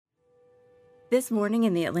This morning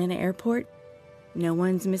in the Atlanta airport, no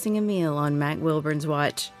one's missing a meal on Mac Wilburn's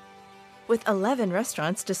watch. With 11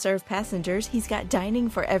 restaurants to serve passengers, he's got dining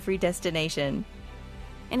for every destination.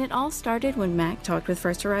 And it all started when Mac talked with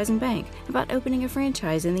First Horizon Bank about opening a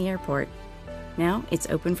franchise in the airport. Now it's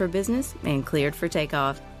open for business and cleared for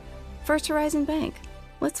takeoff. First Horizon Bank.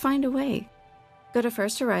 Let's find a way. Go to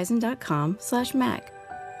firsthorizon.com/Mac.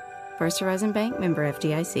 First Horizon Bank, member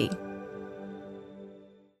FDIC.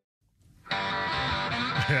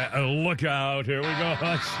 Look out. Here we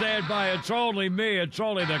go. Stand by. It's only me. It's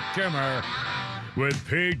only the Kimmer with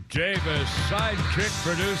Pete Davis, sidekick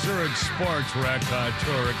producer and sports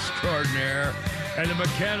raconteur extraordinaire, and the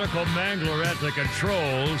mechanical mangler at the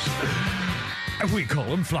controls. We call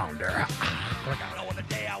him Flounder.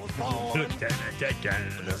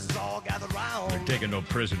 We're taking no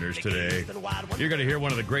prisoners today. You're going to hear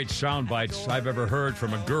one of the great sound bites I've ever heard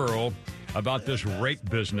from a girl about this rape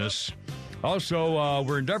business. Also,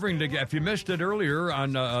 we're endeavoring to get, if you missed it earlier,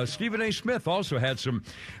 on Stephen A. Smith also had some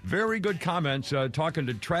very good comments talking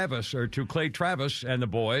to Travis, or to Clay Travis and the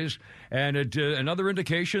boys, and another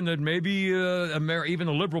indication that maybe even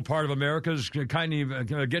the liberal part of America is kind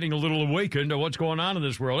of getting a little awakened to what's going on in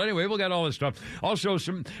this world. Anyway, we'll get all this stuff. Also,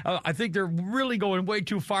 I think they're really going way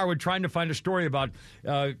too far with trying to find a story about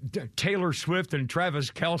Taylor Swift and Travis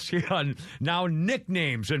Kelce on now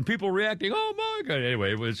nicknames, and people reacting, oh my God.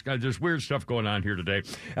 Anyway, it was just weird stuff going on here today.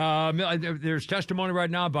 There's testimony right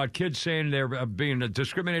now about kids saying they're being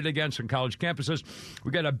discriminated against on college campuses.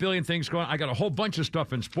 We got a billion things going on. I got a whole bunch of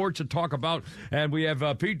stuff in sports to talk about, and we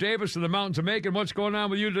have Pete Davis of the Mountains of Macon. What's going on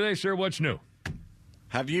with you today, sir? What's new?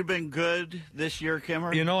 Have you been good this year,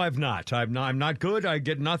 Kimmer? You know, I'm not good. I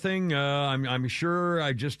get nothing. I'm sure. I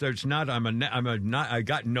have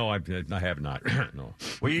not. No.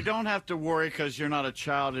 Well, you don't have to worry because you're not a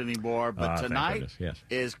child anymore. But tonight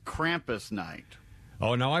is Krampus night.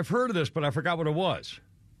 Oh, now I've heard of this, but I forgot what it was.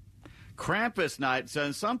 Krampus night. So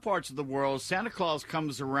in some parts of the world, Santa Claus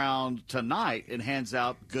comes around tonight and hands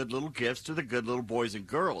out good little gifts to the good little boys and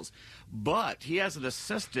girls. But he has an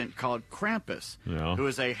assistant called Krampus, who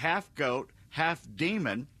is a half goat, half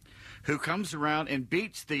demon, who comes around and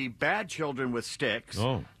beats the bad children with sticks,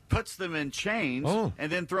 puts them in chains,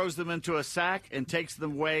 and then throws them into a sack and takes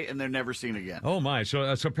them away, and they're never seen again. Oh, my.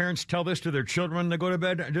 So parents tell this to their children when they go to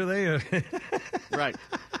bed, do they? Right.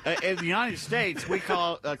 In the United States, we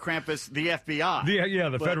call Krampus the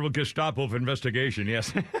FBI. The Federal Gestapo of Investigation,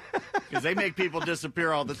 yes. Because they make people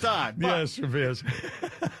disappear all the time. Yes.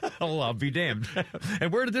 Oh, I'll be damned.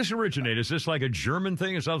 And where did this originate? Is this like a German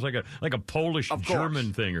thing? It sounds like a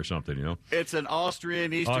Polish-German thing or something, you know? It's an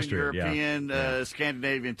Austrian, Eastern European,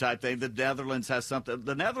 Scandinavian type thing. The Netherlands has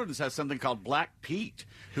something called Black Pete,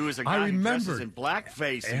 who is a guy who dresses in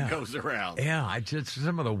blackface and goes around. Yeah, it's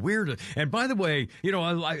some of the weird. And by the way, you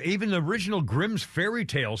know, even the original Grimm's fairy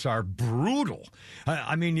tales are brutal.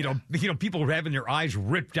 I mean, you know, people having their eyes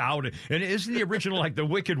ripped out. And isn't the original like the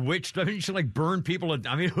Wicked Witch? I mean, you should like burn people. I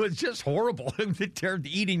mean, it was just horrible. They're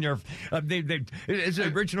eating their.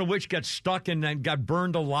 The original witch got stuck and then got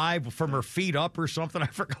burned alive from her feet up or something. I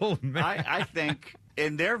forgot. Oh, man. I think.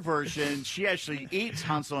 In their version, she actually eats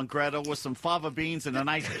Hansel and Gretel with some fava beans and a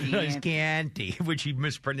nice Chianti, which he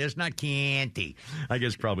mispronounced. Not Chianti. I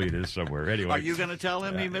guess probably it is somewhere. Anyway. Are you going to tell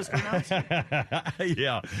him he mispronounced it?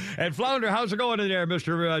 Yeah. And Flounder, how's it going in there,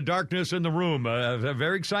 Mr. Darkness in the Room? A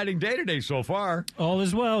very exciting day today so far. All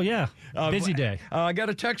is well, yeah. Busy day. I got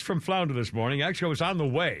a text from Flounder this morning. Actually, I was on the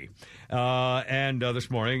way this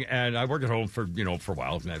morning, and I work at home for a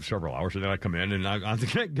while, several hours, and then I come in, and I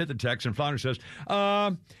get the text, and Flounder says,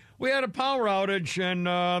 we had a power outage, and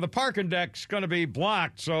the parking deck's going to be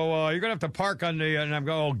blocked, so you're going to have to park on the... And I'm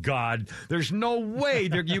going, oh, God, there's no way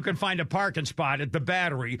that you can find a parking spot at the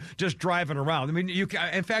Battery just driving around. I mean,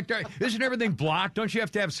 in fact, isn't everything blocked? Don't you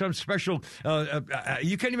have to have some special...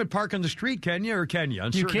 you can't even park on the street, can you? Or can you?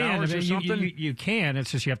 On certain hours or something? You can.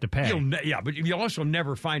 It's just you have to pay. But you'll also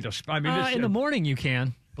never find a spot. I mean, in the morning you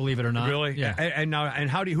can. Believe it or not. Really? Yeah. And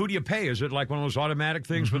who do you pay? Is it like one of those automatic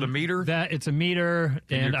things with a meter? It's a meter,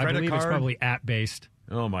 and I believe it's probably app-based.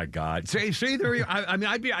 Oh, my God. See there. And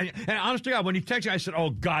honestly, when he texted me, I said,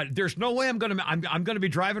 oh, God, there's no way I'm going to be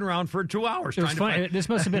driving around for 2 hours. It was funny. This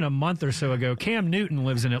must have been a month or so ago. Cam Newton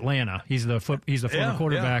lives in Atlanta. He's the former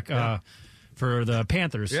quarterback for the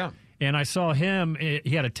Panthers. Yeah. And I saw him.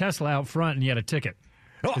 He had a Tesla out front, and he had a ticket.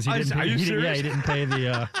 Are you serious? He didn't pay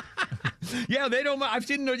the... Yeah, they don't. I've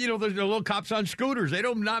seen the little cops on scooters. They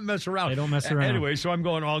don't not mess around. They don't mess around. Anyway, so I'm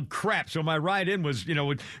going, oh crap. So my ride in was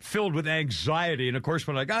filled with anxiety, and of course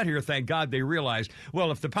when I got here, thank God they realized.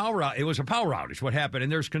 Well, if it was a power outage, what happened?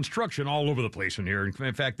 And there's construction all over the place in here.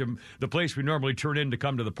 In fact, the place we normally turn in to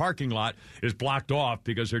come to the parking lot is blocked off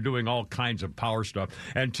because they're doing all kinds of power stuff.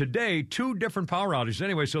 And today, 2 different power outages.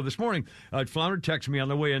 Anyway, so this morning, Flounder texted me on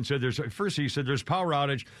the way in and said he said there's power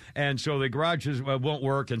outage, and so the garages won't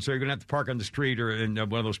work, and so you're going to have to park on the street or in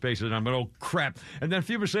one of those spaces. And I'm going, oh, crap. And then a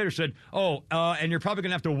few minutes later said, and you're probably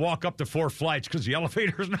going to have to walk up to 4 flights because the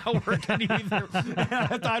elevator's not working either.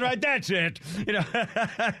 I thought, right, that's it.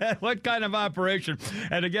 What kind of operation?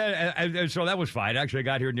 And again, and so that was fine. Actually, I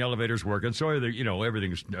got here and the elevator's working, so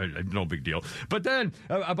everything's no big deal. But then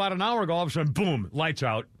about an hour ago, all of a sudden, boom, lights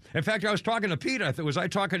out. In fact, I was talking to Pete. Was I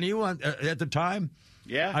talking to you at the time?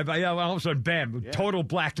 Yeah. All of a sudden, bam, total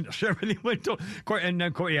blackness. Everything went to, and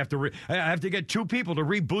then you have to. I have to get 2 people to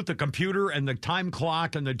reboot the computer and the time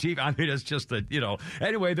clock and the TV. I mean, it's just that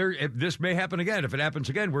Anyway, this may happen again. If it happens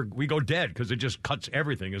again, we go dead because it just cuts.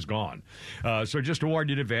 Everything is gone. So just to warn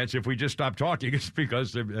you in advance, if we just stop talking, it's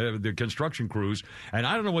because the construction crews, and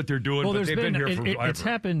I don't know what they're doing, but they've been here for forever. It's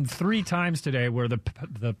happened 3 times today where the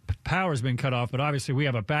power's been cut off, but obviously we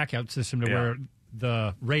have a backup system to where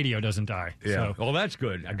the radio doesn't die. Yeah. So. Well, that's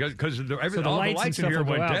good because the all lights the lights and stuff in here will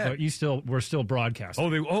go went out, dead. But we're still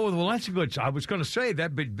broadcasting. Well, that's good. I was going to say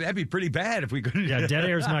that'd be pretty bad if we couldn't. Yeah, dead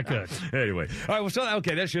air's not good. Anyway, all right. Well, so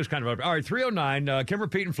okay, that's just kind of all right. 309 Kimmer,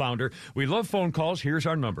 Pete, and Flounder. We love phone calls. Here's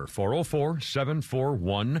our number: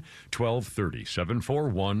 404-741-1230,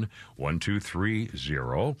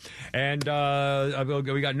 741-1230. And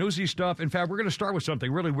we got newsy stuff. In fact, we're going to start with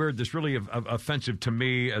something really weird. That's really offensive to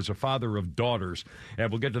me as a father of daughters, and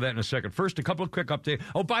we'll get to that in a second. First, a couple of quick updates.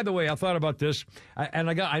 Oh, by the way, I thought about this, I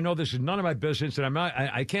know this is none of my business, and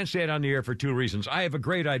I can't say it on the air for 2 reasons. I have a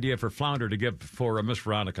great idea for Flounder to give for Miss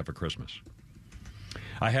Veronica for Christmas.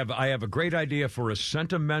 I have a great idea for a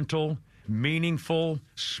sentimental, meaningful,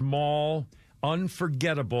 small,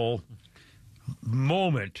 unforgettable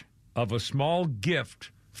moment of a small gift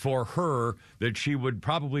for her that she would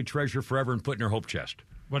probably treasure forever and put in her hope chest.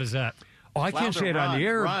 What is that? Oh, I can't say it on the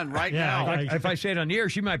air. Run right now. If I say it on the air,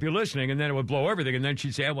 she might be listening, and then it would blow everything, and then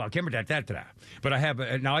she'd say, well, Kimber, that. But I have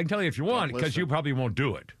now I can tell you if you want, because you probably won't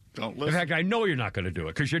do it. Don't listen. In fact, I know you're not going to do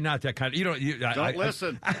it because you're not that kind of. Don't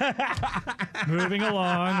listen. Moving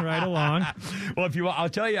along, right along. Well, I'll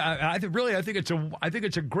tell you. I think it's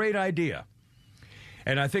a great idea.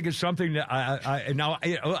 And I think it's something that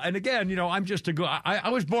and again, I'm just I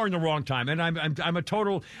was born the wrong time, and I'm a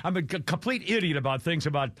complete idiot about things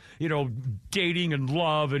about dating and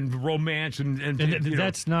love and romance and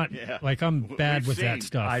that's not like I'm bad with that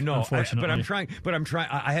stuff. I know, unfortunately. but I'm trying.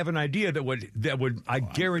 I have an idea that would I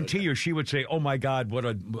guarantee you she would say, "Oh my God, what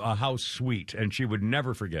how sweet," and she would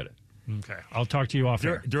never forget it. Okay, I'll talk to you off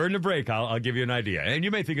air. During the break, I'll give you an idea, and you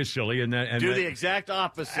may think it's silly, and do the exact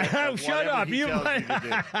opposite. Oh, shut up!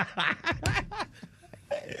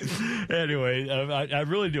 Anyway, I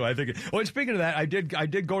really do. I think. Well, speaking of that, I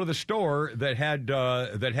did go to the store that had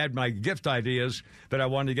my gift ideas that I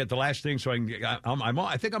wanted to get the last thing. So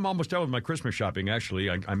I think I'm almost done with my Christmas shopping. Actually,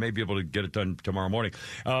 I may be able to get it done tomorrow morning.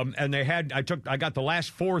 And I got the last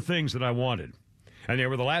 4 things that I wanted, and they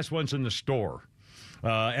were the last ones in the store.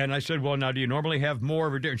 And I said, well, now, do you normally have more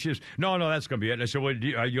of a different? She says, no, that's going to be it. And I said, well,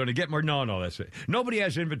 are you going to get more? No, that's it. Nobody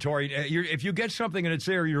has inventory. If you get something and it's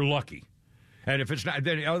there, you're lucky. And if it's not,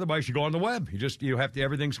 then otherwise you go on the web. You have to.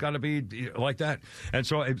 Everything's got to be like that. And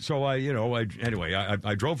so I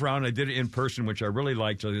drove around. I did it in person, which I really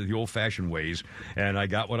liked, the old-fashioned ways. And I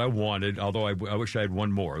got what I wanted. Although I wish I had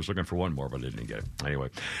one more. I was looking for one more, but I didn't get it. Anyway,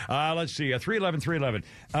 let's see. 311.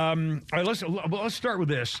 All right, let's start with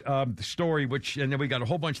this story, and then we got a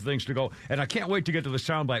whole bunch of things to go. And I can't wait to get to the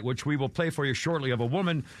soundbite, which we will play for you shortly, of a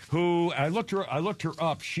woman who I looked her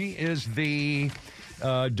up. She is the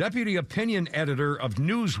deputy opinion editor of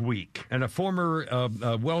Newsweek and a former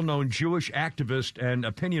well-known Jewish activist and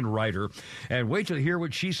opinion writer. And wait till you hear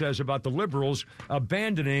what she says about the liberals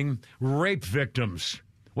abandoning rape victims.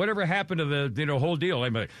 Whatever happened to the whole deal?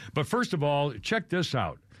 But first of all, check this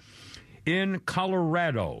out. In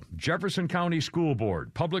Colorado, Jefferson County School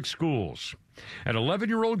Board, public schools, an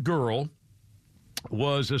 11-year-old girl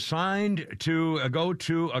was assigned to go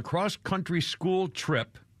to a cross-country school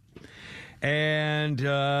trip. And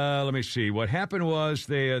let me see. What happened was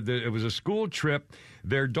it was a school trip.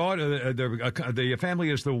 Their daughter, the family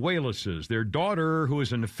is the Waleses. Their daughter, who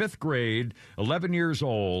is in the 5th grade, 11 years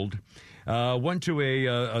old, went to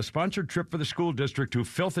a sponsored trip for the school district to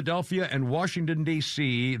Philadelphia and Washington,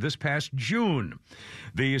 D.C. this past June.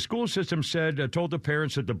 The school system told the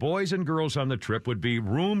parents that the boys and girls on the trip would be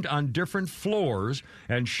roomed on different floors,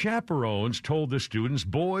 and chaperones told the students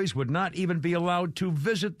boys would not even be allowed to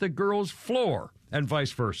visit the girls' floor, and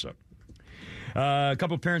vice versa. A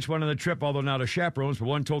couple of parents went on the trip, although not as chaperones, but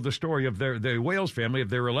one told the story of the Wales family of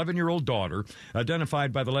their 11-year-old daughter,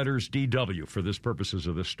 identified by the letters DW for the purposes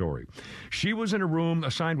of this story. She was in a room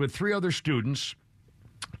assigned with 3 other students.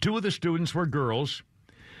 2 of the students were girls.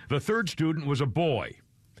 The third student was a boy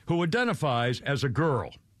who identifies as a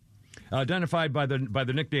girl, identified by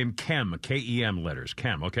the nickname Kem, K-E-M letters,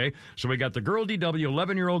 Kem, okay? So we got the girl DW,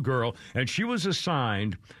 11-year-old girl, and she was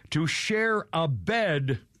assigned to share a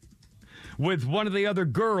bed with one of the other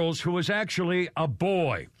girls who was actually a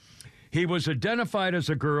boy. He was identified as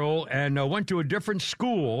a girl and went to a different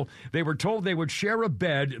school. They were told they would share a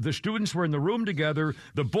bed. The students were in the room together.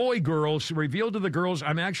 The boy girls revealed to the girls,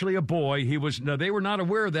 I'm actually a boy. They were not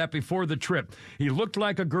aware of that before the trip. He looked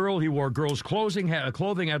like a girl. He wore girls' clothing,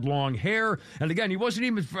 had long hair. And again, he wasn't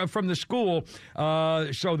even from the school.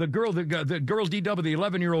 So the girl's DW, the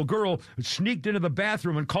 11-year-old girl, sneaked into the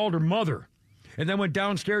bathroom and called her mother. And then went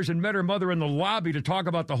downstairs and met her mother in the lobby to talk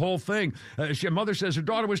about the whole thing. Her mother says her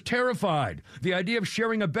daughter was terrified. The idea of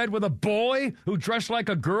sharing a bed with a boy who dressed like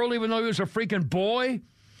a girl, even though he was a freaking boy.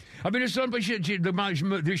 I mean,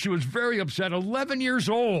 she was very upset. 11 years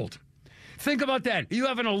old. Think about that. You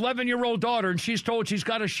have an 11-year-old daughter, and she's told she's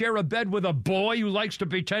got to share a bed with a boy who likes to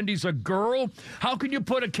pretend he's a girl. How can you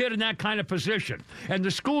put a kid in that kind of position? And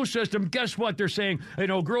the school system, guess what? They're saying,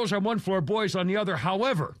 girls on one floor, boys on the other.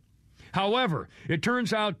 However, it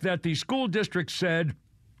turns out that the school district said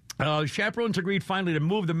chaperones agreed finally to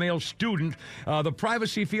move the male student. The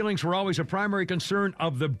privacy feelings were always a primary concern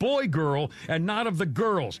of the boy girl and not of the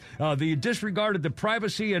girls. They disregarded the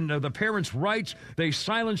privacy and the parents' rights. They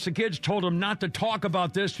silenced the kids, told them not to talk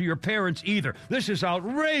about this to your parents either. This is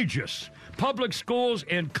outrageous. Public schools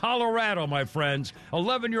in Colorado, my friends.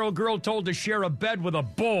 11-year-old girl told to share a bed with a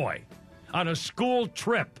boy on a school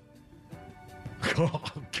trip.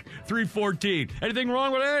 314. Anything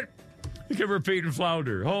wrong with that? You can repeat and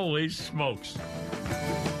flounder. Holy smokes.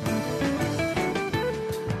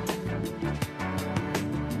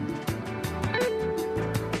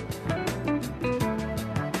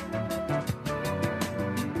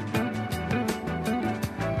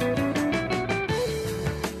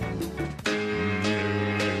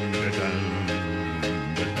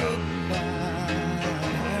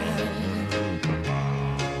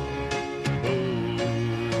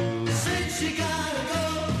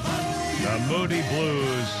 Moody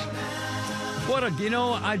Blues.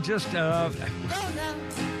 I just, wow,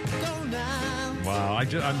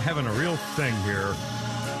 I'm having a real thing here.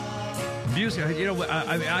 Music,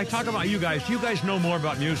 I talk about you guys. You guys know more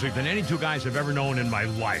about music than any 2 guys I've ever known in my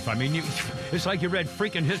life. I mean, it's like you read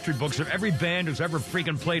freaking history books of every band who's ever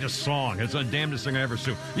freaking played a song. It's the damnedest thing I ever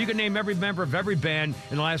saw. You can name every member of every band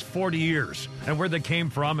in the last 40 years and where they came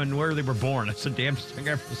from and where they were born. It's the damnedest thing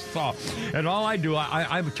I ever saw. And all I do,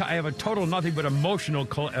 I have a total nothing but emotional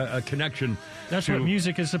connection. That's what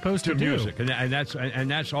music is supposed to do. Music, and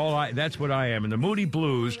that's all. That's what I am. And the Moody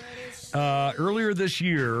Blues. Earlier this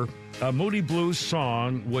year, a Moody Blues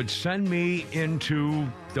song would send me into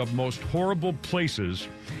the most horrible places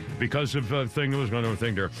because of a thing that was going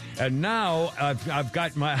to there. And now I've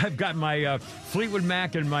got my Fleetwood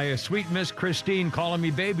Mac and my sweet Miss Christine calling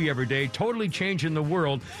me baby every day, totally changing the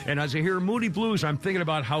world. And as I hear Moody Blues, I'm thinking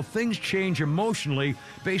about how things change emotionally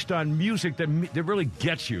based on music that really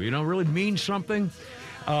gets you, really means something.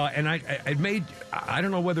 And I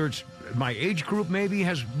don't know whether it's my age group maybe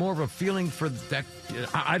has more of a feeling for that.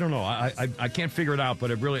 I don't know. I can't figure it out,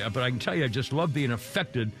 but I can tell you, I just love being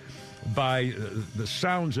affected by the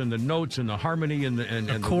sounds and the notes and the harmony and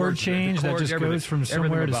the chord change that just goes from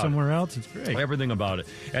somewhere to somewhere else. It's great. Everything about it.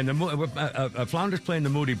 And Flounder's playing the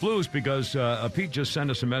Moody Blues because Pete just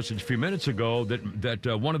sent us a message a few minutes ago that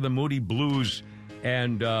one of the Moody Blues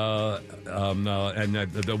and the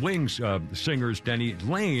Wings singers, Denny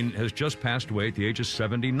Lane, has just passed away at the age of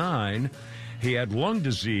 79. He had lung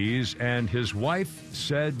disease, and his wife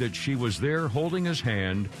said that she was there holding his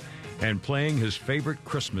hand and playing his favorite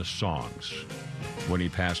Christmas songs when he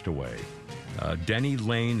passed away. Denny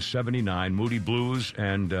Lane, 79, Moody Blues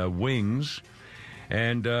and Wings.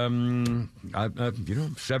 And,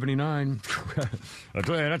 79. I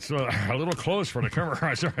tell you, that's a little close for the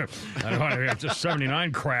camera. It's just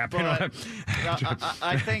 79 crap. But,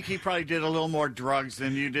 I think he probably did a little more drugs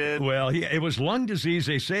than you did. Well, it was lung disease,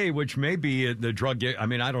 they say, which may be the drug. I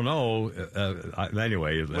mean, I don't know.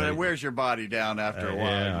 Anyway. But it wears your body down after a while.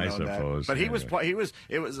 Yeah, I suppose. But it was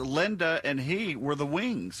Linda and he were the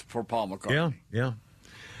wings for Paul McCartney. Yeah.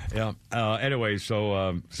 Anyway,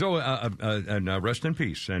 and rest in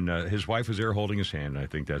peace. And his wife was there holding his hand. I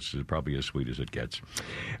think that's probably as sweet as it gets.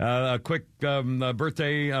 A quick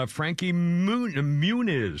birthday, Frankie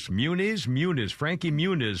Muniz. Frankie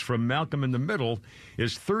Muniz from Malcolm in the Middle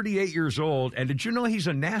is 38 years old. And did you know he's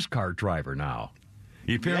a NASCAR driver now?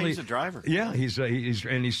 He's a driver. Yeah, he's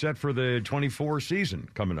set for the 24 season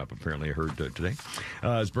coming up. Apparently, I heard today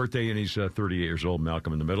his birthday, and he's 38 years old.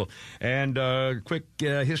 Malcolm in the Middle. And quick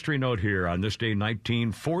history note here: on this day,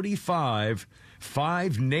 1945,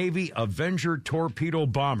 5 Navy Avenger torpedo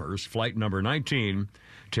bombers, flight number 19,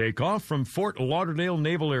 take off from Fort Lauderdale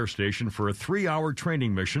Naval Air Station for a 3-hour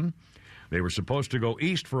training mission. They were supposed to go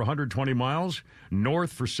east for 120 miles,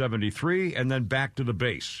 north for 73, and then back to the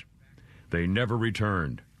base. They never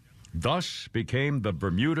returned. Thus became the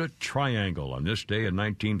Bermuda Triangle on this day in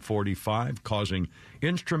 1945, causing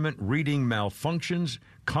instrument reading malfunctions,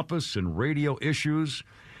 compass and radio issues.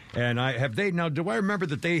 And do I remember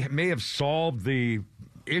that they may have solved the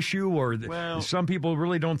issue, or some people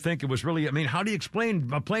really don't think it was really, I mean, how do you explain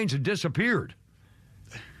planes that disappeared?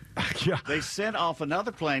 Yeah. They sent off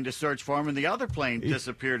another plane to search for him, and the other plane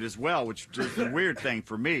disappeared as well, which is a weird thing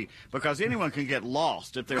for me, because anyone can get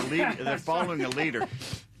lost if they're following a leader.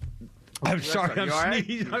 I'm sorry, I'm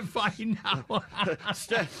sneezing. I'm fine now.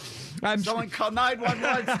 Someone call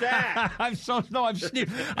 911 staff. I'm sneezing.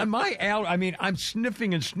 I'm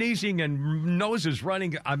sniffing and sneezing, and nose is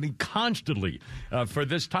running. I mean, constantly. For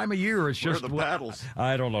this time of year, it's just the battles.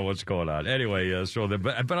 I don't know what's going on. Anyway, I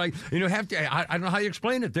don't know how you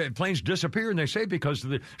explain it. The planes disappear, and they say because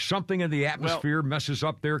something in the atmosphere messes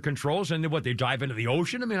up their controls, and they dive into the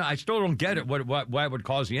ocean. I mean, I still don't get it. Why would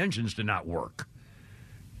cause the engines to not work?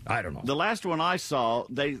 I don't know. The last one I saw,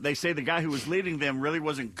 they say the guy who was leading them really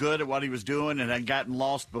wasn't good at what he was doing and had gotten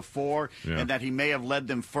lost before, and that he may have led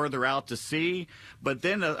them further out to sea. But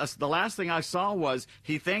then the last thing I saw was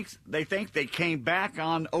they think they came back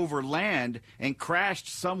on over land and crashed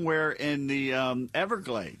somewhere in the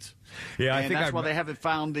Everglades. Yeah, I think that's why they haven't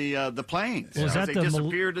found the planes. Was that they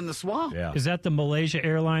disappeared in the swamp. Yeah. Is that the Malaysia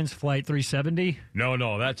Airlines Flight 370?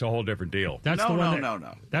 No, that's a whole different deal. That's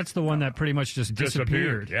no. That's the one that pretty much just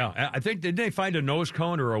disappeared. Yeah, I think did they find a nose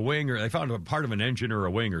cone or a wing, or they found a part of an engine or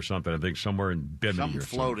a wing or something? I think somewhere in Bimini. Something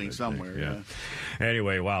floating somewhere. Yeah.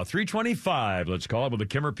 Anyway, wow, 325. Let's call it with the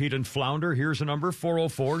Kimmer, Pete, and Flounder. Here's the number: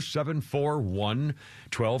 404-741-1230,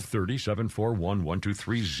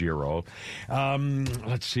 741-1230.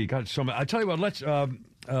 Let's see. Got so much. I tell you what. Let's.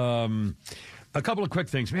 A couple of quick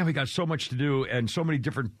things. Man, we got so much to do and so many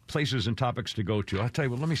different places and topics to go to. I'll tell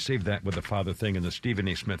you what, let me save that with the father thing and the Stephen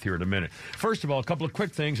A. Smith here in a minute. First of all, a couple of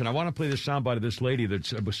quick things, and I want to play this soundbite of this lady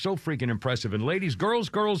that was so freaking impressive. And ladies, girls,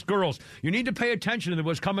 you need to pay attention to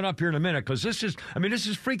what's coming up here in a minute, because this is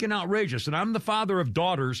freaking outrageous. And I'm the father of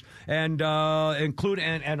daughters, and anyway,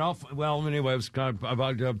 it was kind of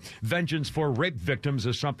about vengeance for rape victims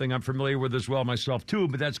is something I'm familiar with as well myself too,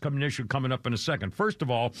 but that's an issue coming up in a second. First of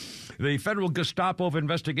all, the federal Gestapo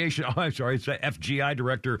investigation. It's the FGI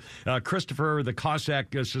director, Christopher the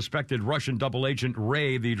Cossack, suspected Russian double agent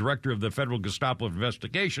Ray, the director of the federal Gestapo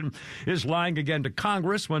investigation, is lying again to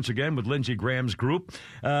Congress, once again with Lindsey Graham's group.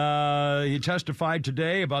 He testified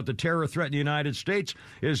today about the terror threat in the United States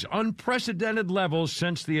is unprecedented levels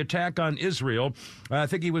since the attack on Israel. I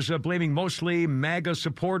think he was blaming mostly MAGA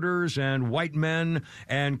supporters and white men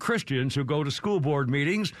and Christians who go to school board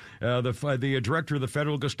meetings. The director of the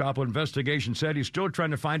federal Gestapo investigation said he's still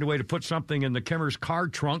trying to find a way to put something in the Kimmer's car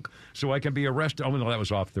trunk so I can be arrested. Oh no, that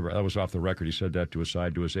was off the record. He said that to his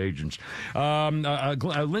agents.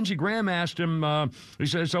 Lindsey Graham asked him. He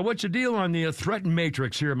said, "So what's the deal on the threat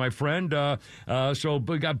matrix here, my friend? So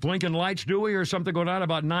we got blinking lights, do we, or something going on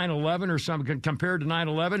about 9/11 or something compared to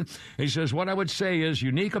 9/11?" He says, "What I would say is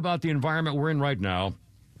unique about the environment we're in right now."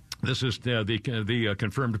 This is the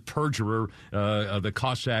confirmed perjurer, the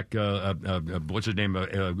Cossack, what's his name,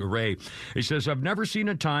 Ray. He says, "I've never seen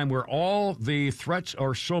a time where all the threats,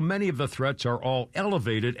 or so many of the threats, are all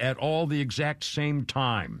elevated at all the exact same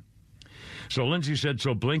time." So Lindsay said,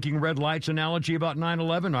 so blinking red lights analogy about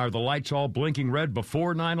 9/11? Are the lights all blinking red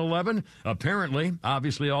before 9/11? Apparently.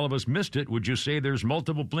 Obviously, all of us missed it. Would you say there's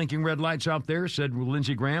multiple blinking red lights out there, said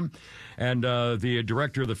Lindsey Graham. And the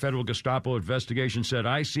director of the Federal Gestapo investigation said,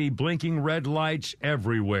 I see blinking red lights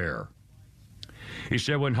everywhere. He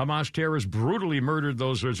said when Hamas terrorists brutally murdered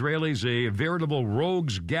those Israelis, a veritable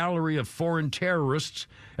rogues gallery of foreign terrorists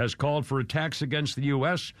has called for attacks against the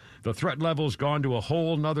U.S. The threat level's gone to a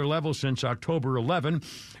whole nother level since October 11.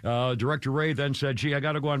 Director Ray then said, gee, I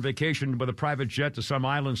got to go on vacation with a private jet to some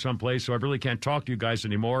island someplace, so I really can't talk to you guys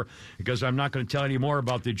anymore because I'm not going to tell any more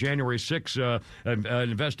about the January 6th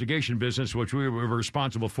investigation business, which we were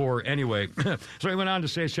responsible for anyway. So he went on to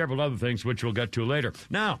say several other things, which we'll get to later.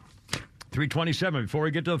 Now, 3:27. Before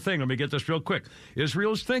we get to the thing, let me get this real quick.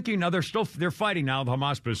 Israel's thinking, now they're fighting now, the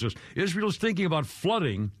Hamas business. Israel's thinking about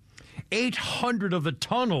flooding 800 of the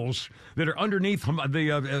tunnels that are underneath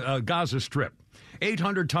the Gaza Strip.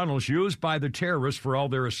 800 tunnels used by the terrorists for all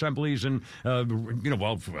their assemblies and,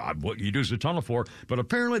 what you use the tunnel for. But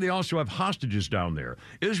apparently they also have hostages down there.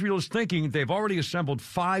 Israel is thinking they've already assembled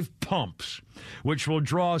 5 pumps, which will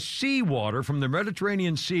draw seawater from the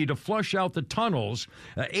Mediterranean Sea to flush out the tunnels.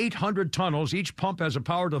 800 tunnels. Each pump has a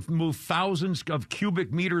power to move thousands of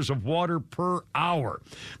cubic meters of water per hour.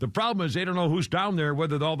 The problem is they don't know who's down there,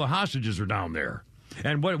 whether all the hostages are down there.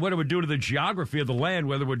 And what it would do to the geography of the land,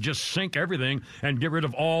 whether it would just sink everything and get rid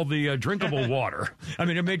of all the drinkable water. I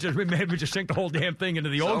mean, it may just sink the whole damn thing into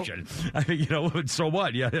the ocean. I mean, so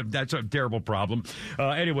what? Yeah, that's a terrible problem.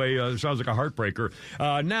 Anyway, sounds like a heartbreaker.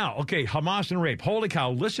 Now, okay, Hamas and rape. Holy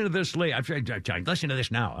cow, listen to this listen to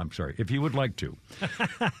this now. I'm sorry, if you would like to.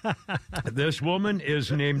 This woman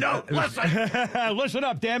is named... No, listen! Listen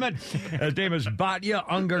up, damn it. Her name is Batya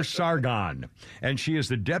Ungar Sargon, and she is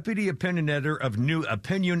the deputy opinion editor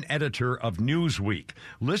of Newsweek.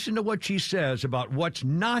 Listen to what she says about what's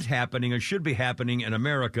not happening and should be happening in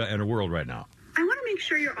America and the world right now. I want to make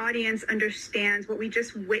sure your audience understands what we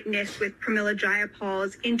just witnessed with Pramila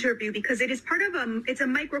Jayapal's interview, because it is part of it's a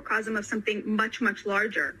microcosm of something much, much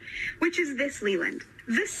larger, which is this, Leland.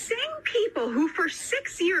 The same people who for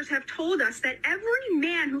 6 years have told us that every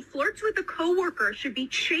man who flirts with a coworker should be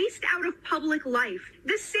chased out of public life,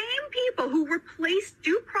 the same people who replaced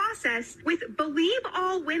due process with believe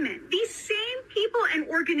all women, these same people and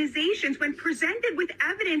organizations, when presented with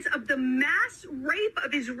evidence of the mass rape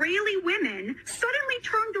of Israeli women, suddenly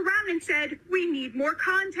turned around and said, we need more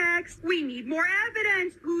context, we need more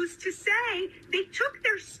evidence. Who's to say they took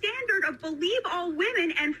their standard of believe all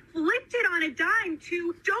women and flipped it on a dime to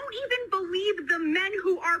don't even believe the men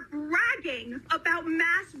who are bragging about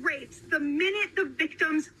mass rapes the minute the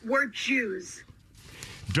victims were Jews.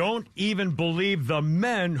 Don't even believe the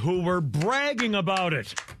men who were bragging about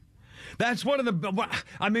it. That's one of the...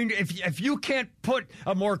 I mean, if you can't put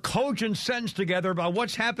a more cogent sentence together about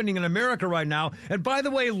what's happening in America right now, and by the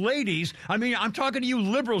way, ladies, I mean, I'm talking to you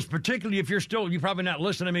liberals, particularly if you're probably not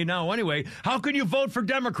listening to me now anyway, how can you vote for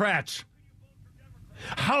Democrats?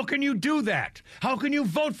 How can you do that? How can you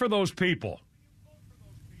vote for those people?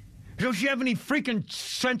 Don't you have any freaking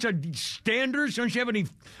sense of standards? Don't you have any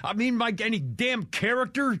damn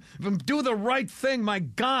character? Do the right thing, my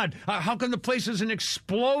God. How come the place isn't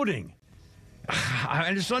exploding?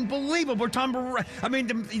 And it's unbelievable.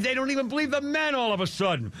 They don't even believe the men all of a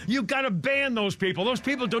sudden. You've got to ban those people. Those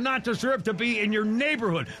people do not deserve to be in your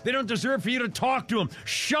neighborhood. They don't deserve for you to talk to them.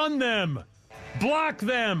 Shun them. Block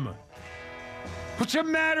them. What's the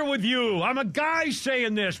matter with you? I'm a guy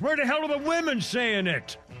saying this. Where the hell are the women saying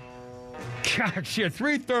it? God, shit,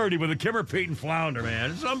 3:30 with a Kimmer, Pete, and Flounder,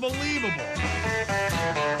 man. It's unbelievable.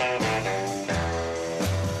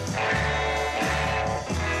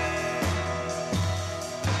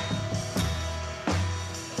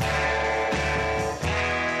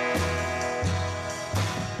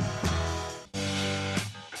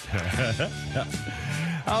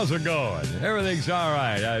 How's it going? Everything's all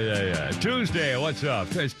right. Tuesday, what's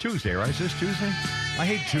up? It's Tuesday, right? Is this Tuesday? I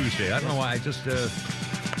hate Tuesday. I don't know why. I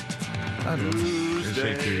don't know.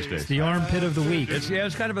 Tuesday. It's the armpit of the week. It's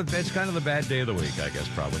kind of the bad day of the week, I guess,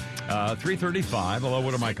 probably. 3:35. Although,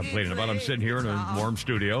 what am I complaining about? I'm sitting here in a warm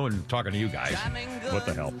studio and talking to you guys. What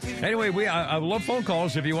the hell? Anyway, I love phone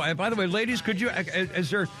calls if you want. And by the way, ladies, could you? Is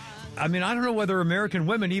there? I mean, I don't know whether American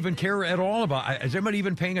women even care at all about. Is anybody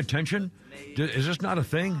even paying attention? Is this not a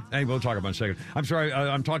thing? Hey, we'll talk about it in a second. I'm sorry,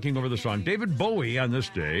 I'm talking over the song. David Bowie on this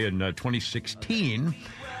day in 2016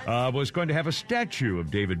 was going to have a statue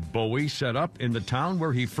of David Bowie set up in the town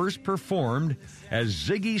where he first performed as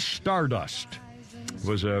Ziggy Stardust.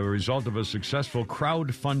 was a result of a successful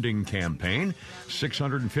crowdfunding campaign.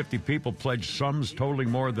 650 people pledged sums totaling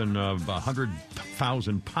more than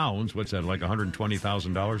 100,000 pounds. What's that, like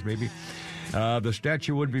 $120,000 maybe? The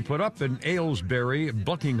statue would be put up in Aylesbury,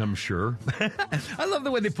 Buckinghamshire. I love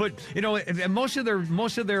the way they put, most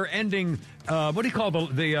of their ending. What do you call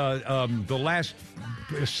the last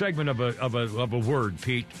segment of a word,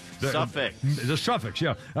 Pete? Suffix. The suffix,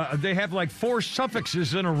 yeah. They have like 4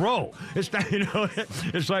 suffixes in a row. It's not,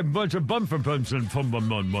 it's like a bunch of bum.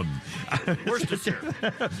 Worcestershire.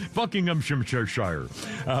 Buckinghamshire,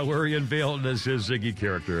 where he unveiled as his Ziggy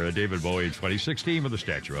character, David Bowie, in 2016 with a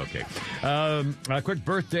statue. Okay. A quick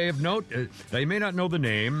birthday of note. You may not know the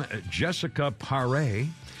name, Jessica Paré.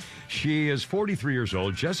 She is 43 years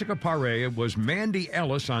old. Jessica Paré was Mandy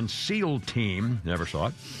Ellis on SEAL Team. Never saw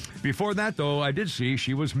it. Before that, though, I did see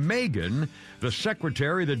she was Megan, the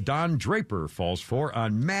secretary that Don Draper falls for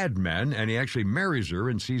on Mad Men, and he actually marries her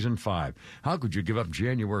in season 5. How could you give up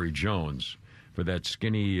January Jones for that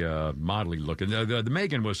skinny, modelly look? And the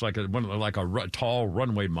Megan was like a tall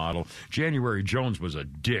runway model. January Jones was a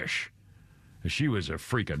dish. She was a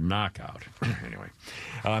freaking knockout. Anyway,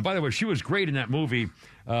 by the way, she was great in that movie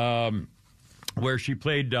where she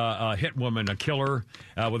played a hit woman, a killer,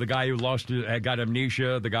 with a guy who got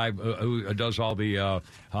amnesia. The guy who does all the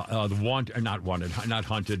not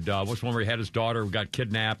hunted. What's the one where he had his daughter who got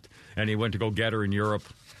kidnapped and he went to go get her in Europe?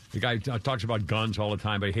 The guy talks about guns all the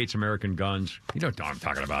time, but he hates American guns. You know what I'm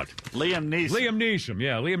talking about. Liam Neeson.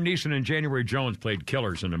 Liam Neeson and January Jones played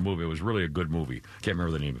killers in the movie. It was really a good movie. Can't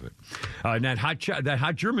remember the name of it. And that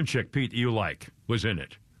hot German chick, Pete, you like, was in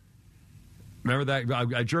it. Remember that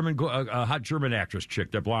hot German actress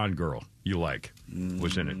chick, that blonde girl you like,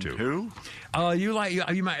 was in it too. Who? You might.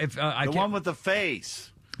 The one with the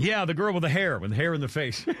face. Yeah, the girl with the hair in the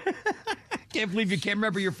face. Can't believe you can't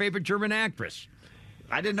remember your favorite German actress.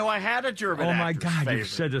 I didn't know I had a German actress. Oh, my God, favorite. You've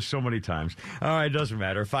said this so many times. All right, it doesn't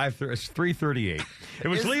matter. It's 3:38. It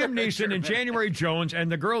was Liam Neeson and January Jones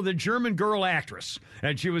and the German girl actress.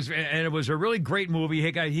 And it was a really great movie.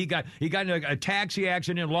 He got in a taxi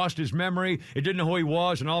accident and lost his memory. He didn't know who he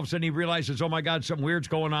was, and all of a sudden he realizes, oh, my God, something weird's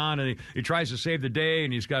going on, and he tries to save the day,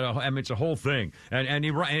 and it's a whole thing. And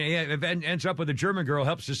he ends up with a German girl,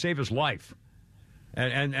 helps to save his life.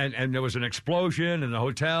 And there was an explosion in the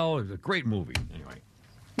hotel. It was a great movie. Anyway.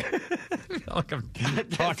 Like I'm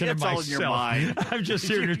talking to myself. All in your mind. I'm just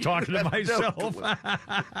sitting here talking to myself.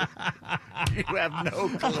 You have no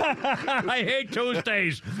clue. I hate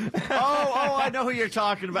Tuesdays. Oh, I know who you're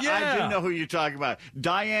talking about. Yeah. I do know who you're talking about.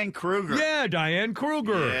 Diane Kruger. Yeah, Diane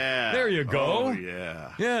Kruger. Yeah. There you go. Oh,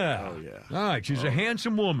 yeah. Yeah. Oh, yeah. All right, she's a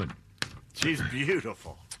handsome woman. She's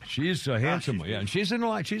beautiful. She's a handsome one. Yeah, and she's in a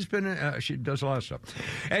lot. She does a lot of stuff.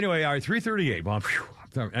 Anyway, all right, 3:38. Well,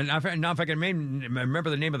 and now if I can remember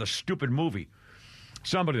the name of the stupid movie.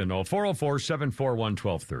 Somebody to know.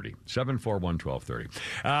 404-741-1230.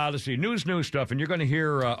 741-1230. Let's see. News stuff. And you're going to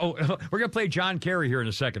hear... we're going to play John Kerry here in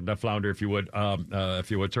a second, Flounder, if you would,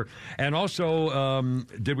 sir. And also,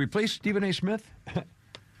 did we play Stephen A. Smith?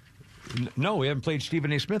 No, we haven't played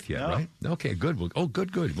Stephen A. Smith yet, right? Okay, good.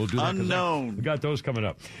 Good. We'll do that. Unknown. We got those coming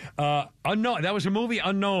up. Unknown. That was a movie,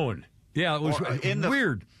 Unknown. Yeah, it was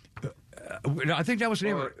weird. I think that was the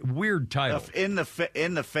name of a weird title. In the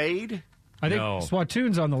Fade? I think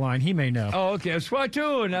Swatoon's on the line. He may know. Oh, okay.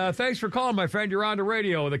 Swatoon, thanks for calling, my friend. You're on the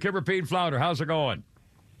radio with the Kipper Pete Flounder. How's it going?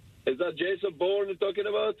 Is that Jason Bourne you're talking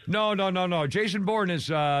about? No. Jason Bourne is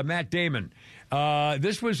Matt Damon.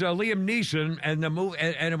 This was Liam Neeson, and the movie,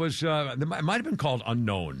 and it was it might have been called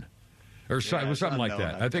Unknown, or it was something like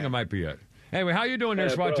that. I think it might be it. Anyway, how you doing there,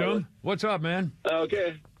 Swatoon? What's up, man?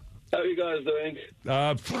 Okay. How are you guys doing?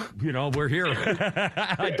 We're here.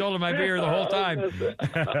 I told him I'd be here the whole time. I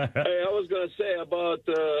was going to say about,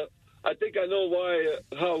 I think I know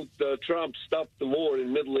how Trump stopped the war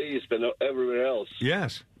in Middle East and everywhere else.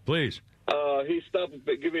 Yes, please. He stopped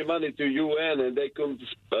giving money to UN, and they couldn't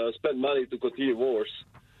spend money to continue wars.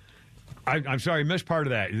 I'm sorry, I missed part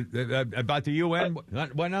of that. About the UN?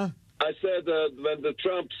 What now? I said when the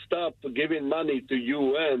Trump stopped giving money to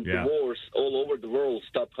UN, the wars all over the world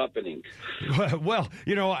stopped happening. Well,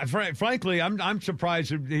 frankly, I'm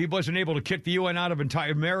surprised that he wasn't able to kick the UN out of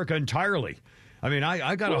America entirely. I mean,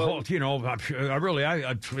 I got a whole,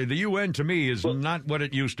 the UN to me is not what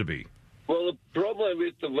it used to be. Well, the problem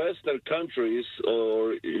with the Western countries,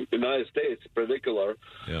 or United States in particular,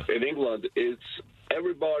 in England, it's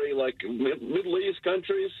everybody like Middle East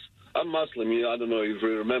countries. I'm Muslim. I don't know if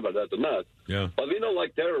you remember that or not. Yeah. But we know,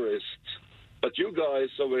 like terrorists, But you guys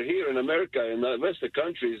over here in America, in the Western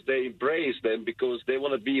countries, they embrace them because they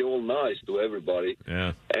want to be all nice to everybody.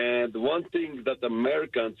 Yeah. And one thing that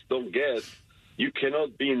Americans don't get, you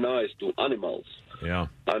cannot be nice to animals. Yeah.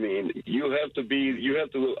 I mean, you have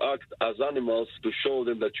to act as animals to show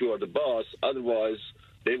them that you are the boss. Otherwise,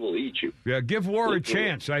 they will eat you. Yeah, give war a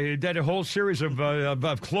chance. I did a whole series of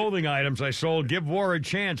clothing items I sold. Give war a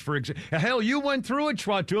chance. For hell, you went through it,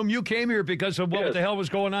 Schwatum. You came here because of what the hell was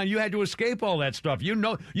going on. You had to escape all that stuff. You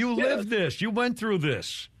know, you lived this. You went through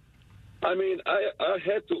this. I mean, I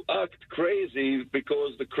had to act crazy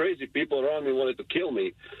because the crazy people around me wanted to kill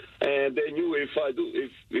me, and they knew if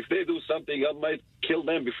they do something, I might kill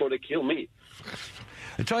them before they kill me.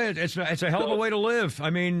 I tell you, it's a hell of a way to live. I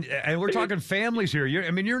mean, and we're talking families here.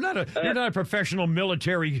 You're not a professional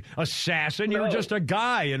military assassin. You're just a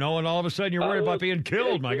guy, and all of a sudden you're worried about being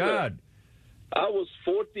killed. My God. I was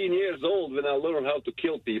 14 years old when I learned how to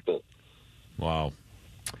kill people. Wow.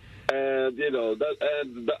 And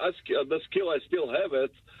the skill, I still have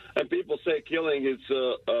it. And people say killing is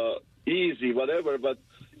easy, whatever. But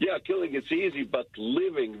yeah, killing is easy. But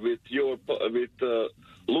living with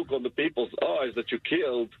look on the people's eyes that you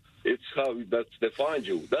killed, it's how that defines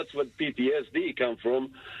you. That's what PTSD come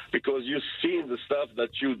from, because you've seen the stuff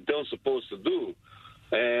that you don't supposed to do,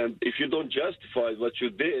 and if you don't justify what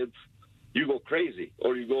you did, you go crazy,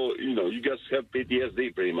 or you just have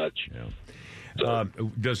PTSD pretty much. Yeah. So,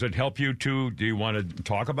 does it help you to? Do you want to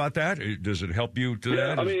talk about that? Does it help you to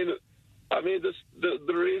that? I mean,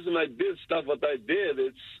 the reason I did stuff what I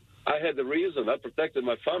did, I had a reason. I protected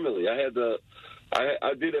my family.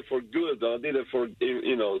 I did it for good. I did it for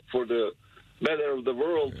for the better of the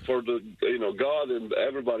world, for the God and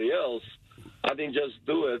everybody else. I didn't just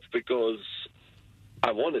do it because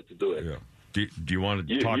I wanted to do it. Yeah. Do you want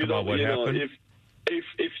to talk about what happened?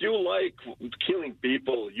 If you like killing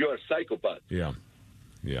people, you're a psychopath. Yeah.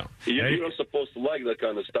 Yeah. You're not supposed to like that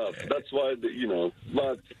kind of stuff. That's why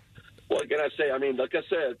But what can I say? I mean, like I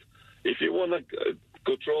said, if you want to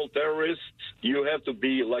control terrorists, you have to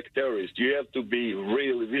be like terrorists. You have to be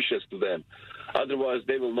really vicious to them. Otherwise,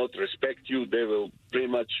 they will not respect you. They will pretty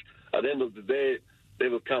much, at the end of the day, they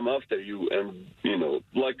will come after you. And,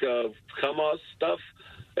 like Hamas stuff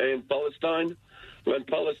in Palestine, when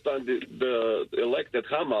Palestine the elected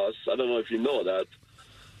Hamas, I don't know if you know that,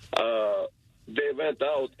 they went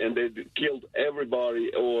out and they killed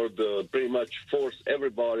everybody, or pretty much forced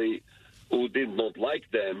everybody who did not like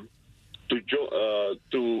them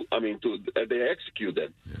they execute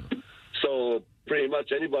them. Yeah. So pretty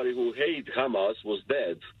much anybody who hated Hamas was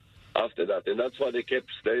dead after that, and that's why they kept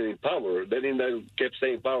staying in power. They didn't kept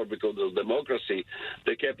staying in power because of democracy.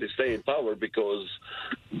 They kept staying in power because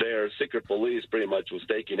their secret police pretty much was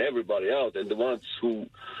taking everybody out, and the ones who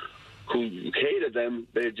hated them,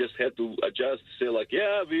 they just had to adjust, say like,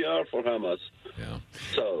 yeah, we are for Hamas. Yeah.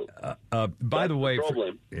 So, by the way,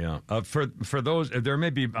 problem. For those, there may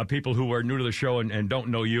be people who are new to the show and don't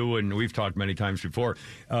know you, and we've talked many times before.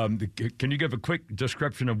 Can you give a quick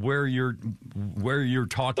description of where you're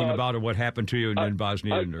talking about, or what happened to you in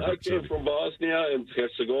Bosnia? I came from Bosnia and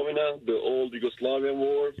Herzegovina, the old Yugoslavian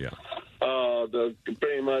war. Yeah.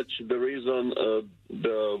 Pretty much the reason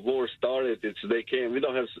the war started, they came. We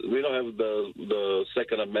don't have the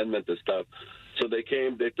Second Amendment and stuff. So they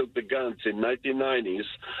came. They took the guns in 1990s.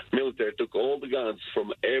 Military took all the guns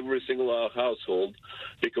from every single household,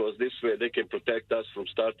 because this way they can protect us from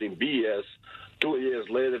starting BS. 2 years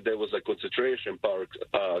later, there was a concentration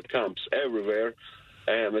camps everywhere.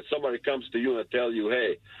 And when somebody comes to you and tell you,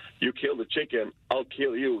 hey, you kill the chicken, I'll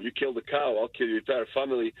kill you. You kill the cow, I'll kill your entire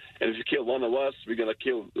family. And if you kill one of us, we're going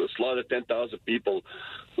to slaughter 10,000 people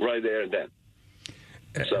right there and then.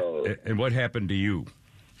 So. And what happened to you?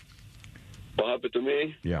 What happened to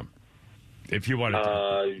me? Yeah. If you want to.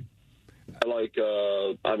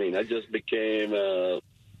 I just became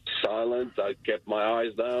silent. I kept my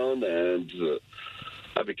eyes down, and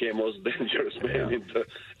I became the most dangerous man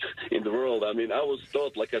in the world. I mean, I was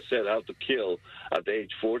taught, like I said, how to kill at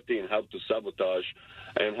age 14, how to sabotage,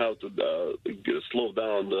 and how to slow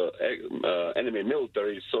down the enemy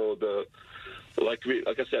military. So like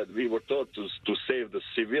I said, we were taught to save the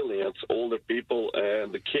civilians, older people,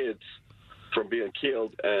 and the kids from being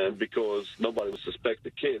killed, and because nobody would suspect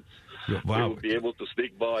the kids, we would be able to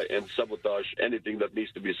sneak by and sabotage anything that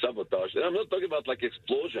needs to be sabotaged. And I'm not talking about like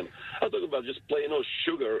explosion. I'm talking about just plain old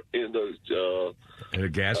sugar in the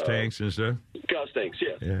gas tanks and stuff. Gas tanks,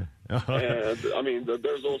 yes. Yeah. And I mean,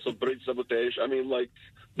 there's also bridge sabotage. I mean, like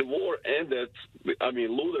the war ended. I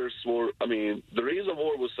mean, looters were. I mean, the reason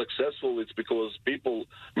war was successful is because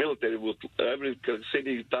military would every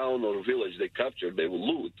city, town, or village they captured, they would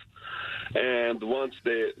loot. And once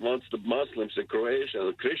the Muslims in Croatia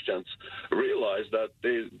and Christians realized that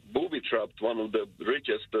they booby-trapped one of the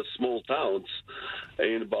richest small towns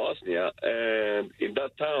in Bosnia, and in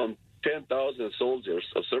that town, 10,000 soldiers,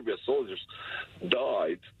 Serbian soldiers,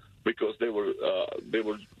 died because they were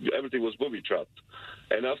everything was booby-trapped.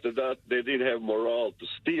 And after that, they didn't have morale to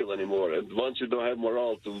steal anymore. And once you don't have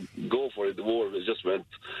morale to go for it, the war just went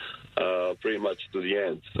pretty much to the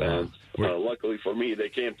end. And luckily for me, they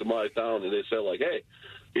came to my town and they said, like, hey,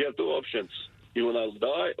 you have two options. You want to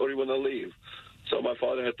die or you want to leave. So my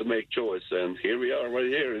father had to make choice. And here we are right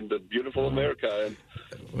here in the beautiful America. And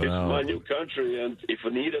it's my new country. And if I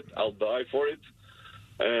need it, I'll die for it.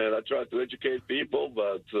 And I try to educate people,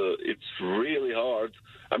 but it's really hard.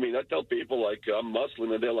 I mean, I tell people, like, I'm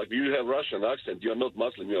Muslim, and they're like, you have Russian accent. You're not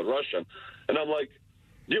Muslim, you're Russian. And I'm like,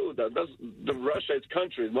 dude, the Russia is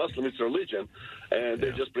country, Muslim is religion. And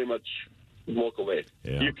they just pretty much walk away.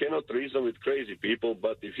 Yeah. You cannot reason with crazy people,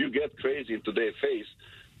 but if you get crazy into their face,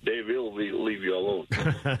 they will leave you alone.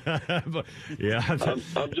 Yeah,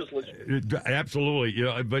 I'm just absolutely. You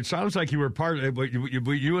know, but it sounds like you were part of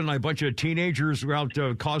you and a bunch of teenagers were out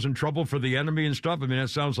causing trouble for the enemy and stuff. I mean, that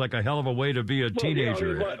sounds like a hell of a way to be a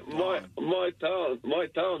teenager. Yeah, my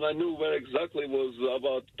town, I knew where exactly was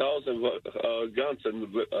about 1,000 guns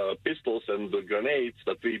and pistols and grenades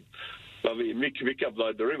that we kept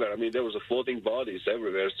by the river. I mean, there was floating bodies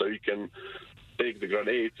everywhere, so you can take the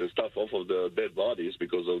grenades and stuff off of the dead bodies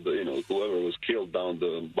because of the whoever was killed down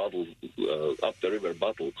the battle up the river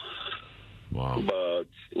battle. Wow! But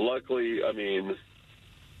luckily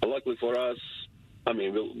for us, I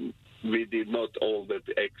mean we did not all that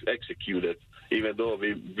executed, even though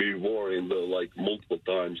we were in the multiple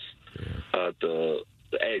times at the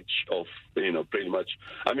edge of pretty much.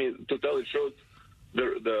 I mean, to tell the truth.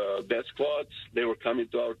 The death squads, they were coming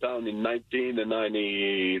to our town in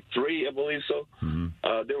 1993, I believe so. Mm-hmm.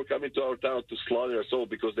 They were coming to our town to slaughter us all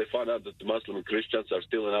because they found out that the Muslim and Christians are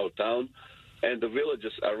still in our town. And the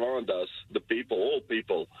villages around us, all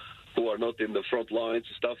people who are not in the front lines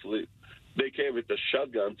and stuff, they came with the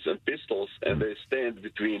shotguns and pistols, and they stand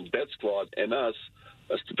between death squad and us,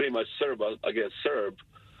 as pretty much Serb against Serb,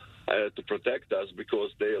 to protect us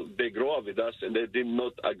because they grew up with us and they did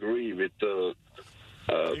not agree with the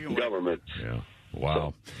government. Yeah.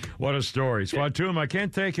 Wow. What a story. Swatum, I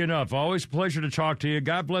can't thank you enough. Always a pleasure to talk to you.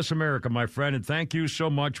 God bless America, my friend, and thank you so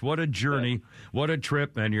much. What a journey. What a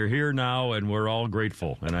trip. And you're here now, and we're all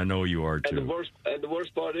grateful. And I know you are, too. And the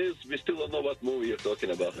worst part is we still don't know what movie you're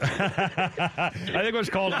talking about. I think it was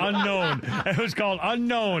called Unknown. It was called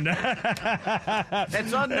Unknown.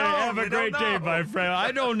 It's unknown. Have a great day, my friend.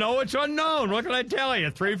 I don't know. It's unknown. What can I tell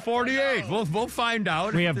you? 3:48. We'll find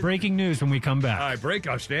out. We have breaking news when we come back. All right, break.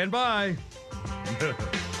 I'll stand by.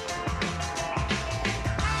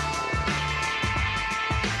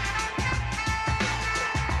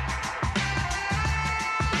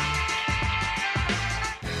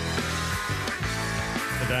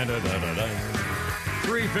 Da, da, da, da, da.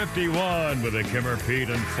 3:51 with a Kimmer, Pete,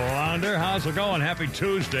 and Flounder. How's it going? Happy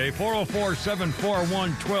Tuesday.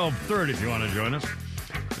 404-741-1230 if you want to join us.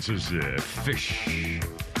 This is Fish.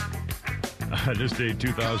 This day,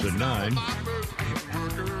 2009.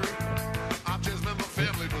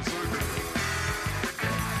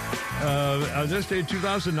 This day,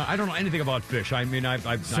 2009. I don't know anything about Fish. I mean, I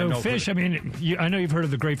know Fish. I mean, I know you've heard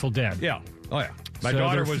of the Grateful Dead. Yeah. Oh yeah. My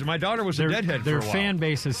daughter was a Deadhead for a while. Their fan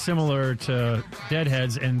base is similar to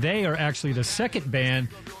Deadheads, and they are actually the second band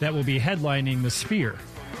that will be headlining the Sphere.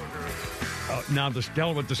 Now,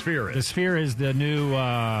 tell what the Sphere is. The Sphere is the new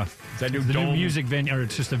new music venue, or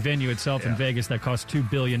it's just a venue itself in Vegas that costs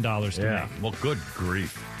 $2 billion to make. Well, good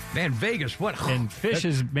grief. Man, Vegas, what? And Fish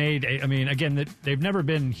has made, I mean, again, they've never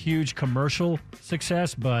been huge commercial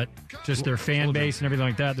success, but just their fan base and everything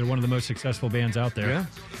like that, they're one of the most successful bands out there.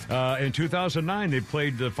 Yeah. In 2009, they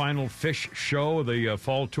played the final Fish show, the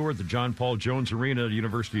fall tour at the John Paul Jones Arena at the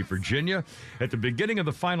University of Virginia. At the beginning of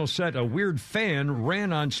the final set, a weird fan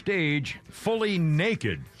ran on stage fully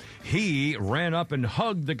naked. He ran up and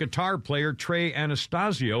hugged the guitar player, Trey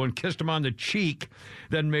Anastasio, and kissed him on the cheek,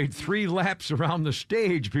 then made 3 laps around the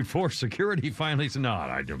stage before security finally said,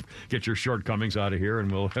 no, get your shortcomings out of here,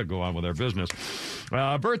 and we'll go on with our business.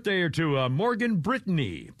 A birthday or two, Morgan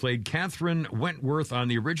Brittany played Catherine Wentworth on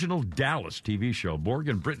the original Dallas TV show.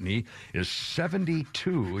 Morgan Brittany is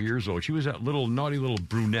 72 years old. She was that naughty little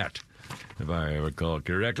brunette, if I recall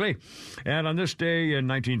correctly. And on this day in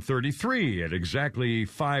 1933, at exactly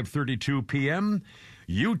 5:32 p.m.,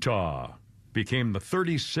 Utah became the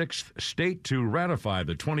 36th state to ratify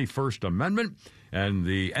the 21st Amendment, and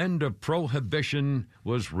the end of prohibition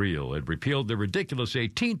was real. It repealed the ridiculous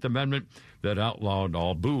 18th Amendment that outlawed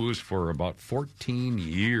all booze for about 14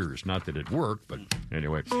 years. Not that it worked, but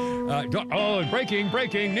anyway. Breaking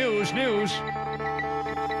news.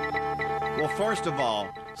 Well, first of all,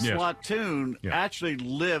 Yes. Splatoon Yeah. actually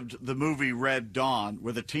lived the movie Red Dawn,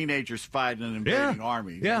 where the teenagers fight an invading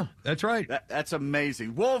army. Yeah, that's right. That's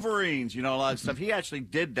amazing. Wolverines, a lot of stuff. He actually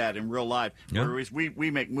did that in real life. Yeah. Whereas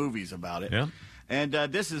we make movies about it. Yeah. And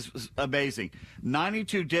this is amazing.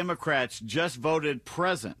 92 Democrats just voted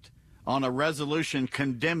present on a resolution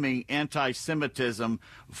condemning anti-Semitism.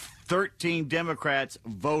 13 Democrats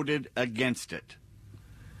voted against it.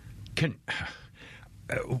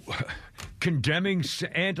 Condemning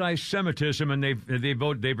anti-Semitism, and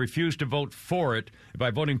they refused to vote for it. By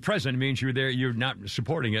voting present, it means you're not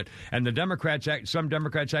supporting it. And the Democrats, some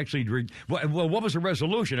Democrats actually. What was the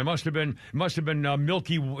resolution? It must have been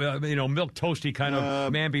milky, milk toasty kind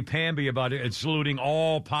of mamby-pamby about it, saluting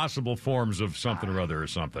all possible forms of something or other or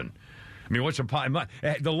something. I mean,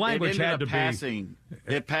 the language had to passing.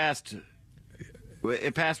 It passed.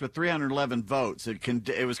 It passed with 311 votes.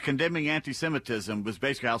 It was condemning anti-Semitism, was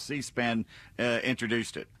basically how C-SPAN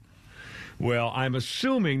introduced it. Well, I'm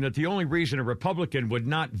assuming that the only reason a Republican would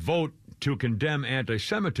not vote to condemn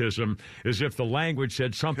anti-Semitism is if the language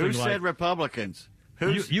said something like... Who said Republicans?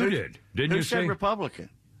 You did, didn't you Who say? said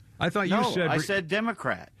Republican? I thought you said... I said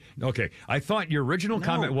Democrat. Okay, I thought your original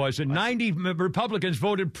comment was that 90 Republicans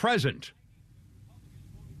voted present.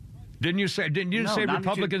 Didn't you say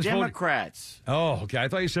Republicans Democrats. voted? Oh, okay. I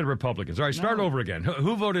thought you said Republicans. All right, start over again.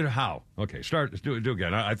 Who voted how? Okay, do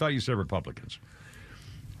again. I thought you said Republicans.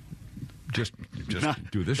 Just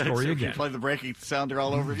do this story again. Play the breaking sounder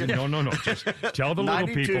all over again. No. Just tell the little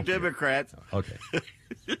people. 92 Democrats. Okay.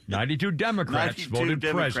 92 Democrats voted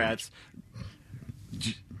Democrats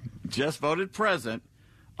just voted present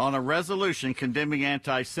on a resolution condemning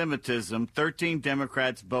anti-Semitism. 13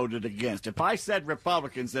 Democrats voted against. If I said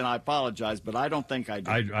Republicans, then I apologize, but I don't think I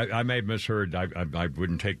did. I may have misheard. I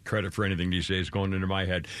wouldn't take credit for anything these days going into my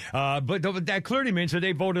head. But that clearly means that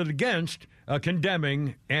they voted against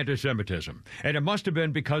condemning anti-Semitism. And it must have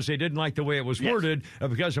been because they didn't like the way it was worded,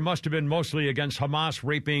 because it must have been mostly against Hamas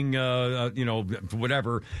raping,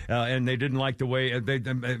 whatever, and they didn't like the way they,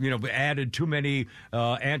 added too many,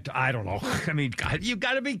 I don't know. I mean, God, you've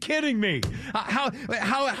got to be kidding me.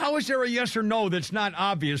 How is there a yes or no that's not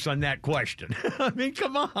obvious on that question? I mean,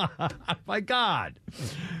 come on. My God.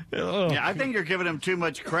 Yeah, I think you're giving them too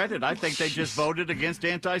much credit. I think they just voted against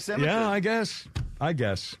anti-Semitism. Yeah, I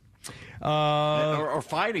guess. Or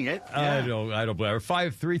fighting it. Yeah. I don't blame her.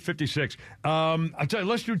 5-3-56. I'll tell you,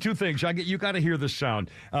 let's do two things. You got to hear this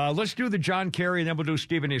sound. Let's do the John Kerry, and then we'll do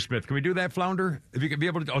Stephen A. Smith. Can we do that, Flounder? If you can be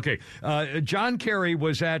able to. Okay. John Kerry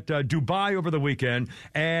was at Dubai over the weekend,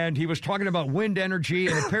 and he was talking about wind energy,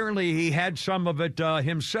 and apparently he had some of it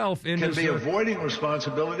himself in his. Can be avoiding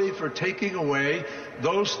responsibility for taking away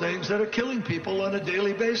those things that are killing people on a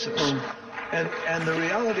daily basis. And the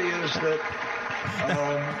reality is that.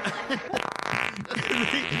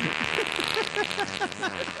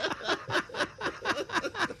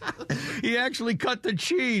 He actually cut the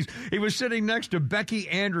cheese. He was sitting next to Becky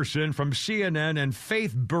Anderson from CNN and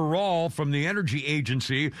Faith Burrell from the Energy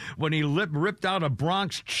Agency when he ripped out a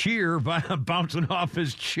Bronx cheer bouncing off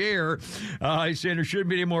his chair. He's saying there shouldn't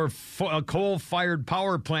be any more coal-fired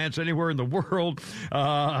power plants anywhere in the world.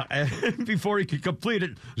 And before he could complete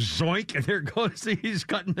it, zoink, and there goes, he's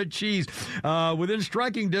cutting the cheese. Within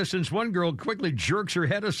striking distance, one girl quickly jerks her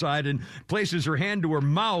head aside and places her hand to her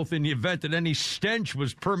mouth in the event that any stench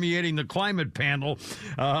was permeating the climate panel.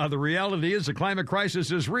 The reality is the climate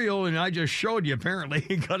crisis is real, and I just showed you, apparently,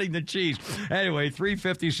 cutting the cheese. Anyway,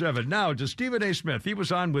 3:57. Now, to Stephen A. Smith. He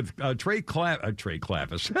was on with Clay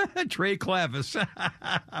Travis. Not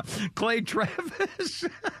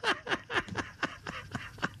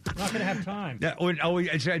going to have time. Well,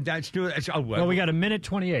 we got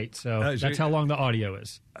 1:28, so that's how long the audio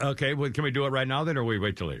is. Okay, well, can we do it right now then, or we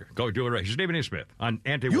wait till later? Go do it right. Stephen A. Smith on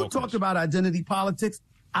anti-wokeness. You talked about identity politics.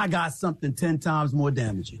 I got something 10 times more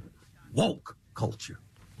damaging. Woke culture.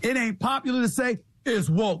 It ain't popular to say it's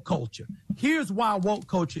woke culture. Here's why woke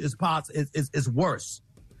culture is worse.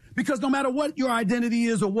 Because no matter what your identity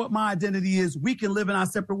is or what my identity is, we can live in our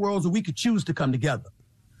separate worlds or we could choose to come together.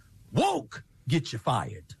 Woke gets you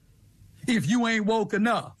fired. If you ain't woke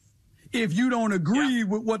enough. If you don't agree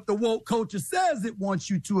with what the woke culture says it wants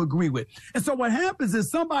you to agree with. And so what happens is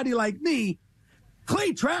somebody like me,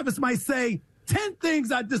 Clay Travis might say 10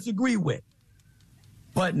 things I disagree with.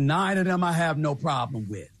 but 9 of them I have no problem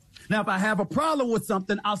with. Now, if I have a problem with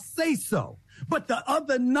something, I'll say so. But the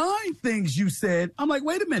other 9 things you said, I'm like,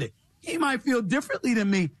 wait a minute. He might feel differently than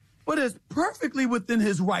me, but it's perfectly within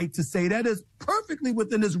his right to say that. It's perfectly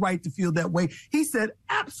within his right to feel that way. He said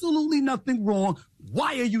absolutely nothing wrong.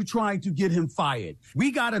 Why are you trying to get him fired?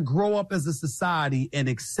 We got to grow up as a society and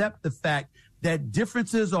accept the fact that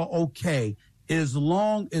differences are okay as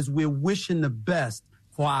long as we're wishing the best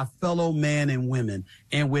for our fellow men and women,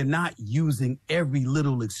 and we're not using every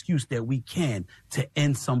little excuse that we can to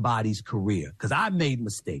end somebody's career. Because I've made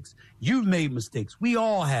mistakes. You've made mistakes. We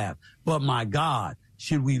all have. But my God,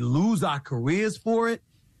 should we lose our careers for it?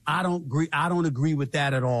 I don't agree with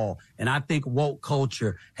that at all. And I think woke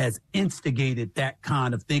culture has instigated that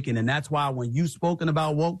kind of thinking. And that's why when you've spoken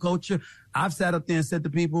about woke culture, I've sat up there and said to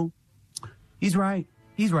people, he's right.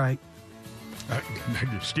 He's right.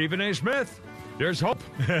 Stephen A. Smith. There's hope.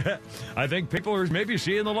 I think people are maybe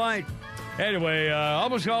seeing the light. Anyway,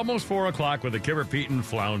 almost 4 o'clock with the Kimmer, Pete, and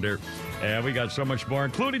Flounder. And we got so much more,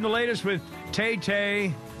 including the latest with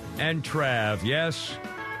Tay-Tay and Trav. Yes,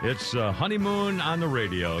 it's Honeymoon on the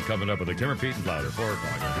Radio coming up with the Kimmer, Pete, and Flounder, 4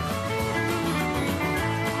 o'clock.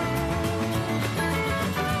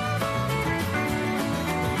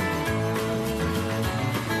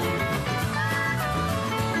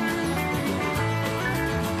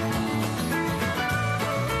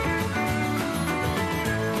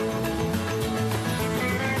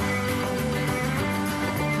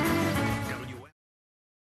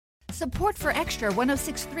 Support for Extra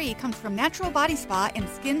 106.3 comes from Natural Body Spa and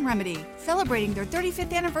Skin Remedy, celebrating their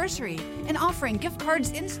 35th anniversary and offering gift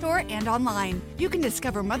cards in-store and online. You can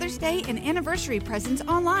discover Mother's Day and anniversary presents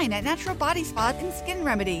online at Natural Body Spa and Skin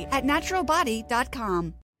Remedy at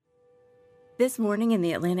naturalbody.com. This morning in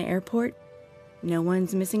the Atlanta airport, no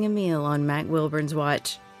one's missing a meal on Mac Wilburn's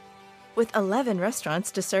watch. With 11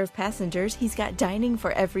 restaurants to serve passengers, he's got dining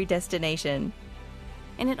for every destination.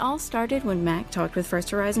 And it all started when Mac talked with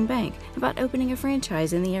First Horizon Bank about opening a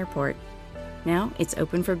franchise in the airport. Now it's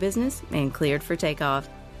open for business and cleared for takeoff.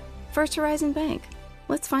 First Horizon Bank.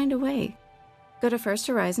 Let's find a way. Go to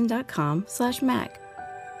firsthorizon.com/Mac.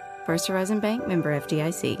 First Horizon Bank, member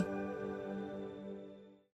FDIC.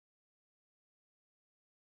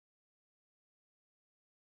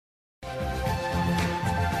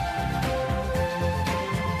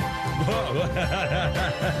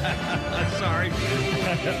 Sorry.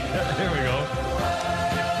 Here we go.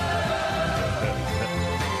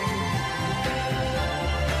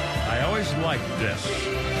 I always liked this.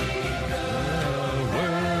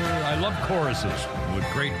 I love choruses with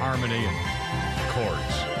great harmony and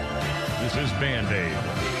chords. This is Band-Aid.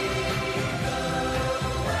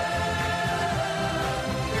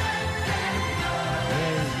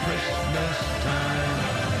 Christmas time.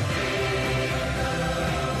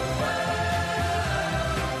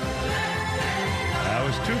 That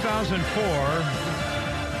was 2004,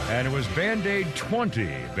 and it was Band-Aid 20.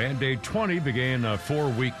 Band-Aid 20 began a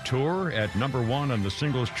 4-week tour at #1 on the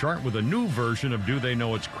singles chart with a new version of Do They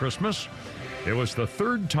Know It's Christmas. It was the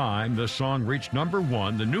 3rd time this song reached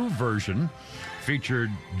 #1. The new version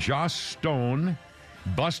featured Joss Stone,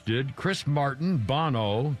 Busted, Chris Martin,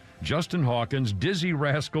 Bono, Justin Hawkins, Dizzy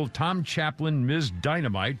Rascal, Tom Chaplin, Ms.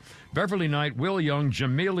 Dynamite, Beverly Knight, Will Young,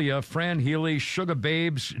 Jamelia, Fran Healy, Sugar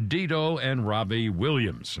Babes, Dido, and Robbie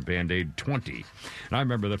Williams. Band-Aid 20. And I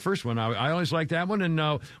remember the first one. I always liked that one. And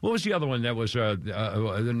what was the other one that was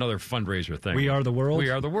another fundraiser thing? We Are the World?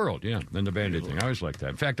 We Are the World, yeah. And the Band-Aid thing. I always liked that.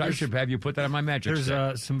 In fact, I should have you put that on my magic set.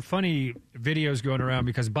 There's some funny videos going around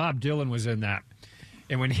because Bob Dylan was in that.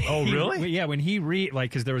 And when he, oh, really? Yeah, when he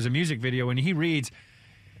because there was a music video, when he reads,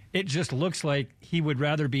 it just looks like he would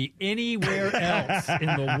rather be anywhere else in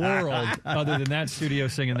the world other than that studio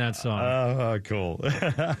singing that song. Oh, cool.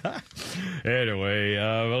 Anyway,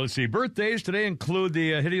 let's see. Birthdays today include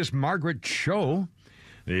the hideous Margaret Cho.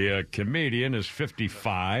 The comedian is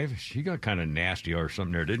 55. She got kind of nasty or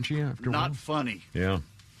something there, didn't she? Not funny. Yeah.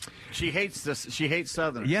 She hates this. She hates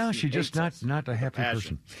Southerners. Yeah, she's just not a happy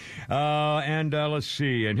person. And let's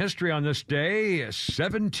see. In history on this day,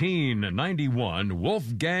 1791,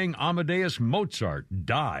 Wolfgang Amadeus Mozart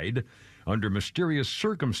died under mysterious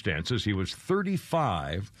circumstances. He was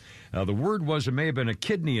 35. The word was it may have been a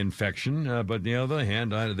kidney infection, but on the other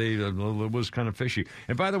hand, it was kind of fishy.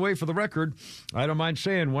 And by the way, for the record, I don't mind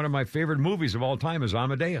saying one of my favorite movies of all time is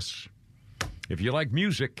Amadeus. If you like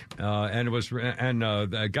music, and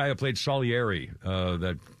the guy who played Salieri,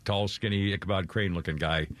 that tall, skinny, Ichabod Crane-looking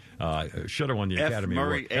guy, should have won the Academy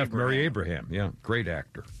Award. F. Murray Abraham, yeah, great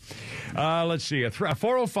actor. Let's see,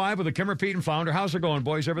 4:05 with the Kimmer, Pete, and Flounder. How's it going,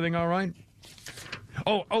 boys? Everything all right?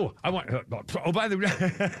 Oh, I want. By the way,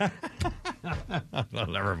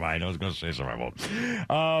 never mind. I was going to say something.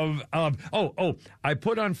 I won't. I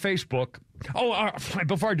put on Facebook.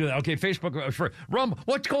 Before I do that, okay, Facebook for Rumble.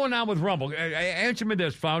 What's going on with Rumble? Answer me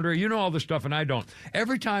this, founder. You know all this stuff, and I don't.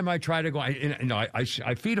 Every time I try to go, I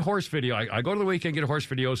feed horse video. I go to the weekend, get horse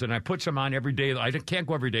videos, and I put some on every day. I can't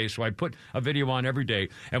go every day, so I put a video on every day.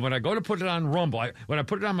 And when I go to put it on Rumble, when I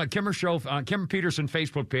put it on my Kimmer Show, on Kimmer Peterson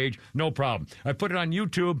Facebook page, no problem. I put it on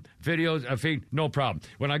YouTube videos, feed, no problem.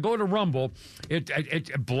 When I go to Rumble,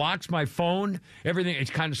 it blocks my phone. Everything,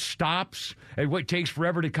 it kind of stops. It takes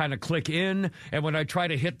forever to kind of click in. And when I try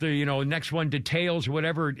to hit the next one, details or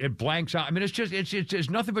whatever, it blanks out. I mean, it's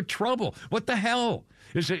nothing but trouble. What the hell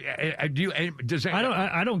is it? I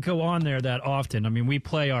don't go on there that often. I mean, we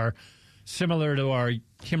play similar to our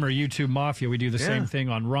Kimmer YouTube Mafia. We do the same thing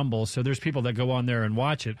on Rumble. So there's people that go on there and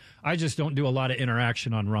watch it. I just don't do a lot of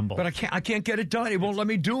interaction on Rumble. But I can't get it done. It won't let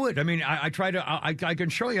me do it. I mean, I try to. I can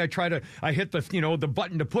show you. I hit the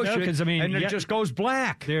button to push it, and it just goes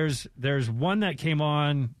black. There's one that came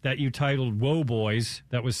on that you titled "Whoa Boys."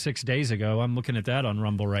 That was 6 days ago. I'm looking at that on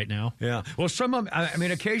Rumble right now. Yeah. Well,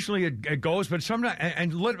 occasionally it goes, but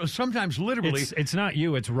sometimes literally, it's not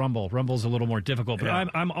you. It's Rumble. Rumble's a little more difficult. But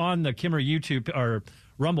I'm on the Kimmer YouTube or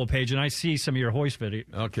Rumble page, and I see some of your hoist video.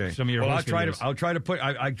 Okay. Some of your hoist videos. I'll try to put.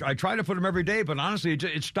 I try to put them every day, but honestly,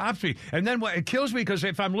 it stops me. And then it kills me because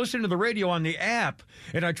if I'm listening to the radio on the app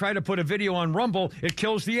and I try to put a video on Rumble, it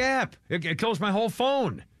kills the app. It kills my whole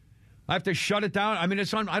phone. I have to shut it down. I mean,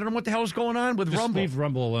 it's on. I don't know what the hell's going on with Just Rumble. Leave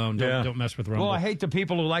Rumble alone. Don't mess with Rumble. Well, I hate the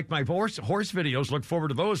people who like my horse videos. Look forward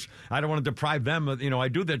to those. I don't want to deprive them. I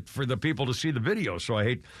do that for the people to see the videos. So I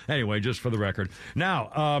hate. Anyway, just for the record.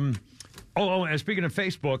 Now. And speaking of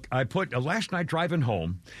Facebook, I put last night driving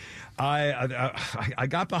home, I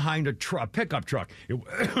got behind a pickup truck.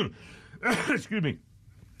 Excuse me.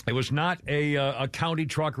 It was not a county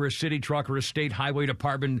truck or a city truck or a state highway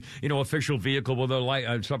department, official vehicle with a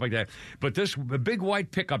light, stuff like that. But this big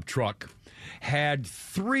white pickup truck had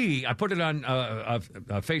 3. I put it on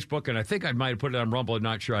Facebook, and I think I might have put it on Rumble. I'm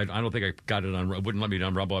not sure. I don't think I got it on. It wouldn't let me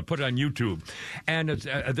on Rumble. I put it on YouTube, and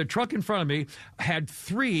the truck in front of me had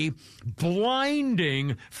 3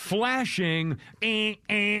 blinding, flashing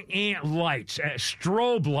lights,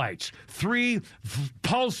 strobe lights. 3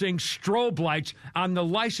 pulsing strobe lights on the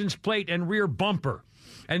license plate and rear bumper.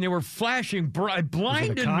 And they were flashing,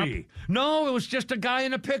 blinded me. No, it was just a guy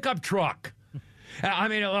in a pickup truck. I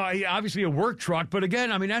mean, obviously a work truck, but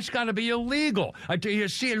again, I mean, that's got to be illegal. You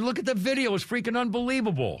see, look at the video; it's freaking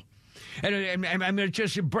unbelievable. And I mean, it's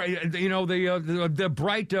just the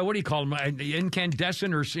bright what do you call them?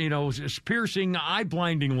 Incandescent or piercing, eye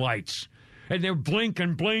blinding lights. And they're blink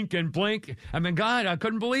and blink and blink. I mean, God, I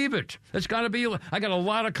couldn't believe it. That's got to be. I got a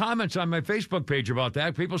lot of comments on my Facebook page about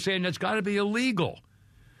that. People saying that's got to be illegal.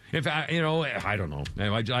 If I don't know.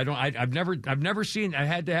 I've never seen. I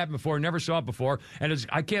had to happen before. Never saw it before, and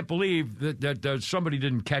I can't believe that somebody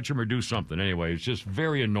didn't catch him or do something. Anyway, it's just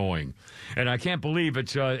very annoying, and I can't believe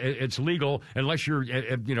it's legal unless you're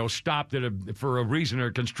stopped for a reason or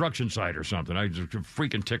a construction site or something. I just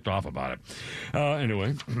freaking ticked off about it.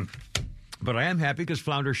 Anyway, but I am happy because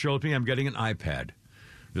Flounder showed me I'm getting an iPad.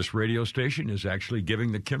 This radio station is actually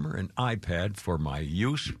giving the Kimmer an iPad for my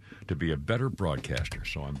use to be a better broadcaster.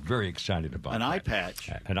 So I'm very excited about an that. Eye patch.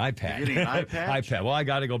 An iPad. You're getting an eye patch? iPad. Well, I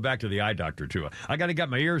got to go back to the eye doctor, too. I got to get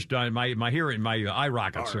my ears done. My hearing, my eye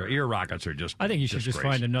rockets, or ear rockets are just I think you should just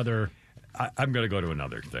find another. I'm going to go to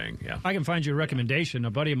another thing, yeah. I can find you a recommendation.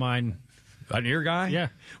 A buddy of mine. An ear guy? Yeah.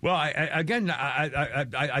 Well, I think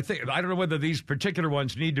I don't know whether these particular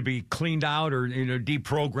ones need to be cleaned out or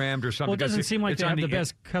deprogrammed or something. Well, it doesn't seem like they have the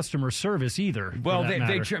best customer service either. Well,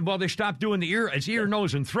 they stopped doing the ear. It's Ear,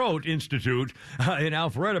 Nose, and Throat Institute in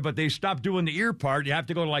Alpharetta, but they stopped doing the ear part. You have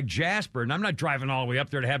to go to like Jasper, and I'm not driving all the way up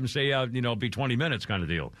there to have them say be 20 minutes kind of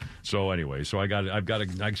deal. So anyway, I've got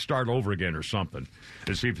to start over again or something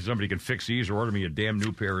to see if somebody can fix these or order me a damn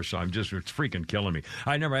new pair or something. It's freaking killing me.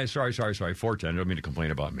 Sorry. 410. I don't mean to complain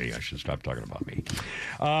about me. I should stop talking about me.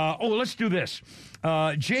 Let's do this.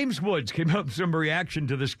 James Woods came up with some reaction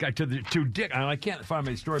to this guy, to Dick. I can't find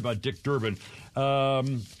my story about Dick Durbin.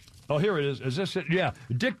 Here it is. Is this it? Yeah.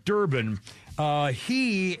 Dick Durbin.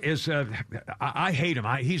 He is. I hate him.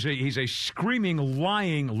 He's a screaming,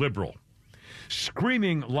 lying liberal.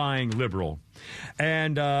 Screaming, lying liberal.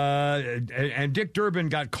 And Dick Durbin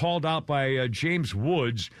got called out by James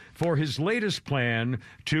Woods for his latest plan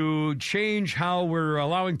to change how we're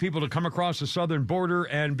allowing people to come across the southern border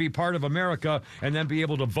and be part of America and then be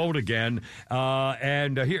able to vote again.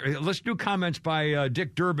 Here, let's do comments by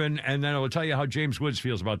Dick Durbin, and then I will tell you how James Woods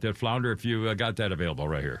feels about that. Flounder, if you got that available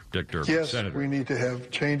right here. Dick Durbin, yes, Senator. We need to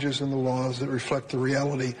have changes in the laws that reflect the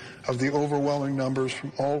reality of the overwhelming numbers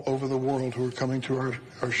from all over the world who are coming to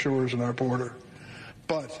our shores and our border.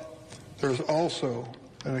 But there's also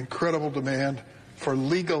an incredible demand for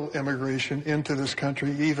legal immigration into this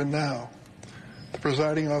country even now. The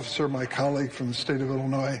presiding officer, my colleague from the state of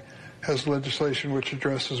Illinois, has legislation which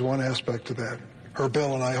addresses one aspect of that. Her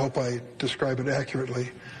bill, and I hope I describe it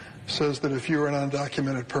accurately, says that if you're an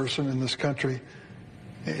undocumented person in this country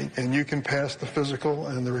and you can pass the physical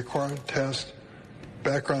and the required test,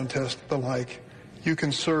 background test, the like, you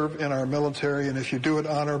can serve in our military, and if you do it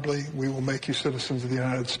honorably, we will make you citizens of the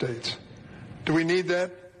United States. Do we need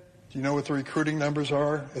that? Do you know what the recruiting numbers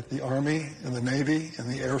are at the Army and the Navy and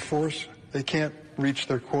the Air Force? They can't reach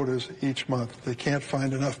their quotas each month. They can't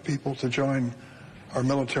find enough people to join our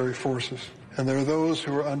military forces. And there are those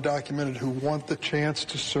who are undocumented who want the chance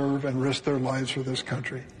to serve and risk their lives for this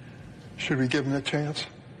country. Should we give them a chance?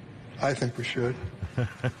 I think we should.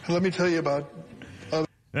 And let me tell you about...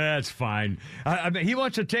 That's fine. I mean, he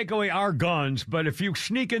wants to take away our guns, but if you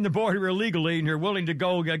sneak in the border illegally and you're willing to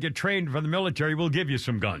go get trained for the military, we'll give you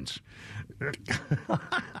some guns.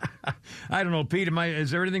 I don't know, Pete,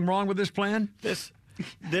 is there anything wrong with this plan? This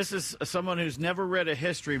is someone who's never read a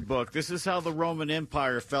history book. This is how the Roman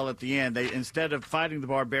Empire fell at the end. They, instead of fighting the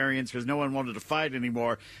barbarians because no one wanted to fight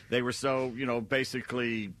anymore, they were so,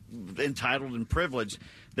 basically entitled and privileged.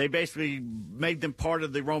 They basically made them part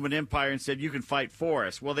of the Roman Empire and said, you can fight for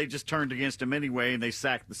us. Well, they just turned against them anyway, and they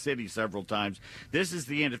sacked the city several times. This is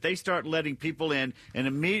the end. If they start letting people in and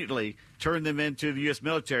immediately turn them into the U.S.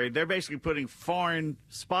 military, they're basically putting foreign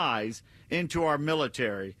spies into our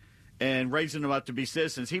military and raising them up to be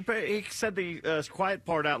citizens. He said the quiet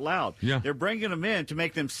part out loud. Yeah. They're bringing them in to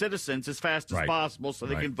make them citizens as fast as possible so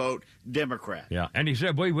they can vote Democrat. Yeah, and he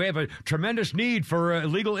said, we have a tremendous need for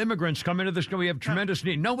illegal immigrants come into this country. We have tremendous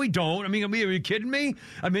need. No, we don't. I mean, are you kidding me?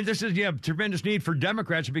 I mean, you have tremendous need for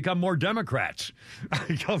Democrats to become more Democrats.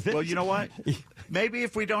 Well, you know what? Maybe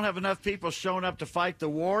if we don't have enough people showing up to fight the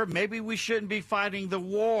war, maybe we shouldn't be fighting the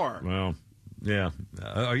war. Well... Yeah.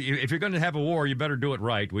 If you're going to have a war, you better do it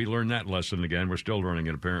right. We learned that lesson again. We're still learning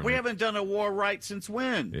it, apparently. We haven't done a war right since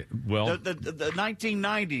when? Well... The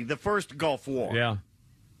 1990, the first Gulf War. Yeah.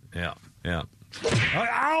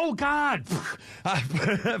 Oh, God!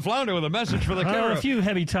 Flounder with a message for the camera. A few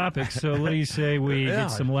heavy topics, so let me say we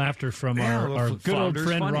get some laughter from our good old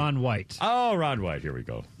friend Ron White. Oh, Ron White. Here we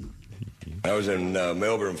go. I was in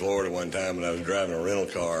Melbourne, Florida one time, and I was driving a rental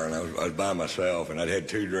car, and I was by myself, and I'd had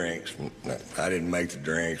 2 drinks. I didn't make the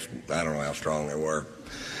drinks. I don't know how strong they were.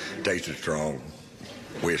 Tasted strong.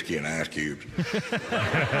 Whiskey and ice cubes.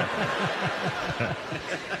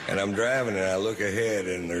 And I'm driving, and I look ahead,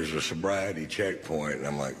 and there's a sobriety checkpoint, and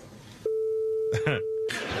I'm like...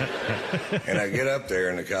 And I get up there,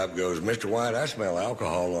 and the cop goes, Mr. White, I smell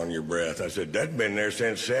alcohol on your breath. I said, that's been there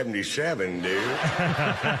since 77, dude.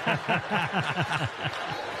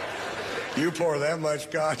 You pour that much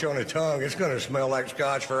scotch on a tongue, it's going to smell like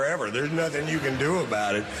scotch forever. There's nothing you can do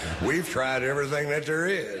about it. We've tried everything that there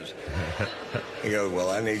is. He goes, well,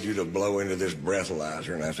 I need you to blow into this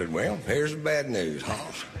breathalyzer. And I said, well, here's the bad news,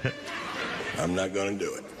 Hoss. I'm not going to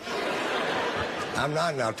do it. I'm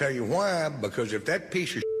not, and I'll tell you why, because if that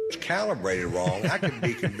piece of is calibrated wrong, I could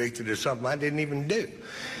be convicted of something I didn't even do.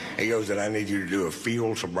 He goes, then I need you to do a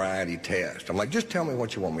field sobriety test. I'm like, just tell me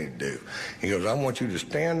what you want me to do. He goes, I want you to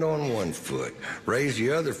stand on one foot, raise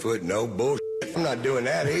the other foot, no bullshit. I'm not doing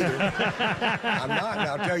that either. I'm not, and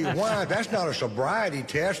I'll tell you why. That's not a sobriety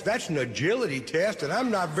test. That's an agility test, and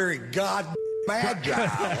I'm not very agile, all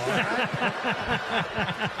right?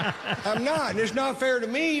 I'm not, and it's not fair to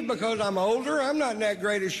me because I'm older. I'm not in that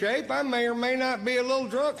great a shape. I may or may not be a little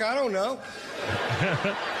drunk. I don't know.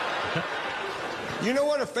 You know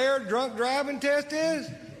what a fair drunk driving test is?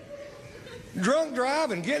 Drunk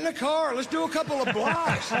driving. Get in the car. Let's do a couple of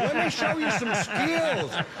blocks. Let me show you some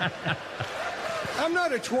skills. I'm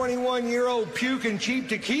not a 21-year-old puking cheap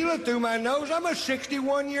tequila through my nose. I'm a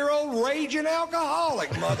 61-year-old raging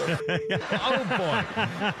alcoholic, mother. Oh, boy.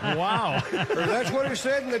 Wow. Or that's what it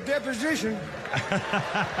said in the deposition.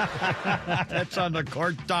 That's on the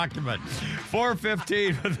court document.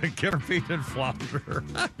 4:15 with the Kipper, Pete, and Flounder.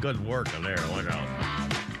 Good work in there. Look out.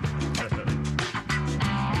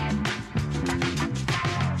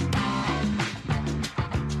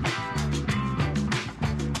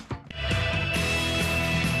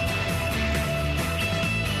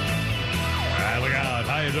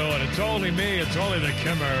 you doing? It's only me. It's only the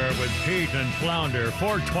Kimmer with Pete and Flounder.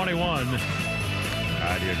 421 on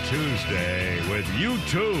your Tuesday with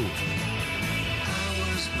U2. I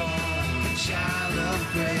was born a child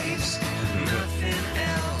of grace. Nothing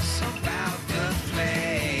else about the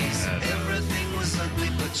place. Everything was ugly,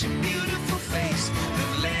 but your beautiful face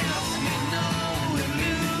that left me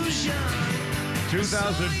no illusion.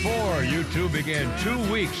 2004, U2 began 2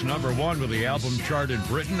 weeks #1 with the album chart in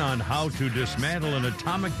Britain on How to Dismantle an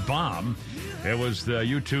Atomic Bomb. It was the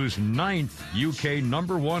U2's 9th UK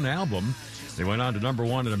 #1 album. They went on to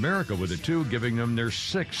 #1 in America with it, too, giving them their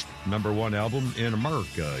 6th #1 album in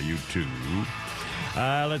America, U2.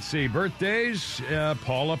 Let's see, birthdays.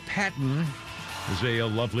 Paula Patton is a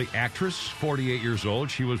lovely actress, 48 years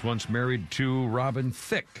old. She was once married to Robin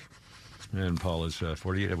Thicke. And Paula's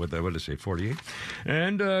 48. What did I say, 48?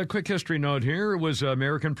 And a quick history note here was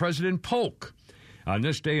American President Polk on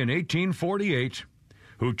this day in 1848,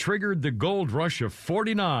 who triggered the gold rush of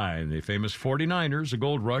 49, the famous 49ers, a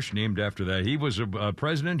gold rush named after that. He was a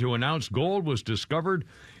president who announced gold was discovered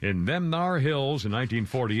in them thar hills in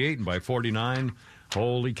 1948, and by 49,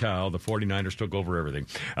 holy cow, the 49ers took over everything.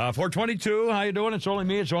 422, how you doing? It's only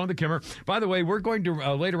me. It's only the Kimmer. By the way, we're going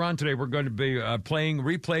to, later on today, we're going to be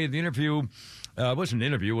replay the interview. It wasn't an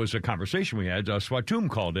interview, it was a conversation we had. Swatoom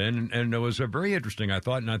called in, and it was very interesting, I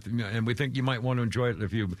thought, and we think you might want to enjoy it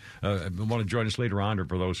if you want to join us later on, or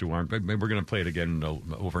for those who aren't. But we're going to play it again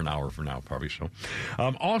over an hour from now, probably. So,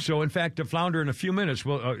 also, in fact, Flounder, in a few minutes,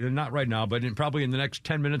 well, not right now, but probably in the next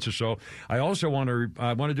 10 minutes or so, I also want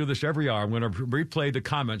to do this every hour. I'm going to replay the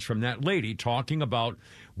comments from that lady talking about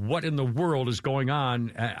what in the world is going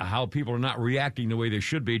on, how people are not reacting the way they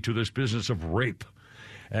should be to this business of rape.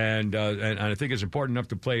 And I think it's important enough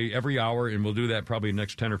to play every hour, and we'll do that probably in the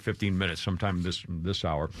next 10 or 15 minutes, sometime this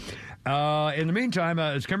hour. In the meantime,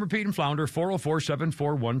 it's Kimmer, Pete, and Flounder,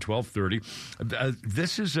 404-741-1230.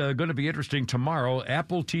 This is going to be interesting tomorrow.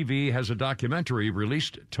 Apple TV has a documentary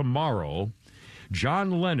released tomorrow,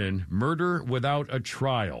 John Lennon, Murder Without a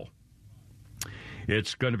Trial.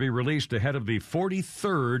 It's going to be released ahead of the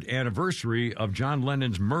 43rd anniversary of John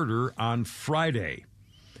Lennon's murder on Friday.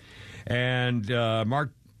 And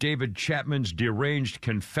Mark David Chapman's deranged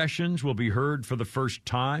confessions will be heard for the first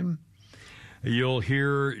time. You'll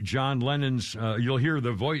hear John Lennon's. You'll hear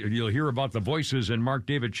about the voices in Mark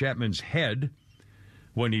David Chapman's head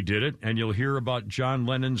when he did it, and you'll hear about John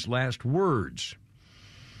Lennon's last words.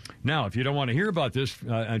 Now, if you don't want to hear about this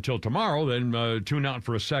until tomorrow, then tune out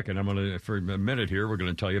for a second. For a minute here, we're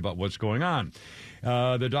going to tell you about what's going on.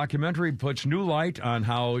 The documentary puts new light on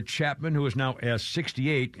how Chapman, who is now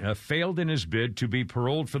 68, failed in his bid to be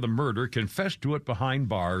paroled for the murder, confessed to it behind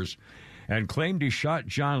bars, and claimed he shot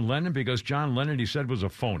John Lennon because John Lennon, he said, was a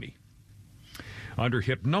phony. Under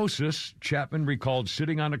hypnosis, Chapman recalled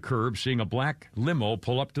sitting on a curb, seeing a black limo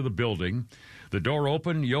pull up to the building. The door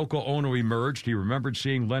opened, Yoko Ono emerged. He remembered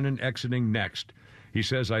seeing Lennon exiting next. He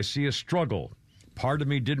says, "I see a struggle. Part of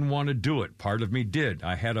me didn't want to do it. Part of me did.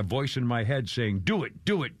 I had a voice in my head saying, do it,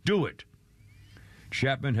 do it, do it."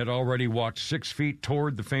 Chapman had already walked 6 feet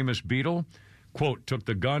toward the famous Beatle. Quote, "Took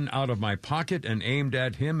the gun out of my pocket and aimed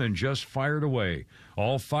at him and just fired away.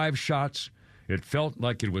 All 5 shots. It felt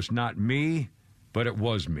like it was not me, but it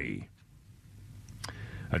was me."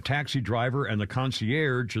 A taxi driver and the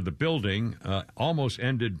concierge of the building almost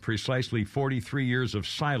ended precisely 43 years of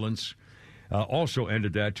silence. Also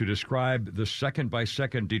ended that to describe the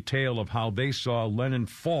second-by-second detail of how they saw Lennon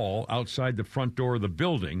fall outside the front door of the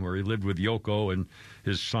building where he lived with Yoko and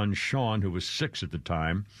his son Sean, who was 6 at the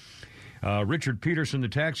time. Richard Peterson, the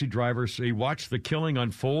taxi driver, he watched the killing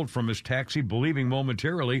unfold from his taxi, believing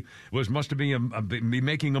momentarily must have be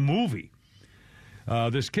making a movie.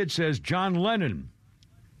 This kid says, "John Lennon,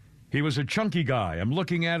 he was a chunky guy. I'm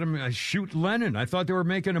looking at him, I shoot Lennon. I thought they were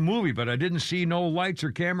making a movie, but I didn't see no lights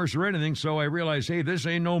or cameras or anything, so I realized, hey, this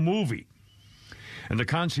ain't no movie." And the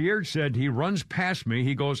concierge said, "He runs past me.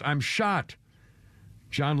 He goes, 'I'm shot.'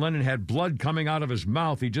 John Lennon had blood coming out of his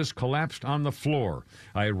mouth. He just collapsed on the floor.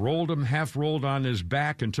 I rolled him, half rolled on his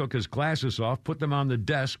back, and took his glasses off, put them on the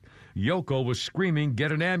desk. Yoko was screaming,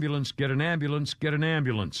 'Get an ambulance, get an ambulance, get an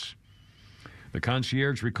ambulance.'" The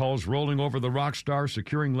concierge recalls rolling over the rock star,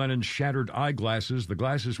 securing Lennon's shattered eyeglasses. The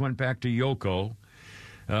glasses went back to Yoko.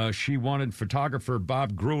 She wanted photographer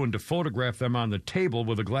Bob Gruen to photograph them on the table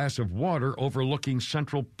with a glass of water overlooking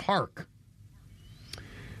Central Park.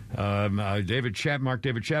 Mark David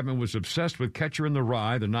Chapman was obsessed with Catcher in the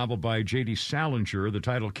Rye, the novel by J.D. Salinger. The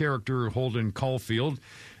title character, Holden Caulfield,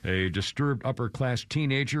 a disturbed upper-class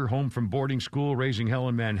teenager home from boarding school, raising hell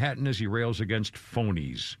in Manhattan as he rails against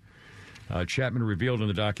phonies. Chapman revealed in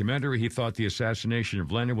the documentary he thought the assassination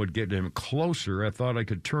of Lennon would get him closer. I thought I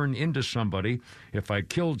could turn into somebody. If I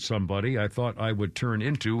killed somebody, I thought I would turn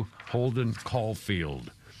into Holden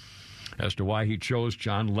Caulfield. As to why he chose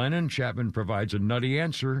John Lennon, Chapman provides a nutty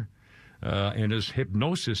answer in his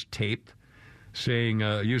hypnosis tape, saying,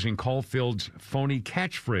 using Caulfield's phony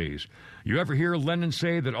catchphrase. You ever hear Lennon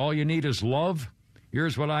say that all you need is love?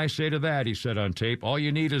 Here's what I say to that, he said on tape. All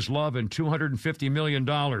you need is love and $250 million.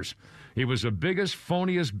 He was the biggest,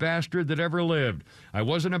 phoniest bastard that ever lived. I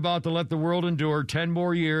wasn't about to let the world endure 10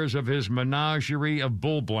 more years of his menagerie of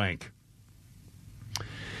bull blank.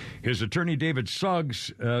 His attorney, David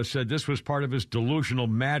Suggs, said this was part of his delusional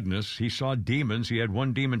madness. He saw demons. He had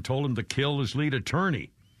one demon told him to kill his lead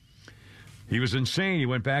attorney. He was insane. He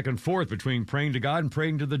went back and forth between praying to God and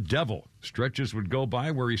praying to the devil. Stretches would go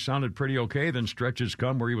by where he sounded pretty okay, then stretches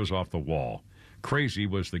come where he was off the wall. Crazy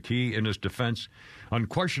was the key in his defense.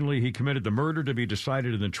 Unquestionably, he committed the murder to be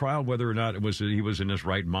decided in the trial whether or not he was in his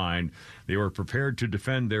right mind. They were prepared to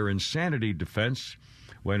defend their insanity defense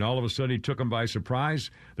when all of a sudden he took him by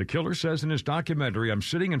surprise. The killer says in his documentary, I'm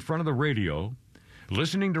sitting in front of the radio,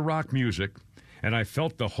 listening to rock music, and I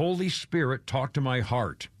felt the Holy Spirit talk to my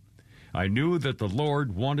heart. I knew that the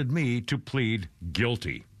Lord wanted me to plead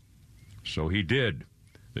guilty. So he did.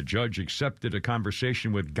 The judge accepted a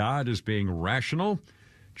conversation with God as being rational.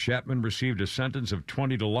 Chapman received a sentence of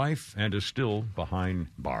 20 to life and is still behind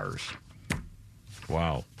bars.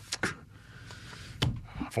 Wow.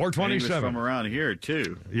 427. He was from around here,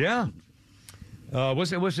 too. Yeah.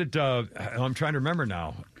 Was it? I'm trying to remember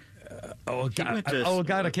now. God,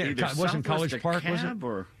 I can't. It wasn't College Park, was it?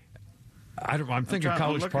 Or? I'm thinking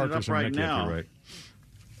College Park or something. Right.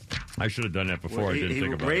 I should have done that before. I didn't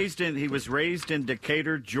think about it. He was raised in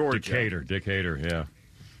Decatur, Georgia. Decatur, yeah.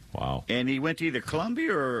 Wow. And he went to either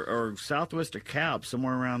Columbia or Southwest DeKalb,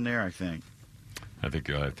 somewhere around there, I think. I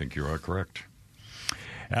think you are correct.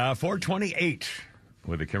 428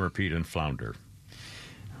 with the Kimmer, Pete, and Flounder.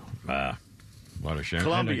 What a shame.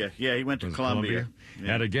 Columbia. Yeah, he went to Columbia.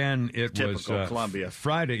 Yeah. And again, it Typical was Columbia.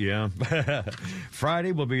 Friday, yeah.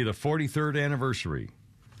 Friday will be the 43rd anniversary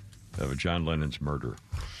of John Lennon's murder.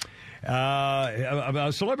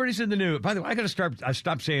 Celebrities in the news. By the way, I got to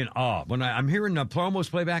stop saying when I'm hearing the promos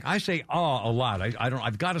playback. I say a lot.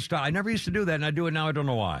 I've got to stop. I never used to do that, and I do it now. I don't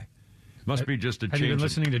know why. Must be just a change. Have you been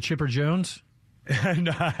listening to Chipper Jones? It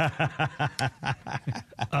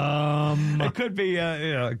could be,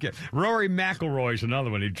 Rory McIlroy's another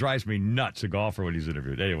one. He drives me nuts, a golfer, when he's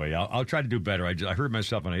interviewed. Anyway, I'll try to do better. I heard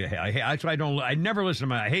myself, and I never listen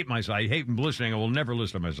to I hate myself. I hate listening. I will never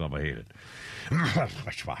listen to myself. I hate it.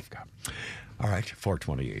 All right,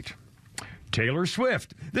 428. Taylor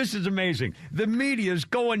Swift. This is amazing. The media's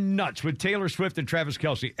going nuts with Taylor Swift and Travis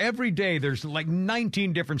Kelce. Every day there's like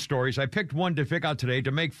 19 different stories. I picked one to pick out today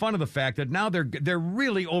to make fun of the fact that now they're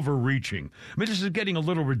really overreaching. I mean, this is getting a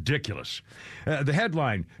little ridiculous. The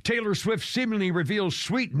headline, Taylor Swift seemingly reveals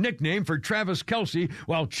sweet nickname for Travis Kelce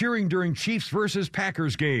while cheering during Chiefs versus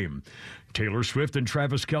Packers game. Taylor Swift and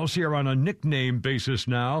Travis Kelce are on a nickname basis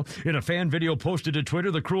now. In a fan video posted to Twitter,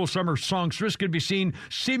 the Cruel Summer songstress could be seen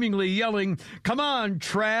seemingly yelling, "Come on,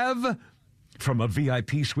 Trav!" from a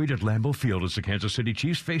VIP suite at Lambeau Field as the Kansas City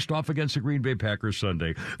Chiefs faced off against the Green Bay Packers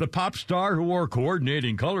Sunday. The pop star, who wore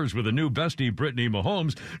coordinating colors with a new bestie, Brittany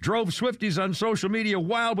Mahomes, drove Swifties on social media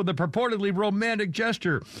wild with a purportedly romantic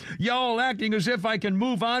gesture. "Y'all acting as if I can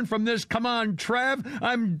move on from this. Come on, Trav.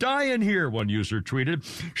 I'm dying here," one user tweeted.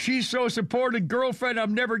 "She's so supported, girlfriend,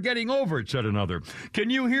 I'm never getting over it," said another.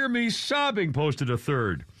 "Can you hear me sobbing?" posted a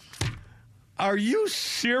third. Are you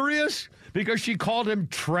serious? Because she called him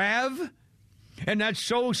Trav? And that's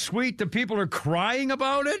so sweet that people are crying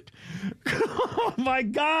about it? Oh, my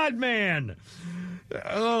God, man.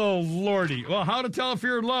 Oh, Lordy. Well, how to tell if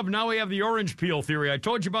you're in love. Now we have the orange peel theory. I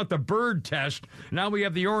told you about the bird test. Now we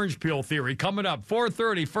have the orange peel theory. Coming up,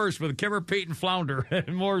 4:30 first with Kimmer, Pete, and Flounder.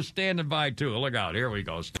 And more standing by, too. Look out. Here we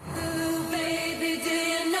go.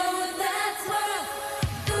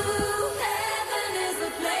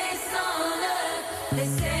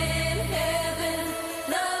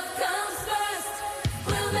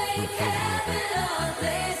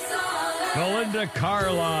 Belinda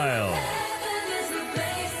Carlisle.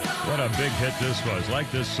 What a big hit this was. Like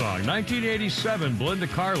this song. 1987, Belinda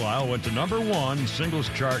Carlisle went to #1 singles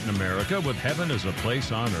chart in America with Heaven is a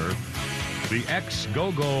Place on Earth. The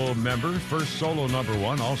ex-Go-Go member, first solo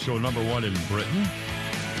 #1, also #1 in Britain.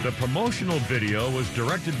 The promotional video was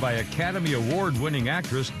directed by Academy Award-winning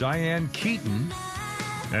actress Diane Keaton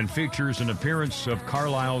and features an appearance of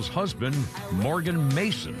Carlisle's husband, Morgan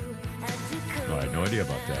Mason. Oh, I had no idea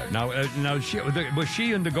about that. Now, was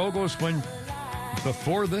she in the Go-Go's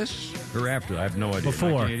before this or after? I have no idea.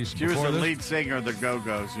 Before. She was the lead singer of the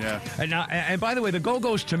Go-Go's, yeah. And by the way, the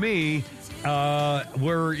Go-Go's to me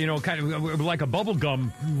were, kind of like a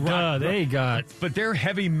bubblegum rock. But they're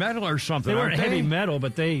heavy metal or something. They weren't heavy metal,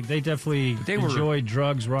 but they definitely enjoyed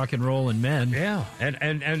drugs, rock and roll, and men. Yeah,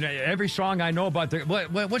 and every song I know about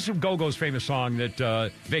what's the Go-Go's famous song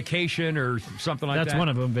that Vacation or something like that? That's one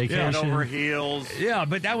of them, Vacation. Head Over Heels. Yeah,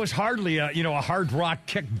 but that was hardly a hard rock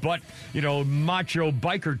kick butt macho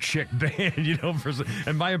biker chick band.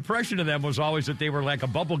 And my impression of them was always that they were like a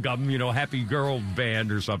bubblegum happy girl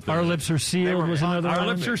band or something. Our Lips Are Sealed was another one. Our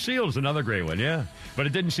Lips Are Sealed is another great one, yeah. But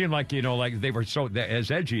it didn't seem like, like they were so as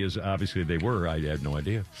edgy as obviously they were. I had no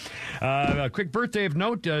idea. A quick birthday of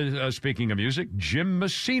note, speaking of music, Jim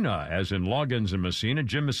Messina, as in Loggins and Messina.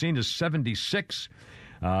 Jim Messina is 76.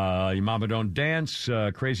 Your Mama Don't Dance,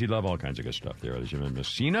 Crazy Love, all kinds of good stuff there. Jim and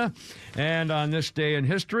Messina. And on this day in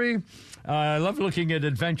history, I love looking at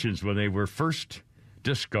inventions when they were first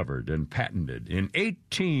discovered and patented. In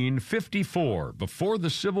 1854, before the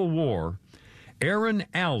Civil War, Aaron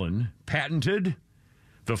Allen patented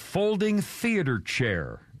the folding theater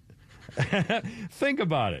chair. Think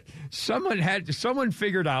about it. Someone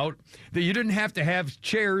figured out that you didn't have to have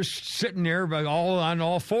chairs sitting there all on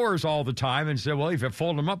all fours all the time, and said, well, if you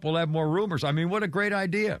fold them up, we'll have more room. I mean, what a great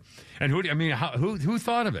idea! And who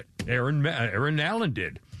thought of it? Aaron Allen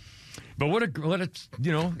did. But what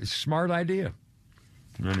a smart idea.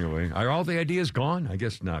 Anyway, are all the ideas gone? I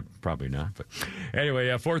guess not. Probably not. But anyway,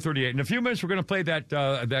 4:38. In a few minutes, we're going to play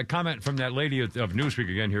that comment from that lady of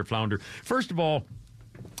Newsweek again here, Flounder. First of all,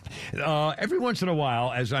 every once in a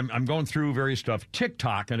while, as I'm going through various stuff,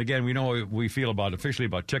 TikTok, and again, we know how we feel officially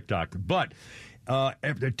about TikTok, but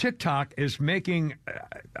TikTok is making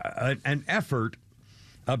an effort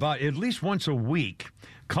about at least once a week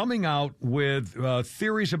coming out with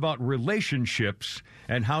theories about relationships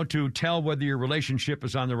and how to tell whether your relationship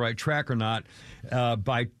is on the right track or not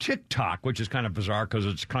by TikTok, which is kind of bizarre because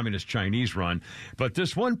it's communist Chinese run. But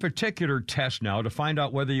this one particular test now to find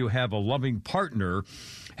out whether you have a loving partner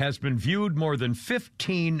has been viewed more than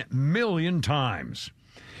 15 million times.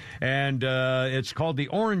 And it's called the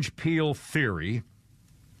orange peel theory.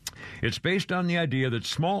 It's based on the idea that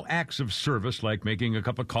small acts of service, like making a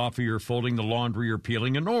cup of coffee or folding the laundry or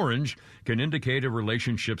peeling an orange, can indicate a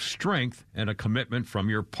relationship's strength and a commitment from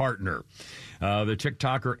your partner. The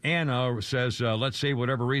TikToker Anna says, let's say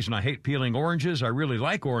whatever reason I hate peeling oranges. I really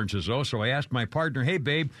like oranges, though, so I asked my partner, hey,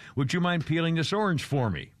 babe, would you mind peeling this orange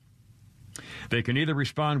for me? They can either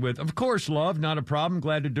respond with, of course, love, not a problem,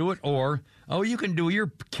 glad to do it, or, oh, you can do it,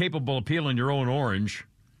 you're capable of peeling your own orange.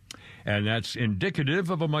 And that's indicative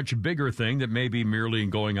of a much bigger thing that may be merely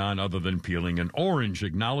going on other than peeling an orange.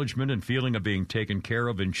 Acknowledgement and feeling of being taken care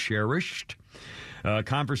of and cherished.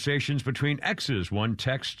 Conversations between exes. One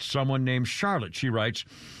texts someone named Charlotte. She writes,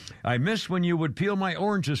 I miss when you would peel my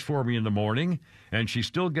oranges for me in the morning, and she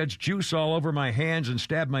still gets juice all over my hands and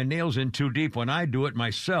stab my nails in too deep when I do it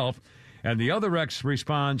myself. And the other ex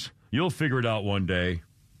responds, you'll figure it out one day.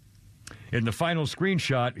 In the final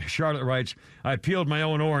screenshot, Charlotte writes, I peeled my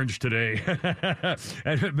own orange today.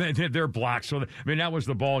 And they're blocked. So, that was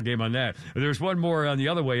the ball game on that. There's one more on the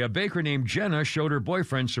other way. A baker named Jenna showed her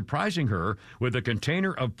boyfriend surprising her with a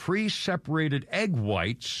container of pre-separated egg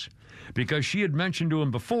whites because she had mentioned to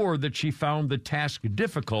him before that she found the task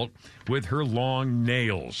difficult with her long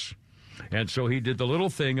nails. And so he did the little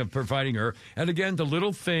thing of providing her. And again, the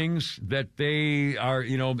little things that they are,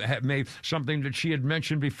 made something that she had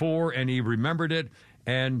mentioned before, and he remembered it,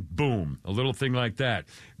 and boom, a little thing like that.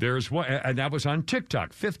 There's one, and that was on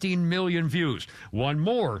TikTok, 15 million views. One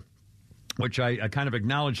more, which I kind of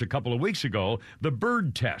acknowledged a couple of weeks ago, the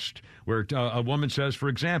bird test, where a woman says, for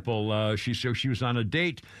example, she was on a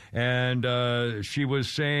date, and she was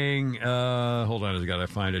saying, hold on, I've got to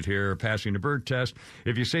find it here, passing the bird test.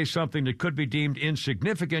 If you say something that could be deemed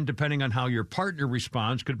insignificant, depending on how your partner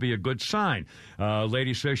responds, could be a good sign.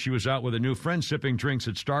 Lady says she was out with a new friend sipping drinks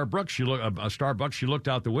at Starbucks. She looked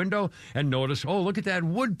out the window and noticed, oh, look at that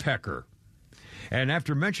woodpecker. And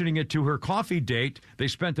after mentioning it to her coffee date, they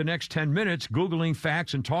spent the next 10 minutes Googling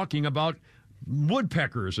facts and talking about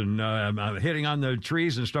woodpeckers and hitting on the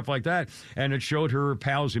trees and stuff like that. And it showed her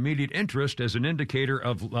pal's immediate interest as an indicator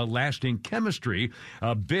of lasting chemistry,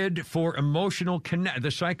 a bid for emotional connection.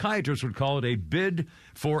 The psychiatrist would call it a bid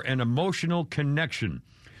for an emotional connection.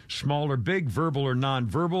 Small or big, verbal or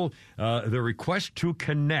nonverbal, the request to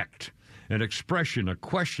connect. An expression, a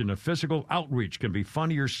question, a physical outreach can be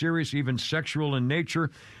funny or serious, even sexual in nature.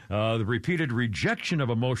 The repeated rejection of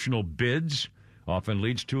emotional bids often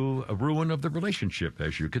leads to a ruin of the relationship,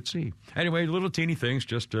 as you could see. Anyway, little teeny things,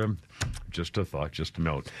 just a thought, just a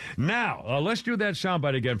note. Now, let's do that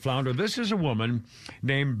soundbite again, Flounder. This is a woman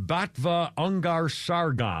named Batva Ungar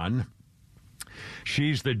Sargon.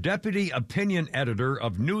 She's the deputy opinion editor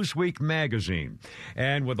of Newsweek magazine.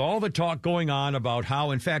 And with all the talk going on about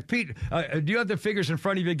how, in fact, Pete, do you have the figures in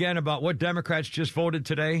front of you again about what Democrats just voted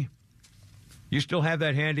today? You still have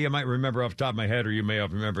that handy? I might remember off the top of my head, or you may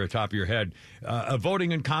have remember off the top of your head.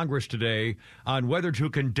 Voting in Congress today on whether to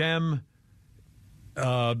condemn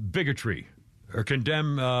bigotry or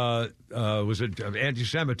condemn, was it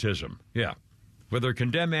anti-Semitism? Yeah. Whether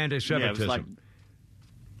condemn anti-Semitism.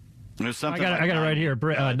 Yeah, I got it right here.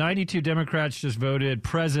 92 Democrats just voted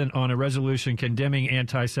present on a resolution condemning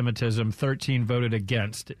anti-Semitism. 13 voted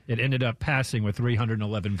against. It ended up passing with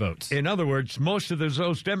 311 votes. In other words, most of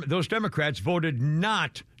those Democrats voted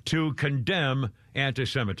not to condemn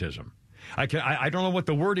anti-Semitism. I don't know what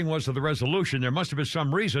the wording was of the resolution. There must have been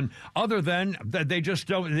some reason other than that they just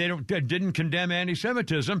didn't condemn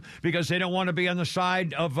anti-Semitism because they don't want to be on the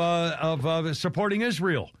side of supporting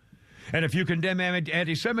Israel. And if you condemn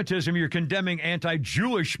anti-Semitism, you're condemning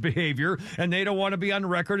anti-Jewish behavior, and they don't want to be on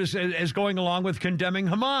record as going along with condemning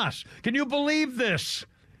Hamas. Can you believe this?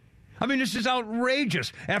 I mean, this is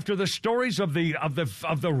outrageous. After the stories of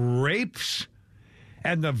the rapes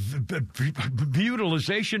and the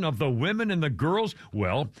mutilization of the women and the girls,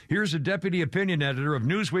 well, here's a deputy opinion editor of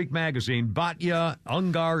Newsweek magazine, Batya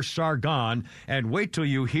Ungar Sargon, and wait till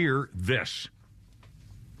you hear this.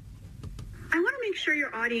 I want to make sure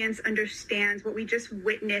your audience understands what we just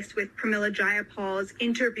witnessed with Pramila Jayapal's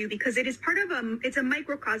interview, because it is part of it's a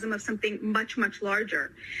microcosm of something much, much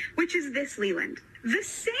larger, which is this, Leland. The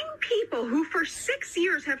same people who for 6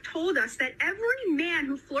 years have told us that every man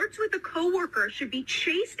who flirts with a coworker should be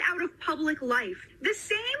chased out of public life, the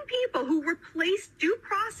same people who replaced due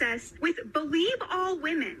process with believe all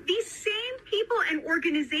women, these same people and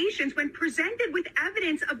organizations, when presented with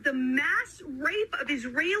evidence of the mass rape of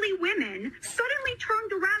Israeli women, suddenly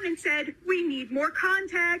turned around and said, we need more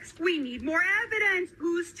context, we need more evidence.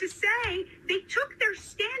 Who's to say they took their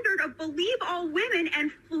standard of believe all women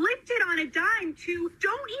and flipped it on a dime to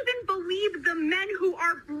don't even believe the men who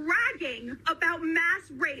are bragging about mass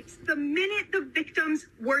rapes the minute the victims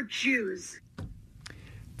were Jews.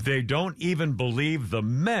 They don't even believe the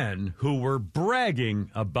men who were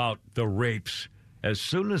bragging about the rapes as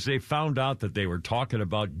soon as they found out that they were talking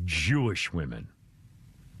about Jewish women.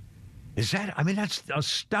 That's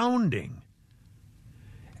astounding.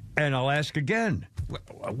 And I'll ask again,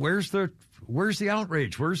 where's the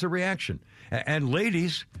outrage? Where's the reaction? And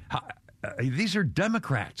ladies, these are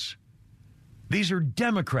Democrats. These are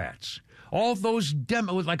Democrats. All those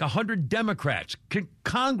like 100 Democrats,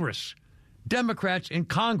 Democrats in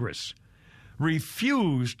Congress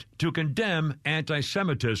refused to condemn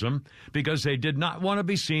anti-Semitism because they did not want to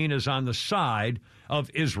be seen as on the side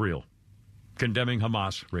of Israel, condemning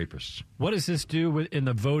Hamas rapists. What does this do in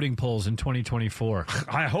the voting polls in 2024?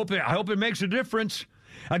 I hope it makes a difference.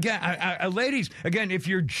 Again, ladies, if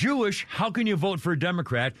you're Jewish, how can you vote for a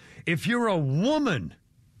Democrat? If you're a woman,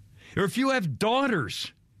 or if you have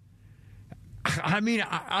daughters,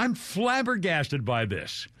 I'm flabbergasted by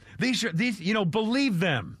this. These, believe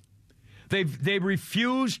them. They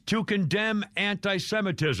refuse to condemn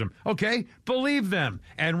anti-Semitism. Okay, believe them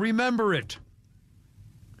and remember it.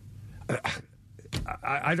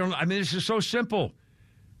 This is so simple.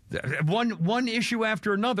 One issue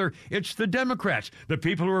after another, it's the Democrats. The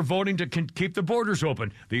people who are voting to keep the borders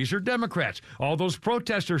open, these are Democrats. All those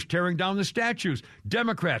protesters tearing down the statues,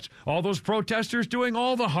 Democrats. All those protesters doing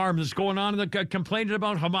all the harm that's going on and complaining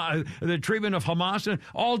about Hamas, the treatment of Hamas, and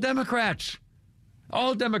all Democrats.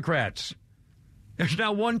 All Democrats. There's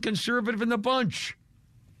not one conservative in the bunch.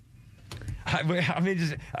 I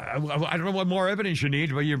don't know what more evidence you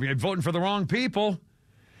need, but you're voting for the wrong people.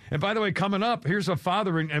 And by the way, coming up, here's a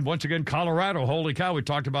father, and once again, Colorado. Holy cow, we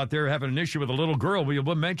talked about there having an issue with a little girl. We'll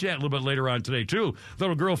mention that a little bit later on today, too.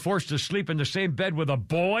 Little girl forced to sleep in the same bed with a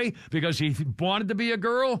boy because he wanted to be a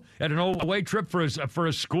girl at an away trip for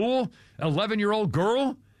a school. 11-year-old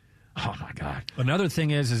girl. Oh, my God. Another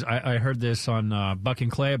thing is I heard this on Buck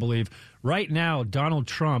and Clay, I believe. Right now, Donald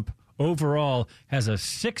Trump overall has a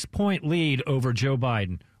 6-point lead over Joe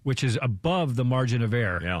Biden, which is above the margin of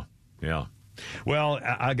error. Yeah. Well,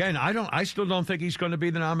 again, I still don't think he's going to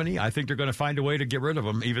be the nominee. I think they're going to find a way to get rid of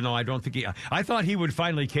him, even though I don't think I thought he would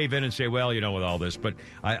finally cave in and say, well, with all this, but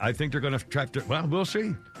I think they're going to try to, well, we'll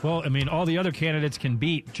see. Well, all the other candidates can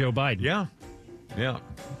beat Joe Biden. Yeah. Yeah.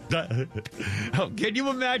 Oh, can you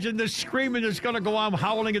imagine the screaming that's going to go on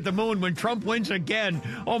howling at the moon when Trump wins again?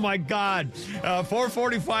 Oh, my God.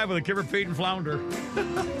 4:45 with a Kimmer, Pete, and Flounder.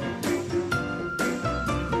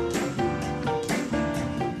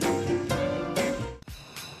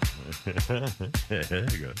 There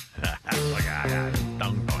you go.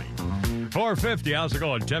 4:50. How's it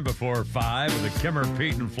going? 10 before 5 with a Kimmer,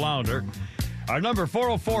 Pete, and Flounder. Our number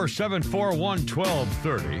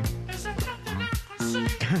 404-741-1230.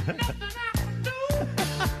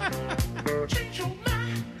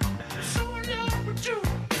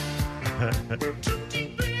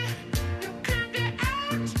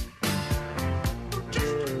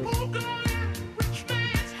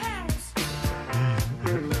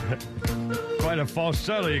 Quite a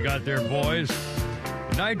falsetto you got there, boys.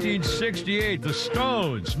 1968, the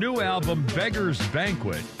Stones' new album, Beggar's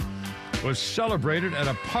Banquet, was celebrated at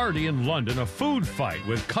a party in London. A food fight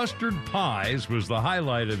with custard pies was the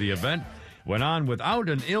highlight of the event. Went on without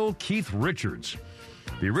an ill Keith Richards.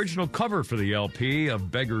 The original cover for the LP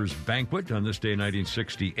of Beggar's Banquet on this day in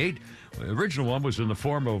 1968, the original one was in the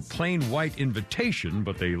form of a plain white invitation,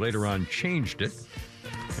 but they later on changed it.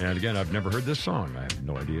 And again, I've never heard this song. I have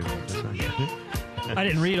no idea what this song is. I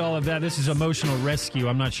didn't read all of that. This is Emotional Rescue.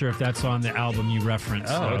 I'm not sure if that's on the album you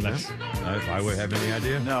referenced. Oh, okay. I would have any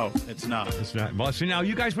idea. No, it's not. It's not. Well, see, now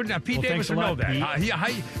you guys would Pete Davis would know that.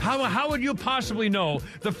 How would you possibly know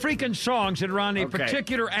the freaking songs that are on a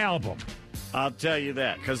particular album? I'll tell you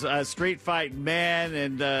that, because Street Fight Man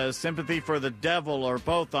and Sympathy for the Devil are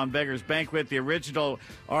both on Beggar's Banquet. The original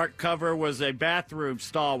art cover was a bathroom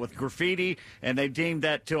stall with graffiti, and they deemed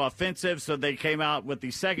that too offensive, so they came out with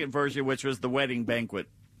the second version, which was the Wedding Banquet.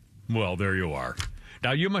 Well, there you are.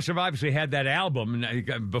 Now, you must have obviously had that album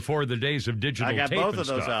before the days of digital tape. I got both of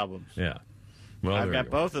those stuff. albums. Yeah. Well, I've got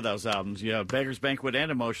both of those albums, Beggar's Banquet and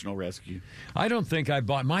Emotional Rescue. I don't think I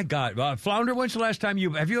bought, my God, Flounder, when's the last time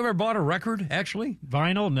have you ever bought a record, actually?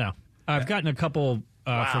 Vinyl? No. I've gotten a couple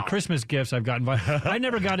for Christmas gifts. I've gotten vinyl. I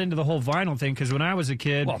never got into the whole vinyl thing because when I was a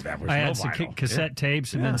kid, I had some cassette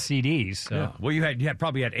tapes and then CDs. So. Yeah. Well, you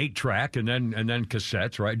probably had 8-track and then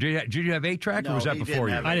cassettes, right? Did you have 8-track or was that before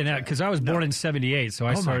you? I didn't have, because I was born in 78, so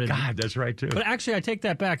I started. Oh, my God, that's right, too. But actually, I take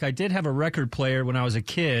that back. I did have a record player when I was a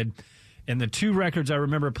kid. And the two records I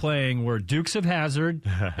remember playing were Dukes of Hazzard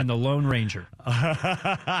and The Lone Ranger.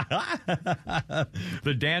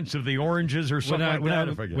 The Dance of the Oranges or something like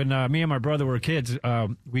that. When me and my brother were kids,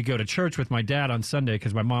 we go to church with my dad on Sunday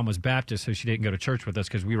because my mom was Baptist, so she didn't go to church with us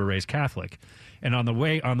because we were raised Catholic. And on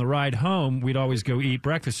the ride home, we'd always go eat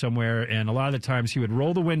breakfast somewhere, and a lot of the times he would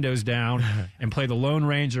roll the windows down and play the Lone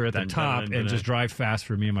Ranger at the top and just drive fast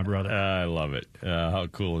for me and my brother. I love it. How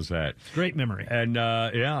cool is that? Great memory. And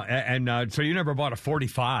so you never bought a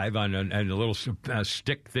 45 and a little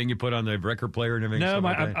stick thing you put on the record player and everything? No,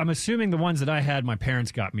 I'm assuming the ones that I had, my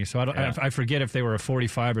parents got me, so I forget if they were a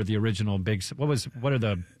 45 or the original big. What are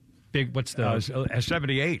the big? What's the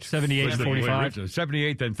 78? 78, 45,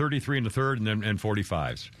 78, then 33 and a third, and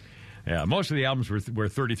 45s. Yeah, most of the albums were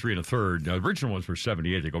 33 and a third. The original ones were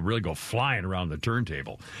 78. They really go flying around the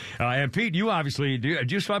turntable. And Pete, you obviously do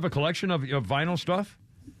you still have a collection of vinyl stuff?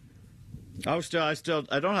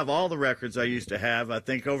 I don't have all the records I used to have. I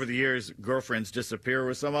think over the years, girlfriends disappear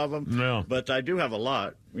with some of them. No, but I do have a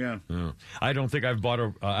lot. Yeah. I don't think I've bought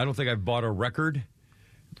a record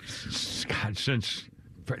since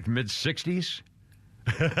mid '60s.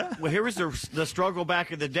 Well, here was the struggle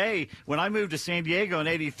back in the day. When I moved to San Diego in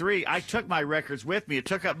 '83, I took my records with me. It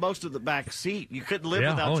took up most of the back seat. You couldn't live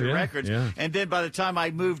without your records. Yeah. And then by the time I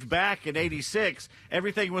moved back in '86,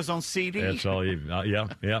 everything was on CD. That's all you.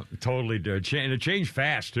 Totally. And it changed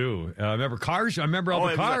fast too. Remember cars? I remember all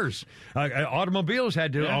the cars. Automobiles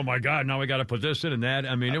had to. Yeah. Oh my God! Now we got to put this in and that.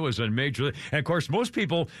 I mean, it was a major. And of course, most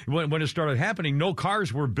people, when it started happening, no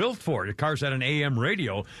cars were built for it. The cars had an AM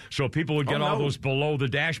radio, so people would get all those below the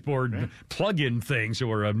dashboard plug-in things that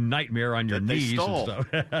were a nightmare on your knees and stuff.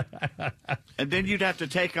 And then you'd have to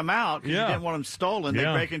take them out because you didn't want them stolen.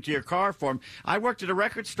 They'd break into your car for them. I worked at a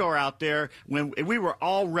record store out there when we were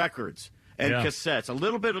all records and cassettes, a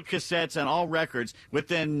little bit of cassettes and all records.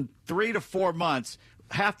 Within 3 to 4 months,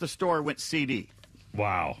 half the store went CD.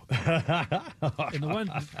 Wow. And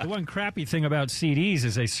the one crappy thing about CDs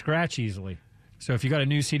is they scratch easily. So if you got a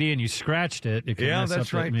new CD and you scratched it, it can mess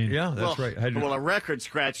up right. the right. Well, a record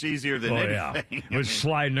scratched easier than anything. It was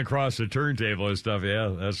sliding across the turntable and stuff.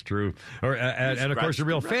 Yeah, that's true. Or and of course the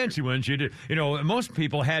real fancy ones, most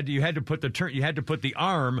people you had to put the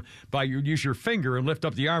arm use your finger and lift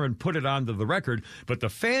up the arm and put it onto the record. But the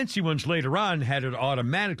fancy ones later on had it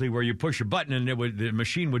automatically where you push a button and the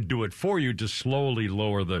machine would do it for you to slowly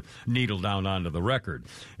lower the needle down onto the record.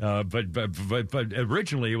 But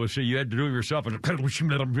originally it was you had to do it yourself.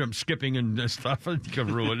 I'm skipping and stuff. You could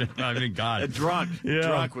ruin it. I mean, God. Drunk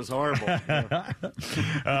was horrible.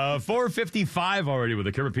 4:55 already with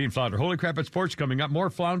the Caribbean Flounder. Holy crap, at sports coming up. More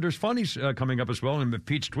Flounders Funnies coming up as well, and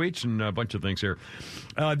Pete's tweets and a bunch of things here.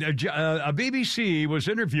 BBC was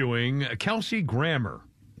interviewing Kelsey Grammer.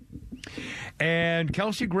 And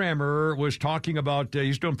Kelsey Grammer was talking about,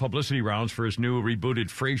 he's doing publicity rounds for his new rebooted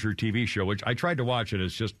Frasier TV show, which I tried to watch, and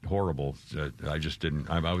it's just horrible. I just didn't.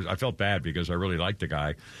 I felt bad because I really liked the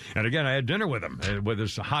guy. And again, I had dinner with him, with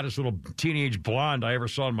this hottest little teenage blonde I ever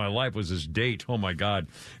saw in my life was his date. Oh, my God,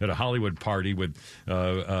 at a Hollywood party with,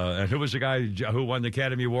 and who was the guy who won the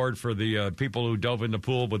Academy Award for the people who dove in the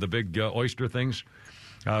pool with the big oyster things?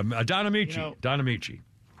 Don Amici. Don Amici.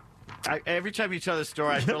 Every time you tell this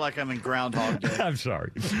story, I feel like I'm in Groundhog Day. I'm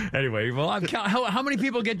sorry. Anyway, well, how many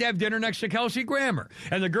people get to have dinner next to Kelsey Grammer?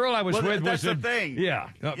 And the girl I was with was the thing. Yeah.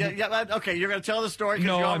 Okay, you're going to tell the story.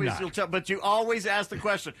 No, I'm not. But you always ask the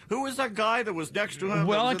question, who was that guy that was next to him?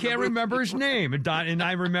 Well, I can't remember his name. And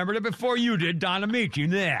I remembered it before you did, Don Amici.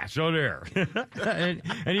 Yeah, so there. and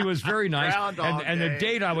he was very nice. And the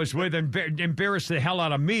date I was with embarrassed the hell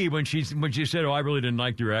out of me when she said, I really didn't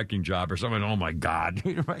like your acting job or something. Oh, my God.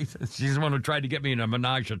 She's the one who tried to get me in a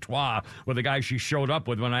menage a trois with the guy she showed up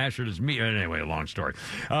with when I asked her to meet. Anyway, long story.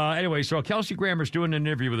 So Kelsey Grammer's doing an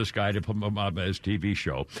interview with this guy to put him on his TV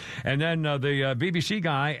show. And then the BBC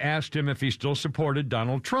guy asked him if he still supported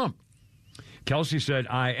Donald Trump. Kelsey said,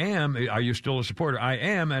 I am. Are you still a supporter? I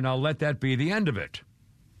am, and I'll let that be the end of it.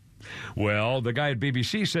 Well, the guy at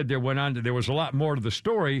BBC said there was a lot more to the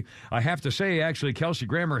story. I have to say, actually, Kelsey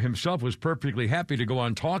Grammer himself was perfectly happy to go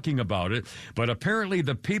on talking about it, but apparently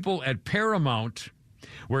the people at Paramount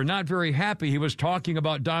were not very happy he was talking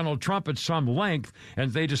about Donald Trump at some length,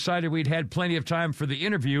 and they decided we'd had plenty of time for the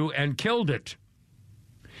interview and killed it.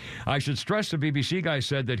 I should stress the BBC guy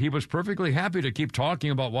said that he was perfectly happy to keep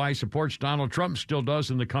talking about why he supports Donald Trump, still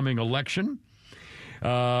does in the coming election.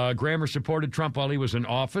 Grammer supported Trump while he was in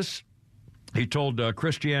office. He told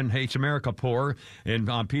Christiane Hates America Poor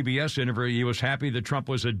on PBS interview he was happy that Trump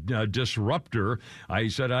was a disruptor. He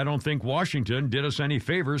said, I don't think Washington did us any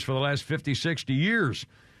favors for the last 50, 60 years.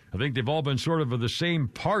 I think they've all been sort of the same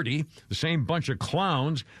party, the same bunch of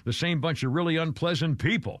clowns, the same bunch of really unpleasant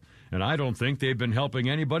people. And I don't think they've been helping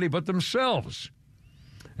anybody but themselves.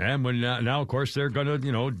 And when now, of course, they're going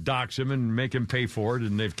to, dox him and make him pay for it,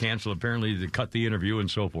 and they've canceled, apparently, to cut the interview and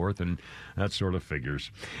so forth, and that sort of figures.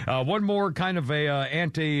 One more kind of a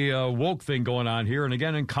anti-woke thing going on here, and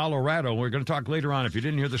again in Colorado. We're going to talk later on. If you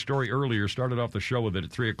didn't hear the story earlier, started off the show with it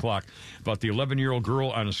at 3 o'clock, about the 11-year-old girl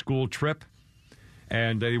on a school trip,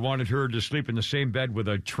 and they wanted her to sleep in the same bed with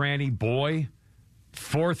a tranny boy.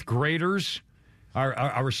 Fourth graders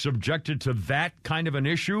are subjected to that kind of an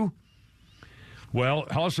issue. Well,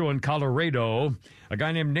 also in Colorado, a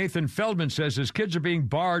guy named Nathan Feldman says his kids are being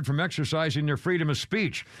barred from exercising their freedom of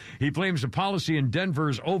speech. He blames the policy in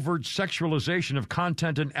Denver's overt sexualization of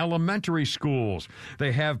content in elementary schools.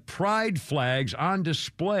 They have pride flags on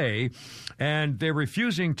display, and they're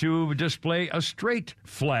refusing to display a straight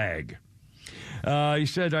flag. He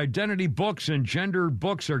said identity books and gender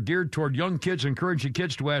books are geared toward young kids, encouraging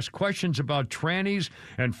kids to ask questions about trannies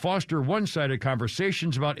and foster one-sided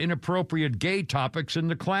conversations about inappropriate gay topics in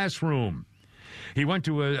the classroom. He went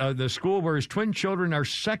to the school where his twin children are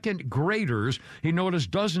second graders. He noticed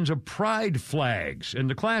dozens of pride flags in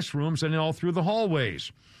the classrooms and all through the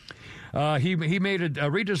hallways. He made a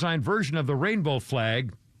redesigned version of the rainbow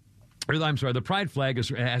flag. The pride flag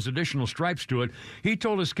has additional stripes to it. He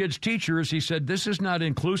told his kids' teachers, he said, this is not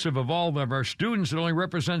inclusive of all of our students. It only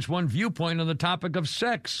represents one viewpoint on the topic of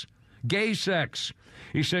sex, gay sex.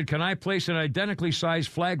 He said, can I place an identically sized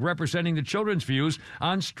flag representing the children's views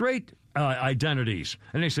on straight identities?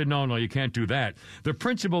 And they said, no, you can't do that. The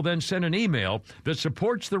principal then sent an email that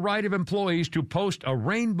supports the right of employees to post a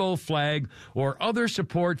rainbow flag or other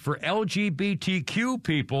support for LGBTQ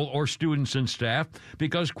people or students and staff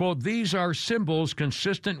because, quote, these are symbols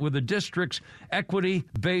consistent with the district's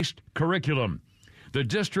equity-based curriculum. The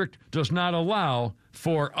district does not allow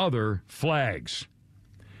for other flags.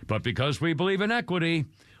 But because we believe in equity,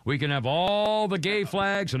 we can have all the gay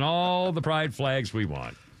flags and all the pride flags we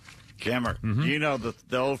want. Kimmer, you know the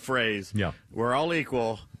old phrase, we're all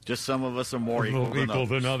equal, just some of us are more equal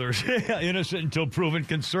than others. Innocent until proven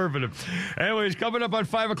conservative. Anyways, coming up on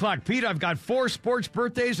 5 o'clock. Pete, I've got 4 sports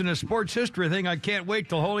birthdays and a sports history thing. I can't wait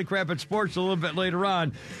till Holy Crap at Sports a little bit later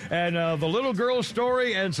on. And the little girl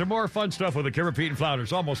story and some more fun stuff with the Kimmer, Pete, and Flounder.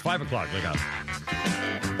 It's almost 5 o'clock. Look out.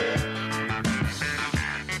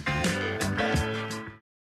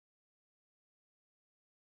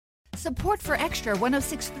 Support for Extra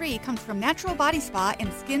 106.3 comes from Natural Body Spa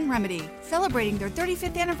and Skin Remedy, celebrating their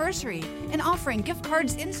 35th anniversary and offering gift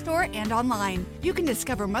cards in-store and online. You can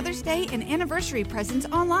discover Mother's Day and anniversary presents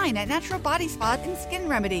online at Natural Body Spa and Skin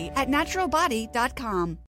Remedy at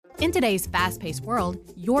naturalbody.com. In today's fast-paced world,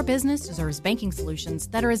 your business deserves banking solutions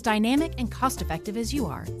that are as dynamic and cost-effective as you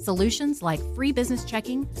are. Solutions like free business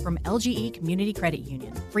checking from LGE Community Credit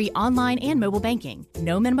Union, free online and mobile banking,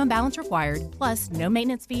 no minimum balance required, plus no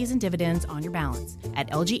maintenance fees and dividends on your balance.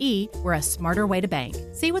 At LGE, we're a smarter way to bank.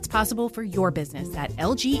 See what's possible for your business at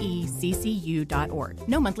lgeccu.org.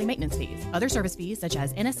 No monthly maintenance fees. Other service fees such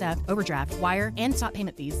as NSF, overdraft, wire, and stop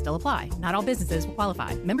payment fees still apply. Not all businesses will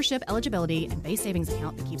qualify. Membership eligibility and base savings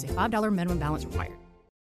account that keeps a $5 minimum balance required.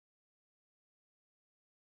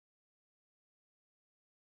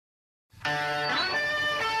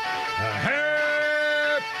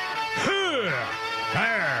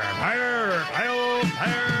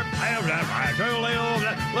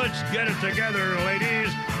 Let's get it together, ladies.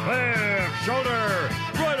 Left shoulder,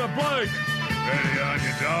 right of blank. Ready on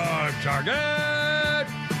your dog target.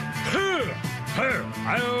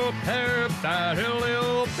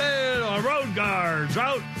 Road guards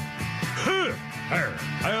out.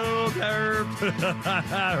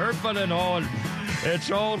 Herping and hawing.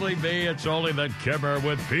 It's only me. It's only the Kimmer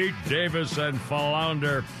with Pete Davis and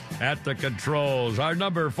Flounder at the controls. Our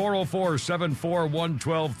number,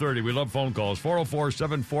 404-741-1230. We love phone calls,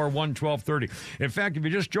 404-741-1230. In fact, if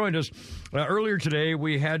you just joined us, earlier today,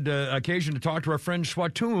 we had occasion to talk to our friend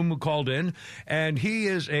Swatoom, who called in, and he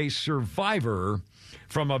is a survivor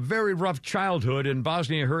from a very rough childhood in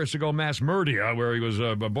Bosnia-Herzegovina, where he was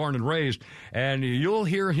born and raised. And you'll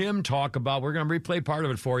hear him talk about, we're going to replay part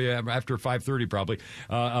of it for you after 5:30 probably,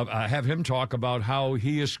 have him talk about how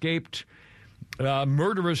he escaped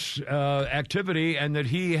murderous activity and that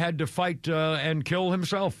he had to fight and kill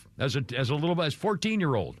himself as a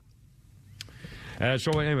 14-year-old.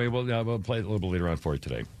 So anyway, we'll play it a little bit later on for you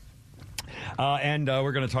today. And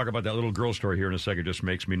we're going to talk about that little girl story here in a second. Just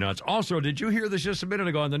makes me nuts. Also, did you hear this just a minute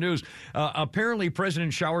ago on the news? Apparently,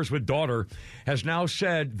 President Showers with daughter has now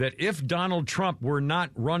said that if Donald Trump were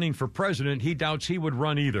not running for president, he doubts he would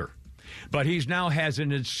run either. But he's now has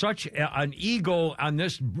such an ego on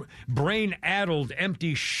this brain-addled,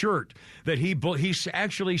 empty shirt that he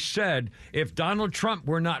actually said, if Donald Trump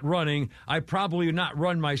were not running, I'd probably not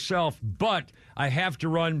run myself, but I have to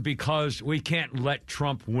run because we can't let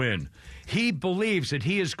Trump win. He believes that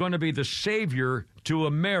he is going to be the savior to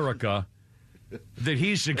America, that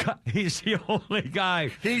he's the only guy.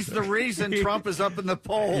 He's the reason Trump is up in the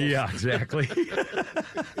polls. Yeah, exactly.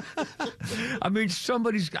 I mean,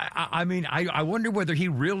 I wonder whether he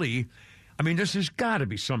really. I mean, this has got to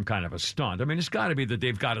be some kind of a stunt. I mean, it's got to be that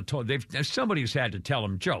they've got to. Somebody's had to tell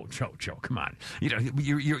him, Joe, come on. You know,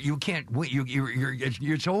 you can't.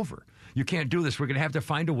 It's over. You can't do this. We're going to have to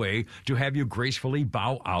find a way to have you gracefully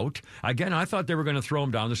bow out. Again, I thought they were going to throw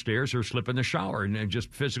him down the stairs or slip in the shower and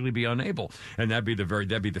just physically be unable. And that'd be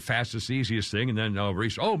the fastest, easiest thing. And then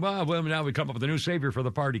Reese, well, now we come up with a new savior for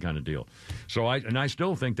the party kind of deal. So I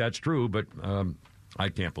still think that's true, but I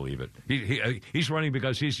can't believe it. He's running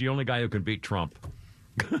because he's the only guy who can beat Trump.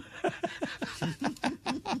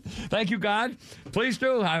 Thank you, God. Please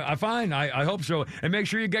do. I hope so. And make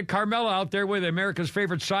sure you get Carmela out there with America's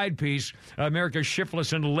favorite side piece, America's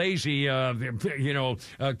shiftless and lazy,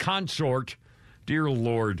 consort. Dear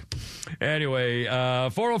Lord. Anyway,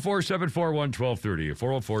 404-741-1230.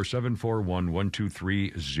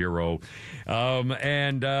 404-741-1230.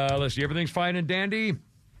 And let's see, everything's fine and dandy.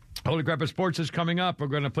 Holy Crap at Sports is coming up. We're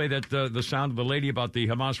going to play that the sound of the lady about the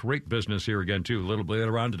Hamas rape business here again, too, a little bit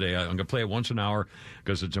later on today. I'm going to play it once an hour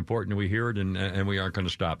because it's important that we hear it, and we aren't going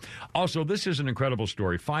to stop. Also, this is an incredible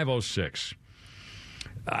story. 506.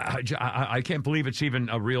 I can't believe it's even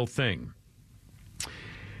a real thing.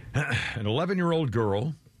 An 11-year-old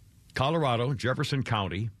girl, Colorado, Jefferson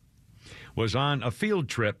County, was on a field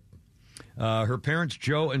trip. Her parents,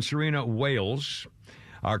 Joe and Serena Wales,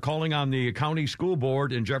 are calling on the county school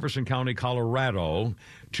board in Jefferson County, Colorado,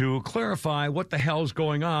 to clarify what the hell's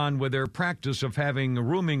going on with their practice of having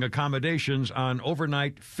rooming accommodations on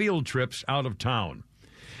overnight field trips out of town.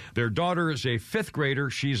 Their daughter is a fifth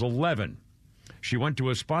grader. She's 11. She went to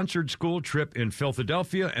a sponsored school trip in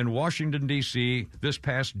Philadelphia and Washington, D.C. this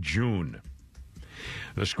past June.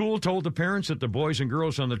 The school told the parents that the boys and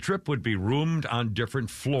girls on the trip would be roomed on different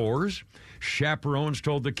floors. Chaperones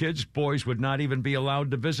told the kids boys would not even be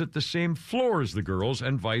allowed to visit the same floor as the girls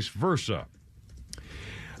and vice versa.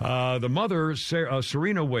 The mother,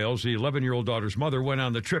 Serena Wales, the 11-year-old daughter's mother, went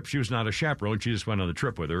on the trip. She was not a chaperone. She just went on the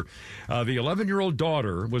trip with her. The 11-year-old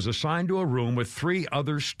daughter was assigned to a room with 3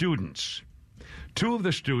 other students. 2 of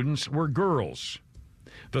the students were girls.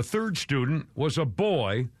 The third student was a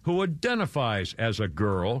boy who identifies as a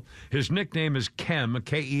girl. His nickname is Kem,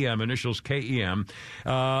 K-E-M, initials K-E-M.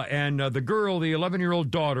 And the girl, the 11-year-old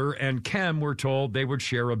daughter, and Kem were told they would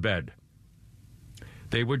share a bed.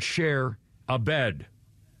 They would share a bed.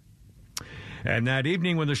 And that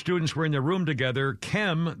evening when the students were in the room together,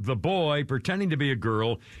 Kem, the boy, pretending to be a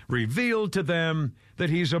girl, revealed to them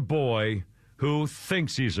that he's a boy who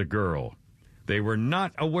thinks he's a girl. They were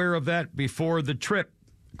not aware of that before the trip.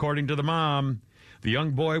 According to the mom, the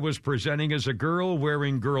young boy was presenting as a girl,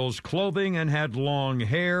 wearing girls' clothing and had long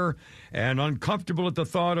hair. And uncomfortable at the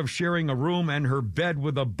thought of sharing a room and her bed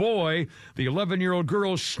with a boy, the 11-year-old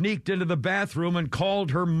girl sneaked into the bathroom and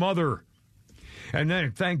called her mother. And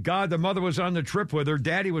then, thank God, the mother was on the trip with her.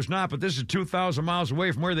 Daddy was not, but this is 2,000 miles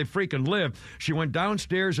away from where they freaking live. She went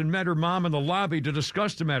downstairs and met her mom in the lobby to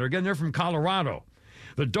discuss the matter. Again, they're from Colorado.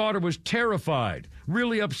 The daughter was terrified,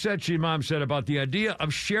 really upset, mom said, about the idea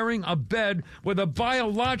of sharing a bed with a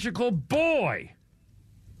biological boy.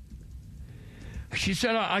 She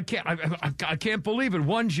said, I can't believe it.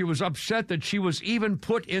 One, she was upset that she was even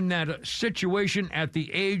put in that situation at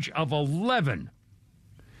the age of 11.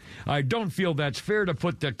 I don't feel that's fair to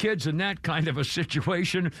put the kids in that kind of a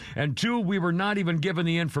situation. And 2, we were not even given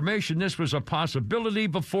the information. This was a possibility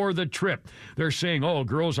before the trip. They're saying, oh,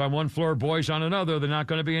 girls on one floor, boys on another. They're not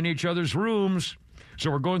going to be in each other's rooms.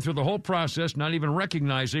 So we're going through the whole process, not even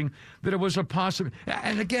recognizing that it was a possibility.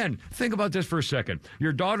 And again, think about this for a second.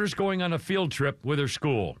 Your daughter's going on a field trip with her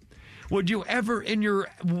school. Would you ever in your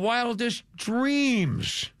wildest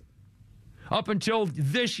dreams, up until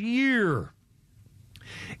this year,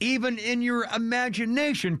 even in your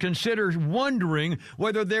imagination, consider wondering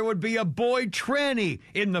whether there would be a boy tranny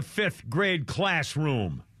in the 5th grade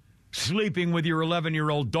classroom, sleeping with your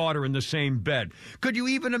 11-year-old daughter in the same bed? Could you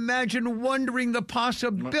even imagine wondering the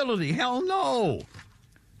possibility? Hell no.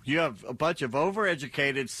 You have a bunch of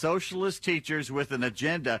overeducated socialist teachers with an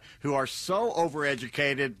agenda who are so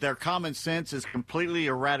overeducated, their common sense is completely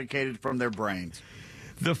eradicated from their brains.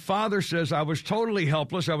 The father says, I was totally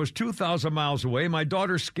helpless. I was 2,000 miles away. My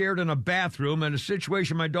daughter's scared in a bathroom in a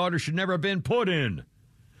situation my daughter should never have been put in.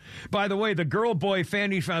 By the way, the girl-boy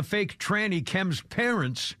fake tranny Kem's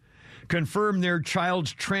parents confirmed their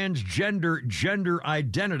child's transgender gender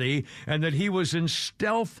identity and that he was in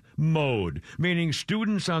stealth mode, meaning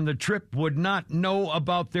students on the trip would not know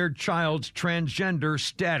about their child's transgender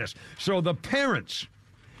status. So the parents,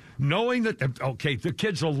 knowing that, okay, the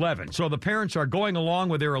kid's 11, so the parents are going along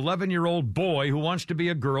with their 11-year-old boy who wants to be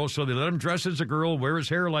a girl, so they let him dress as a girl, wear his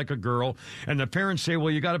hair like a girl, and the parents say,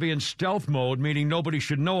 well, you got to be in stealth mode, meaning nobody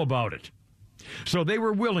should know about it. So they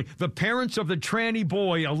were willing, the parents of the tranny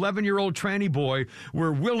boy, 11-year-old tranny boy,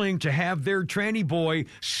 were willing to have their tranny boy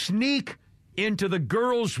sneak into the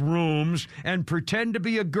girls' rooms and pretend to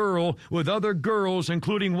be a girl with other girls,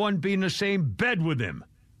 including one being in the same bed with him.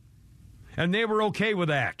 And they were okay with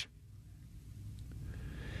that.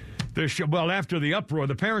 Well, after the uproar,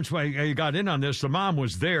 the parents got in on this. The mom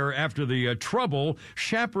was there. After the trouble,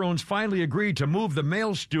 chaperones finally agreed to move the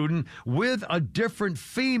male student with a different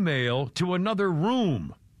female to another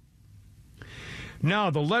room.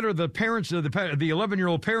 Now, the letter, the parents, the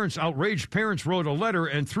 11-year-old parents, outraged parents wrote a letter,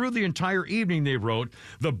 and through the entire evening they wrote,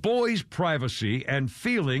 the boy's privacy and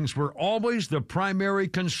feelings were always the primary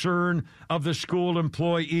concern of the school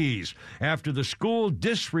employees. After the school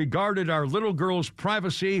disregarded our little girl's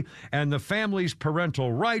privacy and the family's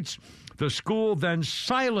parental rights, the school then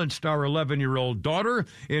silenced our 11-year-old daughter,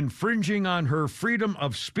 infringing on her freedom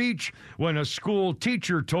of speech when a school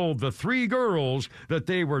teacher told the 3 girls that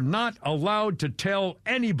they were not allowed to tell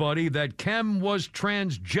anybody that Kem was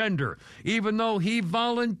transgender, even though he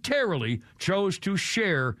voluntarily chose to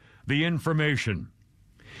share the information.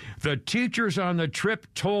 The teachers on the trip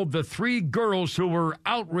told the 3 girls who were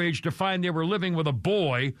outraged to find they were living with a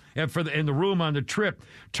boy in the room on the trip,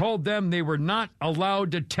 told them they were not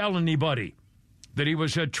allowed to tell anybody that he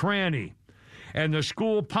was a tranny. And the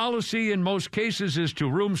school policy in most cases is to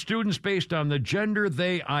room students based on the gender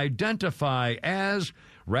they identify as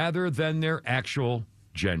rather than their actual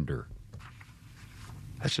gender.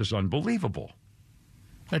 This is unbelievable.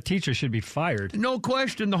 That teacher should be fired. No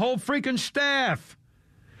question. The whole freaking staff.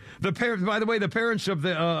 The parents, by the way, the parents of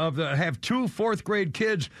the have 2 4th-grade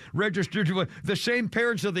kids registered to the same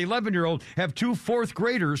parents of the 11-year-old have 2 4th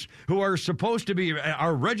graders who are supposed to be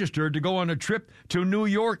are registered to go on a trip to New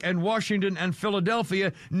York and Washington and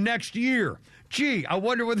Philadelphia next year. Gee, I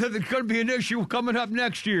wonder whether there's going to be an issue coming up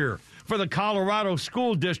next year for the Colorado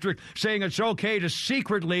School District saying it's okay to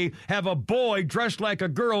secretly have a boy dressed like a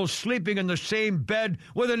girl sleeping in the same bed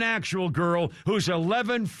with an actual girl who's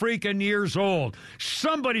 11 freaking years old.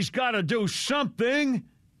 Somebody's got to do something.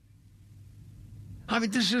 I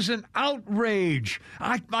mean, this is an outrage.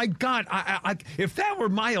 My God, if that were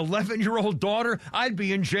my 11-year-old daughter, I'd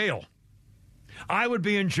be in jail. I would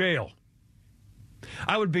be in jail.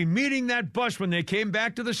 I would be meeting that bus when they came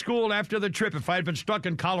back to the school after the trip if I had been stuck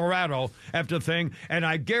in Colorado after the thing, and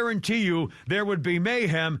I guarantee you there would be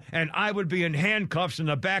mayhem, and I would be in handcuffs in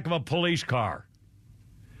the back of a police car.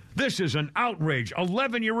 This is an outrage.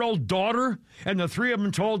 11-year-old daughter, and the 3 of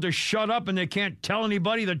them told to shut up, and they can't tell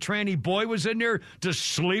anybody the tranny boy was in there to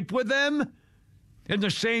sleep with them? In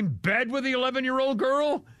the same bed with the 11-year-old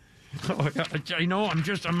girl? Oh, you know,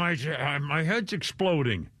 my head's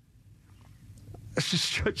exploding. It's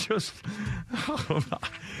just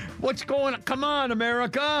what's going on? Come on,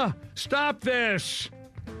 America. Stop this.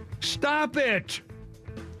 Stop it.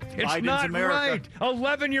 It's Biden's not America. right.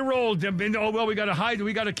 11-year-old. Oh, well, we got to hide.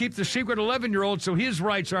 We got to keep the secret 11-year-old so his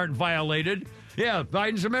rights aren't violated. Yeah,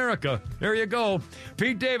 Biden's America. There you go.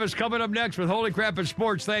 Pete Davis coming up next with Holy Crap in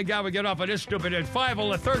Sports. Thank God we get off of this stupid at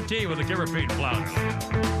 5:13 with the Kimmer, Pete, and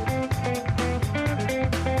Flounder.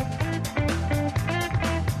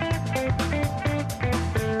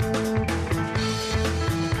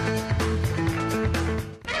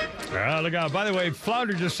 Look out. By the way,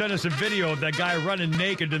 Flounder just sent us a video of that guy running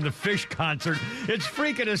naked in the Fish concert. It's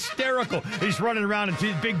freaking hysterical. He's running around and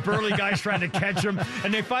these big burly guys trying to catch him,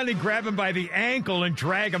 and they finally grab him by the ankle and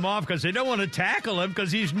drag him off because they don't want to tackle him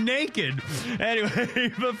because he's naked.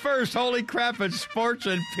 Anyway, but first, Holy Crap in Sports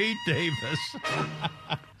and Pete Davis.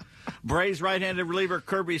 Braves right-handed reliever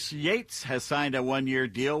Kirby Yates has signed a 1-year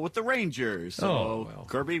deal with the Rangers. So,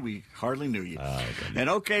 Kirby, we hardly knew you. And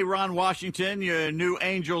okay, Ron Washington, your new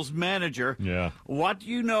Angels manager. Yeah. What do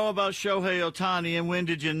you know about Shohei Ohtani, and when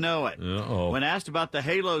did you know it? When asked about the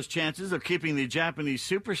Halos' chances of keeping the Japanese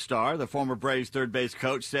superstar, the former Braves third base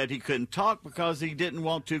coach said he couldn't talk because he didn't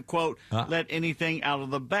want to, quote, let anything out of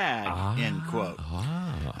the bag, end quote.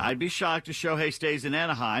 I'd be shocked if Shohei stays in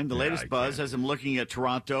Anaheim. The latest buzz has him looking at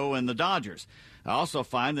Toronto and the Dodgers. I also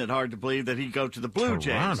find it hard to believe that he'd go to the Blue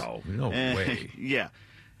Jays. Toronto? No way. Yeah.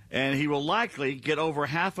 And he will likely get over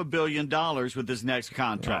 $500 million with his next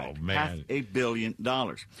contract. Oh, man. $500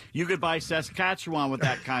 million. You could buy Saskatchewan with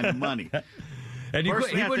that kind of money. And he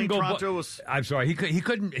wouldn't go. Toronto was, I'm sorry, he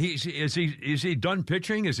couldn't. Is he done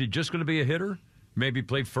pitching? Is he just going to be a hitter? Maybe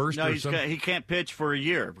play first no, or something? He can't pitch for a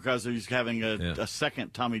year because he's having a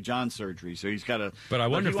second Tommy John surgery. So he's got to. But I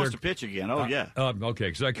wonder if he wants to pitch again. Oh, yeah. Okay,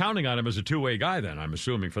 because they're counting on him as a two-way guy then, I'm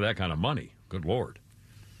assuming, for that kind of money. Good Lord.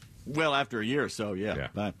 Well, after a year or so,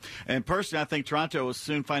 yeah. And personally, I think Toronto will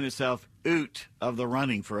soon find itself out of the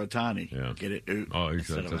running for Ohtani. Yeah. Get it? Out. Oh,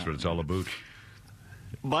 that's what it's all about.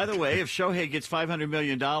 By the way, if Shohei gets $500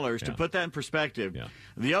 million, to put that in perspective,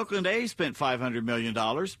 the Oakland A's spent $500 million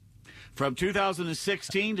from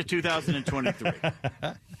 2016 to 2023.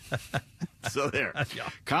 So there.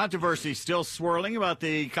 Controversy still swirling about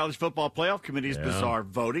the College Football Playoff Committee's bizarre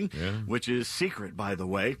voting, which is secret, by the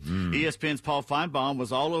way. ESPN's Paul Feinbaum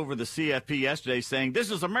was all over the CFP yesterday saying,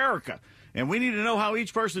 this is America, and we need to know how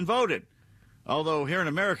each person voted. Although here in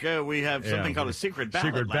America, we have something called a secret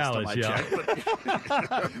ballot. Secret ballots,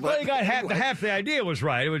 Well, you got half the idea was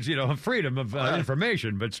right. It was, freedom of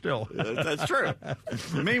information, but still. That's true.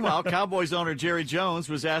 Meanwhile, Cowboys owner Jerry Jones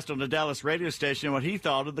was asked on the Dallas radio station what he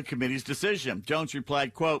thought of the committee's decision. Jones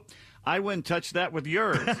replied, quote, I wouldn't touch that with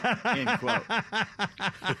yours, end quote.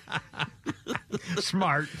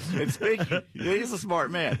 Smart. And he's a smart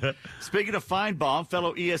man. Speaking of Feinbaum,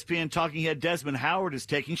 fellow ESPN talking head Desmond Howard is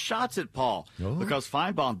taking shots at Paul because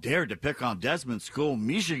Feinbaum dared to pick on Desmond's school,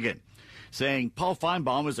 Michigan, saying Paul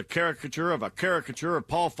Feinbaum is a caricature of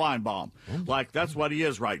Paul Feinbaum. Like, that's what he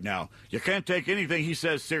is right now. You can't take anything he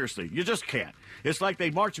says seriously. You just can't. It's like they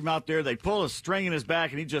march him out there, they pull a string in his back,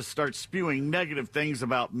 and he just starts spewing negative things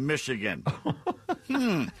about Michigan.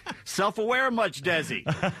 Self-aware much, Desi?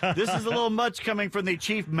 This is a little much coming from the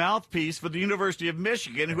chief mouthpiece for the University of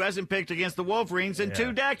Michigan, who hasn't picked against the Wolverines in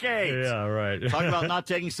 2 decades. Yeah, right. Talk about not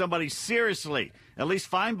taking somebody seriously. At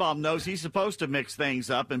least Feinbaum knows he's supposed to mix things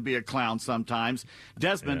up and be a clown sometimes.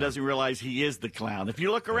 Desmond doesn't realize he is the clown. If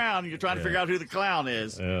you look around and you're trying to figure out who the clown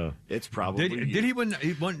is, it's probably Did he win?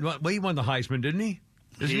 He won the Heisman, didn't he?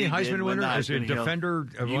 Isn't he a Heisman winner as a defender?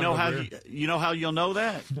 You know how you'll know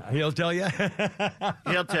that? He'll tell you.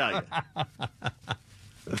 He'll tell you.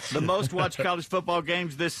 The most watched college football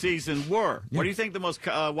games this season were. What do you think the most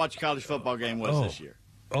watched college football game was this year?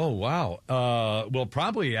 Oh, wow. Well,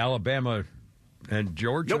 probably Alabama and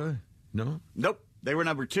Georgia. Nope. They were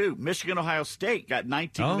number 2. Michigan, Ohio State got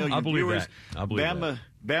 19 million viewers. I believe that.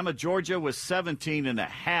 Bama, Georgia was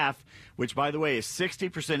 17.5, which, by the way, is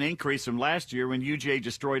 60% increase from last year when UGA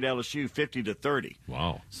destroyed LSU 50-30.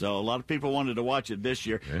 Wow. So a lot of people wanted to watch it this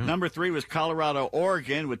year. Yeah. Number 3 was Colorado,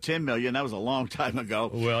 Oregon with 10 million. That was a long time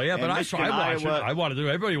ago. Well, yeah, and but Michigan, I watched Iowa, it.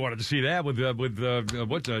 Everybody wanted to see that with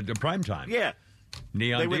the prime time. Yeah.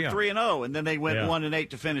 They went 3-0, and then they went 1-8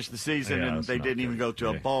 to finish the season, and they didn't even go to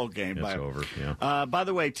a ball game. It's over. Yeah. By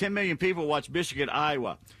the way, 10 million people watched Michigan,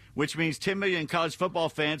 Iowa, which means 10 million college football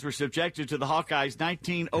fans were subjected to the Hawkeyes'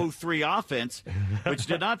 1903 offense, which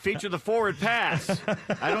did not feature the forward pass.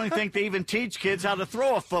 I don't think they even teach kids how to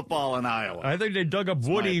throw a football in Iowa. I think they dug up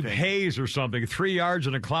Woody Hayes or something, 3 yards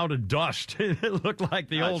in a cloud of dust. It looked like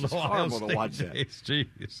the old Ohio State to watch that. days.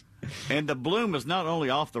 Jeez. And the bloom is not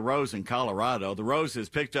only off the rose in Colorado. The rose has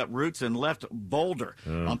picked up roots and left Boulder.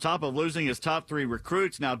 On top of losing his top 3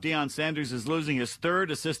 recruits, now Deion Sanders is losing his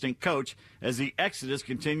 3rd assistant coach as the exodus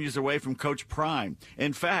continues away from Coach Prime.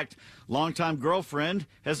 In fact, longtime girlfriend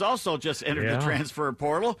has also just entered the transfer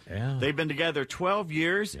portal. Yeah. They've been together 12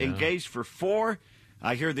 years, engaged for 4.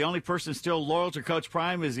 I hear the only person still loyal to Coach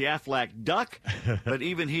Prime is the Aflac Duck, but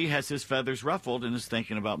even he has his feathers ruffled and is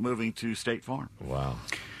thinking about moving to State Farm. Wow.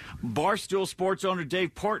 Barstool Sports owner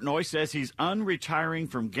Dave Portnoy says he's unretiring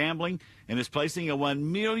from gambling and is placing a $1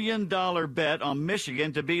 million bet on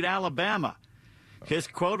Michigan to beat Alabama. His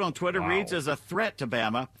quote on Twitter reads as a threat to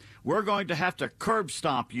Bama, "We're going to have to curb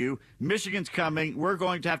stomp you. Michigan's coming. We're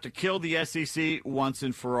going to have to kill the SEC once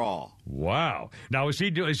and for all." Wow. Now, is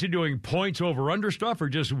he doing points over under stuff or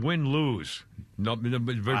just win-lose? No,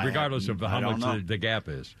 regardless of how much the gap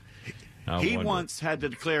is. He once had to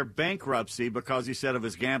declare bankruptcy because he said of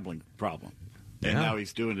his gambling problem. And now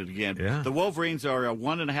he's doing it again. Yeah. The Wolverines are a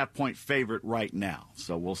 1.5-point favorite right now,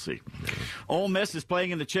 so we'll see. Ole Miss is playing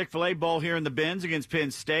in the Chick-fil-A Bowl here in the Benz against Penn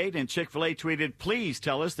State, and Chick-fil-A tweeted, "Please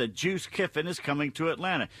tell us that Juice Kiffin is coming to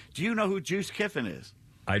Atlanta." Do you know who Juice Kiffin is?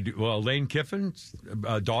 I do. Well, Lane Kiffin's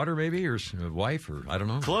daughter, maybe, or wife, or I don't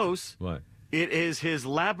know. Close. What? It is his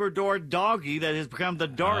Labrador doggie that has become the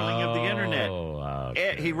darling of the internet.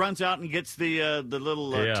 Okay. He runs out and gets the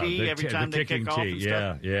little tea every time they kick off and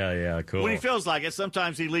stuff. Yeah, cool. When he feels like it,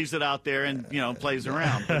 sometimes he leaves it out there and plays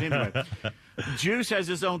around. But anyway, Juice has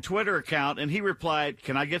his own Twitter account, and he replied,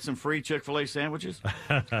 "Can I get some free Chick-fil-A sandwiches?"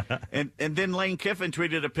 and then Lane Kiffin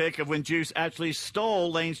tweeted a pic of when Juice actually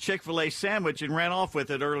stole Lane's Chick-fil-A sandwich and ran off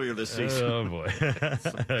with it earlier this season. Oh, boy.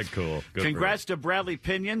 Cool. Good. Congrats to Bradley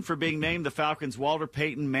Pinion for being named the Falcons' Walter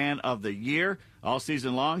Payton Man of the Year. All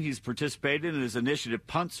season long, he's participated in his initiative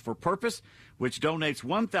Punts for Purpose, which donates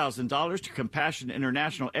 $1,000 to Compassion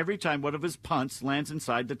International every time one of his punts lands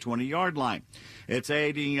inside the 20-yard line. It's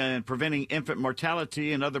aiding and preventing infant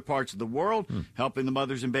mortality in other parts of the world, helping the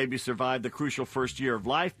mothers and babies survive the crucial first year of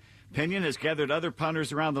life. Pinion has gathered other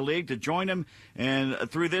punters around the league to join him, and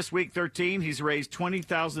through this week 13, he's raised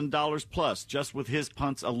 $20,000 plus just with his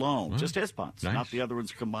punts alone. Just his punts, not the other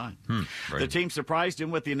ones combined. The team surprised him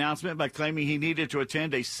with the announcement by claiming he needed to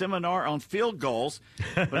attend a seminar on field goals,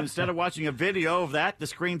 but instead of watching a video of that, the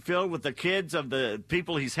screen filled with the kids of the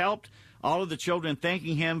people he's helped, all of the children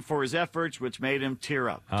thanking him for his efforts, which made him tear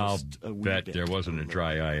up. I'll bet there wasn't a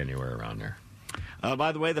dry eye anywhere around there.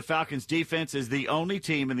 By the way, the Falcons' defense is the only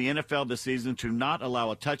team in the NFL this season to not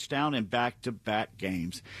allow a touchdown in back-to-back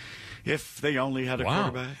games. If they only had a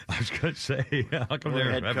quarterback. I was going to say, how come they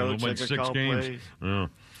haven't won 6 games?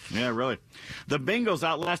 Yeah, really. The Bengals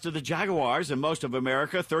outlasted the Jaguars and most of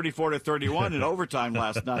America 34-31 in overtime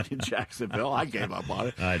last night in Jacksonville. I gave up on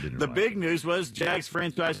it. I didn't. The big news was Jags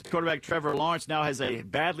franchise quarterback Trevor Lawrence now has a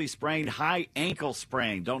badly sprained high ankle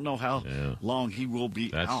sprain. Don't know how long he will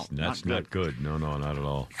be out. That's not good. No, not at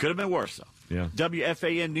all. Could have been worse, though. Yeah.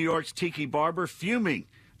 WFAN New York's Tiki Barber fuming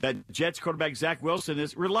that Jets quarterback Zach Wilson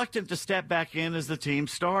is reluctant to step back in as the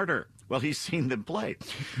team's starter. Well, he's seen them play.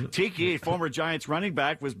 Tiki, a former Giants running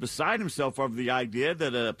back, was beside himself over the idea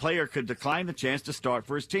that a player could decline the chance to start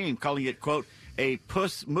for his team, calling it, quote, a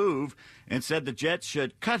puss move and said the Jets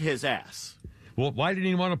should cut his ass. Well, why didn't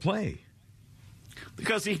he want to play?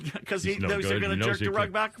 Because he no knows they're good. going He to knows jerk he the rug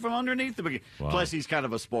could. back from underneath the beginning. Wow. Plus, he's kind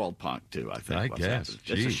of a spoiled punk, too, I think. I what's guess. happened.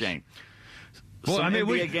 It's a Jeez. shame. Well, Some I mean,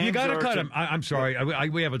 NBA you games got to are cut to- him. I'm sorry.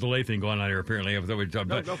 We have a delay thing going on here, apparently.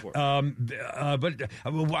 No, go for it.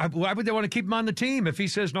 Why would they want to keep him on the team? If he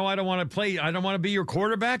says, no, I don't want to play, I don't want to be your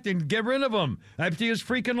quarterback, then get rid of him. Empty his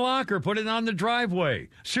freaking locker. Put it on the driveway.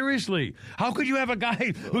 Seriously. How could you have a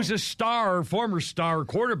guy who's a former star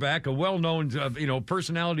quarterback, a well-known,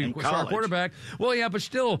 personality In star college. quarterback? Well, yeah, but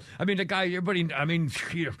still, I mean, the guy, everybody,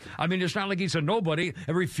 it's not like he's a nobody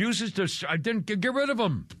and refuses to, then get rid of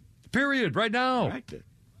him. Period. Right now. Right.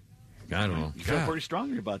 I don't know. You feel pretty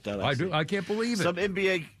strongly about that. I do. I can't believe it. Some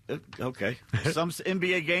NBA, some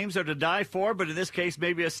NBA games are to die for, but in this case,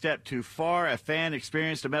 maybe a step too far. A fan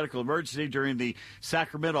experienced a medical emergency during the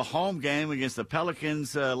Sacramento home game against the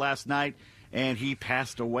Pelicans last night, and he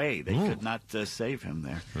passed away. They could not save him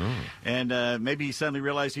there. And maybe he suddenly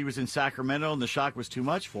realized he was in Sacramento, and the shock was too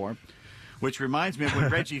much for him. Which reminds me of when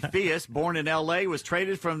Reggie Theus, born in L.A., was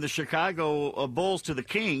traded from the Chicago Bulls to the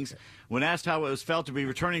Kings. When asked how it was felt to be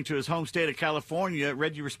returning to his home state of California,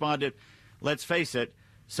 Reggie responded, "Let's face it,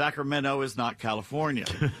 Sacramento is not California."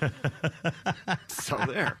 So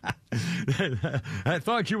there. I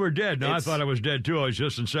thought you were dead. No, I thought I was dead, too. I was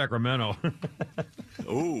just in Sacramento.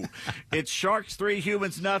 Ooh. It's Sharks 3,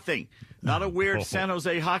 Humans nothing. Not a weird San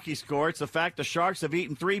Jose hockey score. It's the fact the Sharks have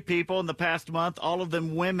eaten 3 people in the past month, all of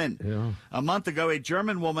them women. Yeah. A month ago, a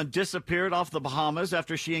German woman disappeared off the Bahamas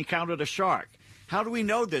after she encountered a shark. How do we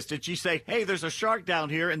know this? Did she say, hey, there's a shark down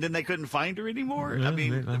here, and then they couldn't find her anymore? Yeah, I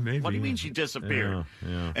mean, maybe. what do you mean she disappeared?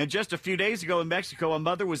 Yeah. And just a few days ago in Mexico, a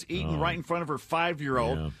mother was eaten right in front of her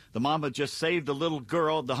 5-year-old. Yeah. The mama just saved the little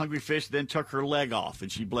girl. The hungry fish then took her leg off,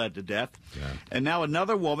 and she bled to death. Yeah. And now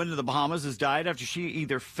another woman in the Bahamas has died after she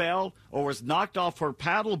either fell or was knocked off her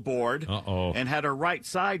paddle board and had her right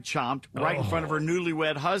side chomped right in front of her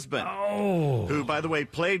newlywed husband, who, by the way,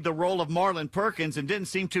 played the role of Marlon Perkins and didn't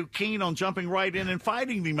seem too keen on jumping right in and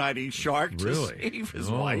fighting the mighty shark to save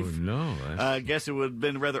his wife. No. I guess it would have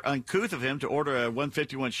been rather uncouth of him to order a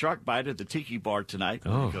 151 shark bite at the Tiki Bar tonight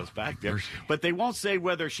when he goes back there. But they won't say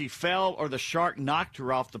whether she fell or the shark knocked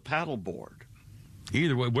her off the paddle board.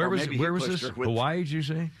 Either way, where was this? With, Hawaii, did you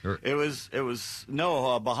say? Or? It was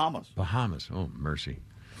Bahamas. Bahamas. Oh, mercy.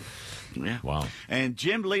 Yeah. Wow. And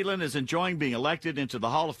Jim Leland is enjoying being elected into the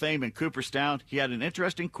Hall of Fame in Cooperstown. He had an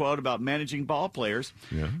interesting quote about managing ball players.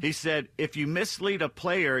 Yeah. He said, if you mislead a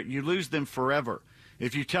player, you lose them forever.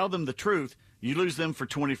 If you tell them the truth, you lose them for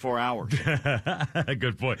 24 hours.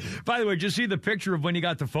 Good point. By the way, did you see the picture of when he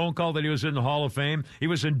got the phone call that he was in the Hall of Fame? He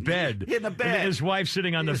was in bed. In the bed. And his wife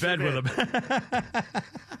sitting on the bed with him.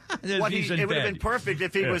 It would have been perfect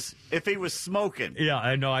if he was smoking. Yeah,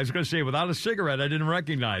 I know. I was going to say, without a cigarette, I didn't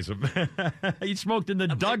recognize him. He smoked in the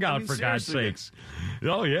dugout, for God's sakes.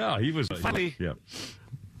 Oh, yeah. He was. Funny. Yeah.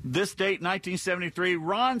 This date, 1973,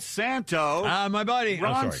 Ron Santo. My buddy.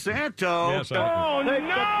 Ron Santo. Yes,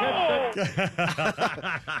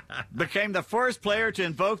 became the first player to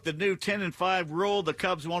invoke the new 10-5 rule. The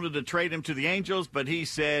Cubs wanted to trade him to the Angels, but he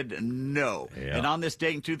said no. Yeah. And on this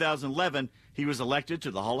date in 2011, he was elected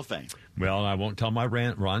to the Hall of Fame. Well, I won't tell my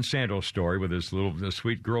Ron Santos story with his little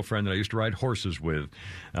sweet girlfriend that I used to ride horses with.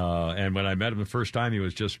 And when I met him the first time, he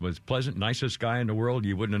was pleasant, nicest guy in the world.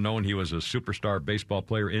 You wouldn't have known he was a superstar baseball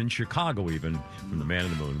player in Chicago, even, from the Man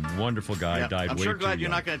in the Moon. Wonderful guy, Yeah, died I'm way sure too glad young. you're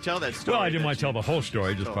not going to tell that story. Well, I didn't want to tell the whole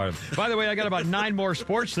story, just part of it. By the way, I got about 9 more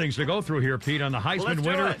sports things to go through here, Pete, on the Heisman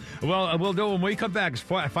winner. Well, we'll do it when we come back. It's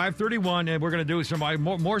 5:31, and we're going to do some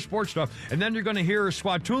more sports stuff. And then you're going to hear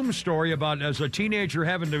Swatoom's story about, as a teenager,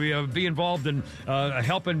 having to be involved in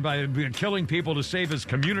helping by killing people to save his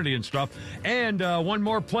community and stuff. And one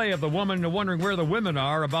more play of the woman wondering where the women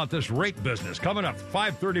are about this rape business. Coming up,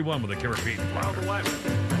 5:31 with the Killer Pete.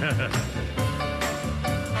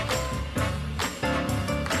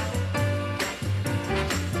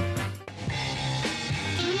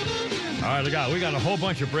 All right, we got a whole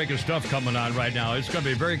bunch of breaking stuff coming on right now. It's going to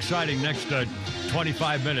be very exciting next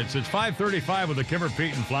 25 minutes. It's 5:35 with the Kimmer,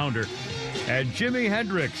 Pete, and Flounder. And Jimi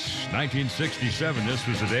Hendrix, 1967. This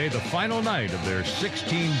was the day, the final night of their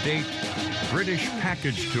 16-date British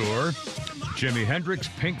package tour. Jimi Hendrix,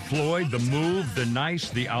 Pink Floyd, The Move, The Nice,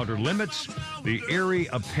 The Outer Limits, The Eerie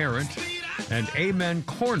Apparent, and Amen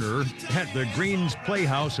Corner at the Greens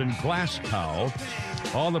Playhouse in Glasgow.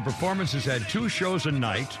 All the performances had 2 shows a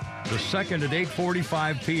night. The second at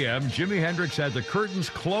 8:45 p.m. Jimi Hendrix had the curtains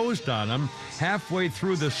closed on him halfway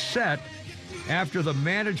through the set. after the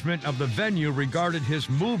management of the venue regarded his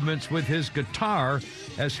movements with his guitar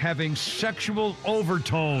as having sexual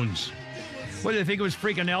overtones. What, do you think it was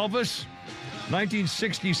freaking Elvis?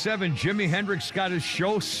 1967, Jimi Hendrix got his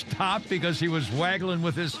show stopped because he was waggling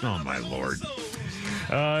with his... Oh, my Lord.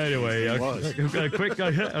 Anyway,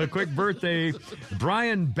 a quick birthday.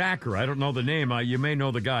 Brian Backer. I don't know the name. You may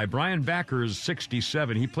know the guy. Brian Backer is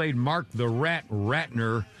 67. He played Mark the Rat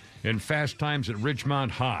Ratner in Fast Times at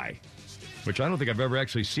Ridgemont High, which I don't think I've ever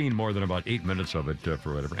actually seen more than about 8 minutes of it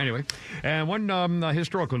for whatever. Anyway, and one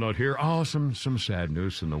historical note here. Oh, some sad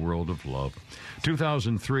news in the world of love.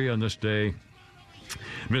 2003 on this day,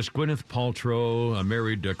 Miss Gwyneth Paltrow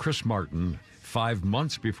married Chris Martin 5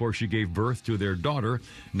 months before she gave birth to their daughter,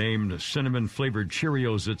 named Cinnamon-Flavored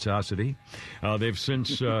Cheerios Zitzosity. They've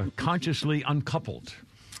since consciously uncoupled.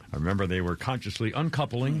 I remember they were consciously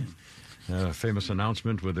uncoupling. Famous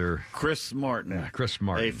announcement with their... Chris Martin. Yeah, Chris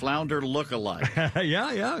Martin. A Flounder look-alike.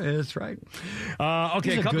 yeah, that's right.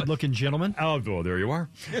 Okay, he's a good-looking gentleman. Oh, there you are.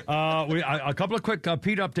 A couple of quick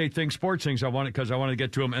Pete update things, sports things I wanted to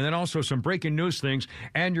get to them, and then also some breaking news things.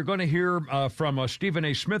 And you're going to hear from Stephen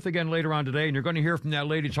A. Smith again later on today, and you're going to hear from that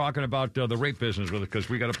lady talking about the rape business with it, because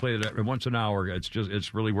we got to play it once an hour.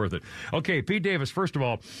 It's really worth it. Okay, Pete Davis, first of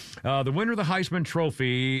all, the winner of the Heisman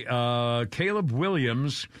Trophy, Caleb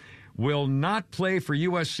Williams, will not play for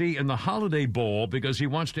USC in the Holiday Bowl because he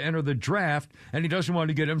wants to enter the draft and he doesn't want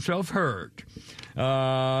to get himself hurt.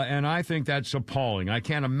 And I think that's appalling. I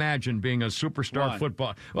can't imagine being a superstar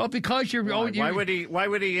football. Well, because you're. Why would he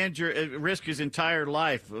risk his entire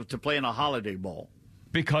life to play in a Holiday Bowl?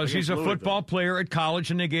 Because he's a football player at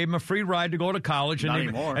college, and they gave him a free ride to go to college,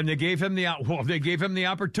 and they gave him the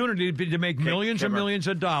opportunity to make millions and millions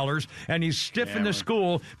of dollars, and he's stiff in the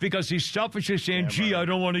school because he's selfishly saying, "Gee, I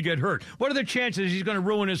don't want to get hurt." What are the chances he's going to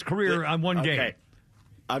ruin his career on one game?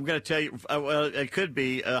 I'm going to tell you, it could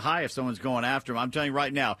be high if someone's going after him. I'm telling you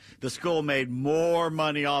right now, the school made more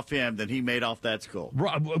money off him than he made off that school.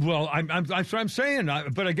 Well, that's what I'm saying.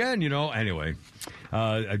 But again, anyway.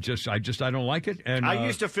 I don't like it. And I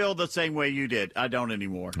used to feel the same way you did. I don't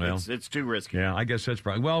anymore. Well, it's too risky. Yeah, I guess that's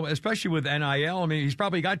probably. Well, especially with NIL. I mean, he's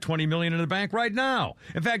probably got $20 million in the bank right now.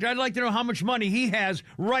 In fact, I'd like to know how much money he has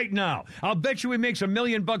right now. I'll bet you he makes $1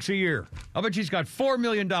 million a year. I'll bet you he's got $4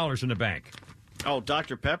 million in the bank. Oh,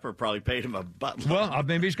 Dr. Pepper probably paid him a buttload. Well,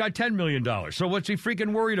 maybe he's got $10 million. So what's he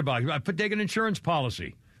freaking worried about? Take an insurance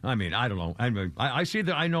policy. I mean, I don't know. I see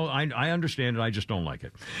that. I know. I understand it. I just don't like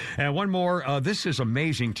it. And one more. This is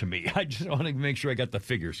amazing to me. I just want to make sure I got the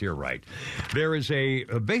figures here right. There is a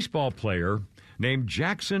baseball player named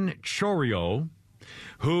Jackson Chourio,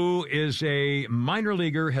 who is a minor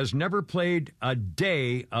leaguer, has never played a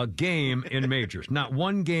game in majors. Not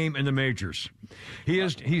one game in the majors.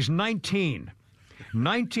 He's 19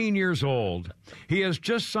 years old. He has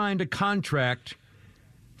just signed a contract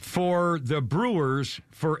for the Brewers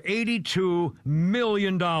for $82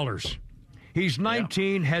 million. He's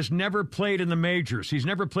 19, has never played in the majors. He's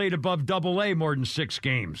never played above Double-A more than 6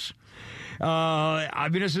 games. I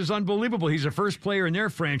mean, this is unbelievable. He's the first player in their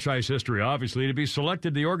franchise history, obviously, to be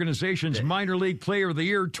selected the organization's minor league player of the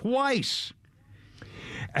year twice.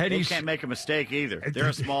 And they can't make a mistake either. They're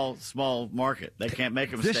a small market. They can't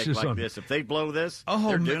make a mistake like this. If they blow this,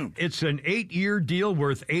 they're doomed. It's an 8-year deal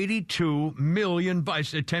worth $82 million,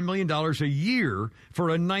 $10 million a year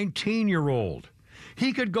for a 19-year-old.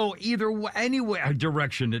 He could go any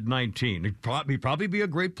direction at 19. He'd probably be a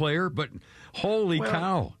great player, but holy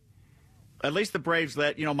cow. At least the Braves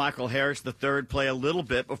let, Michael Harris III play a little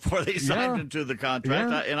bit before they signed him to the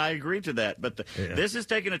contract, and I agree to that. But this is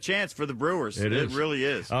taking a chance for the Brewers. It really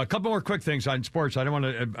is. A couple more quick things on sports. I don't want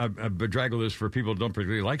to bedraggle this for people who don't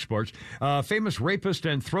particularly like sports. Famous rapist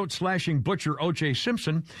and throat-slashing butcher O.J.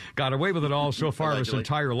 Simpson got away with it all so far his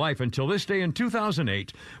entire life until this day in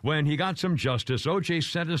 2008 when he got some justice. O.J.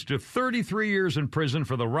 sentenced to 33 years in prison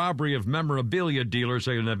for the robbery of memorabilia dealers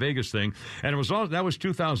in the Vegas thing. And that was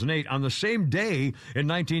 2008. On the same day in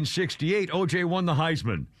 1968, O.J. won the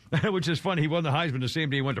Heisman, which is funny. He won the Heisman the same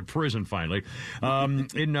day he went to prison, finally.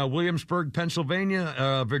 In Williamsburg,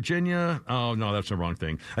 Pennsylvania, Virginia. Oh, no, that's the wrong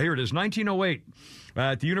thing. Here it is, 1908,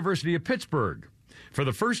 at the University of Pittsburgh. For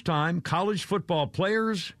the first time, college football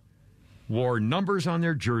players wore numbers on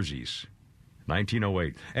their jerseys.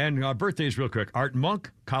 1908. And birthdays real quick. Art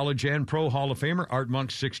Monk, college and pro Hall of Famer. Art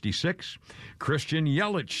Monk, 66. Christian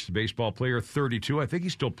Yelich, baseball player, 32. I think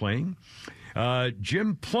he's still playing.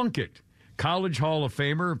 Jim Plunkett, College Hall of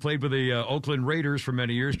Famer, played with the Oakland Raiders for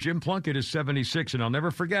many years. Jim Plunkett is 76, and I'll never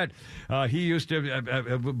forget, he used to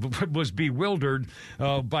was bewildered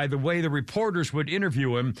by the way the reporters would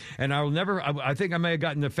interview him, and I think I may have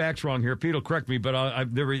gotten the facts wrong here. Pete will correct me, but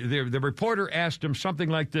the reporter asked him something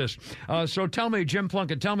like this. So tell me, Jim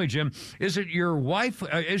Plunkett, Jim, is it your wife,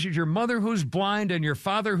 is it your mother who's blind and your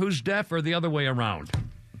father who's deaf, or the other way around?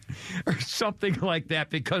 Or something like that,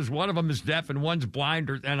 because one of them is deaf and one's blind.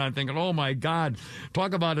 And I'm thinking, oh, my God,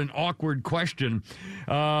 talk about an awkward question.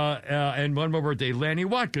 And one more birthday, Lanny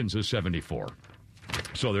Watkins is 74.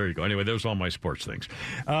 So there you go. Anyway, those are all my sports things.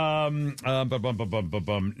 Let's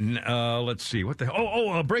see. What the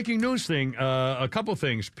hell? A breaking news thing. A couple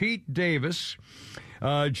things. Pete Davis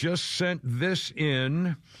just sent this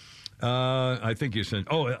in. I think you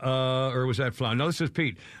sent. Or was that Flower? No, this is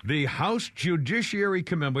Pete. The House Judiciary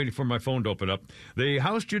Committee. I'm waiting for my phone to open up. The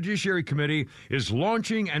House Judiciary Committee is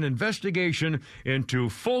launching an investigation into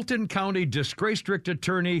Fulton County District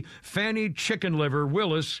Attorney Fannie Chickenliver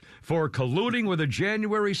Willis for colluding with a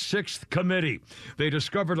January 6th committee. They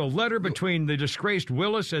discovered a letter between the disgraced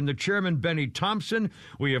Willis and the chairman, Benny Thompson.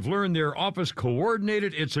 We have learned their office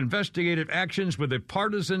coordinated its investigative actions with a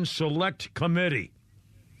partisan select committee.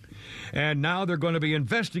 And now they're going to be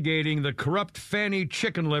investigating the corrupt Fannie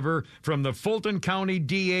Chickenliver from the Fulton County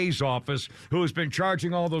DA's office, who has been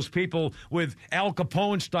charging all those people with Al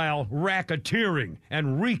Capone-style racketeering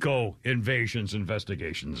and RICO investigations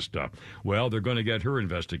and stuff. Well, they're going to get her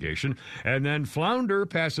investigation. And then Flounder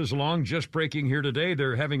passes along, just breaking here today,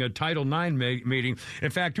 they're having a Title IX meeting.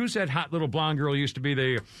 In fact, who's that hot little blonde girl who used to be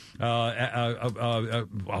the,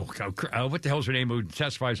 what the hell's her name, who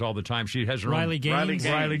testifies all the time? She has her Riley own... Gaines.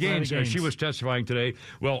 Riley Gaines. She was testifying today.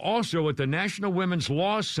 Well, also at the National Women's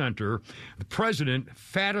Law Center, the president,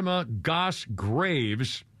 Fatima Goss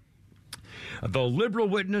Graves, the liberal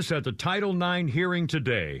witness at the Title IX hearing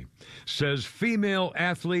today, says female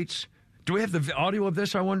athletes... Do we have the audio of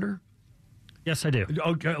this, I wonder? Yes, I do.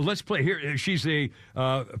 Okay, let's play. Here, she's the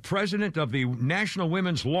president of the National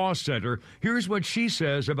Women's Law Center. Here's what she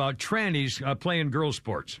says about trannies playing girls'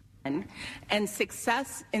 sports. And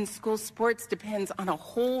success in school sports depends on a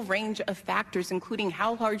whole range of factors, including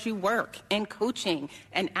how hard you work and coaching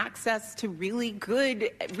and access to really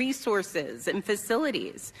good resources and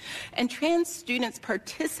facilities. And trans students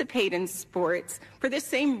participate in sports for the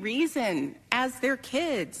same reason as their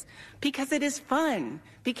kids, because it is fun,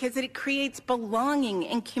 because it creates belonging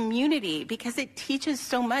and community, because it teaches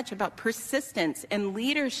so much about persistence and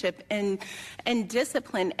leadership and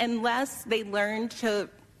discipline, unless they learn to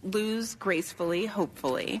lose gracefully,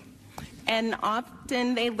 hopefully. And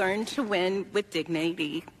often they learn to win with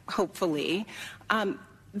dignity, hopefully.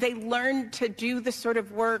 They learn to do the sort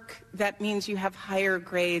of work that means you have higher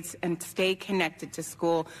grades and stay connected to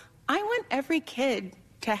school. I want every kid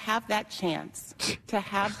to have that chance, to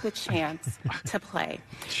have the chance to play.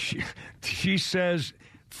 She says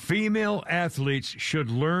female athletes should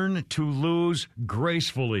learn to lose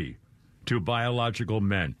gracefully to biological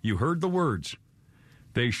men. You heard the words.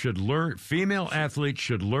 Female athletes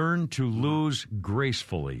should learn to lose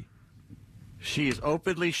gracefully. She is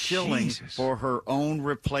openly shilling for her own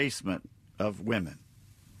replacement of women.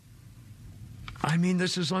 I mean,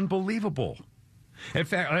 this is unbelievable. In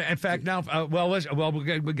fact, now,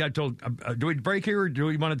 we got told. Do we break here, or do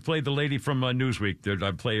we want to play the lady from Newsweek that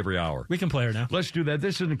I play every hour? We can play her now. Let's do that.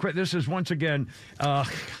 This is once again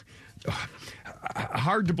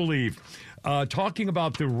hard to believe. Talking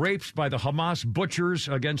about the rapes by the Hamas butchers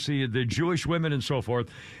against the Jewish women and so forth.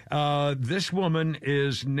 This woman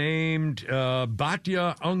is named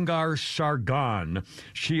Batya Ungar Sargon.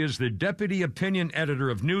 She is the deputy opinion editor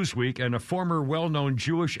of Newsweek and a former well-known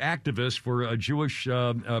Jewish activist for Jewish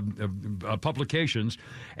publications.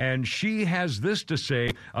 And she has this to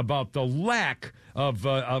say about the lack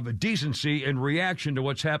of decency in reaction to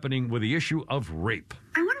what's happening with the issue of rape.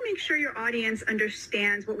 I want to make sure your audience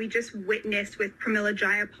understands what we just witnessed with Pramila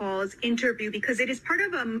Jayapal's interview, because it is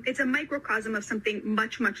it's a microcosm of something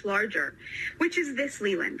much, much larger, which is this,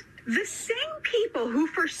 Leland. The same people who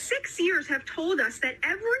for 6 years have told us that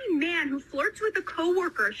every man who flirts with a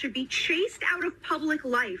coworker should be chased out of public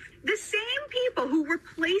life, the same people who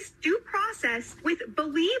replaced due process with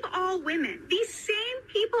believe all women, these same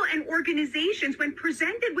people and organizations, when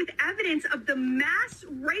presented with evidence of the mass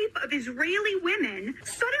rape of Israeli women,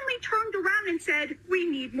 suddenly turned around and said, we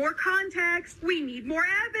need more context, we need more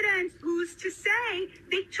evidence. Who's to say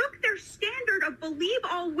they took their standard of believe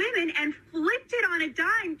all women and flipped it on a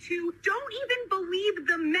dime to don't even believe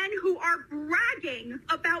the men who are bragging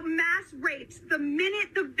about mass rapes the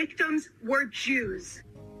minute the victims were Jews.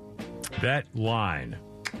 That line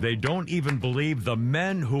They don't even believe the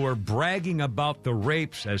men who are bragging about the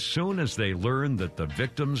rapes as soon as they learn that the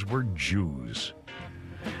victims were Jews.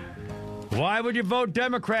 Why would you vote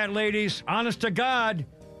Democrat, ladies? Honest to God.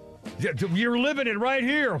 You're living it right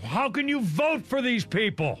here. How can you vote for these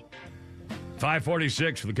people?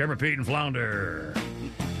 546 for the Camera Pete and Flounder.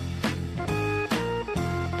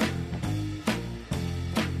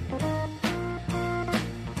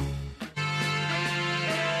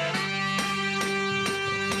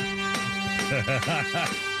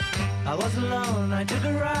 I was alone, I took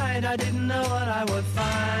a ride, I didn't know what I would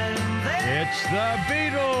find there. It's the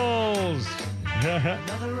Beatles.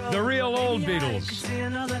 The real old Beatles.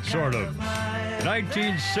 Sort of.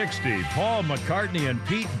 1960, Paul McCartney and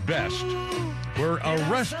Pete Best were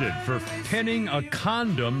arrested for pinning a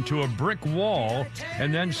condom to a brick wall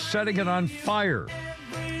and then setting it on fire.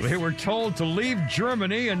 They were told to leave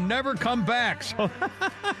Germany and never come back.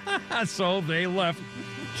 So they left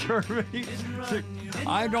Germany.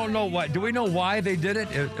 I don't know why. Do we know why they did it?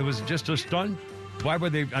 It was just a stunt? Why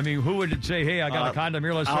would they? I mean, who would say, hey, I got a condom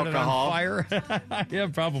here, let's set it on fire? Yeah,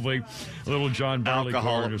 probably. Little John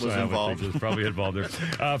Barleycorn or something. Involved. Was probably involved there.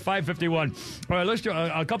 551. All right, let's do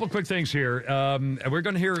a couple quick things here. We're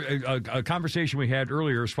going to hear a conversation we had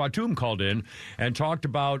earlier. Swatoom called in and talked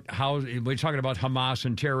about how we're talking about Hamas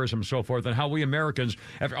and terrorism and so forth, and how we Americans,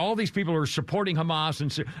 after all these people are supporting Hamas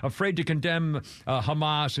and afraid to condemn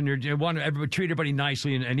Hamas, and you want to treat everybody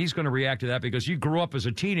nicely, and he's going to react to that because you grew up as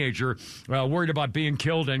a teenager worried about being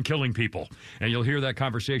killed and killing people. And you'll hear that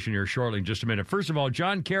conversation here shortly in just a minute. First of all,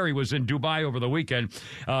 John Kerry was in Dubai over the weekend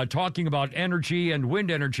talking about energy and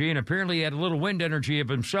wind energy, and apparently he had a little wind energy of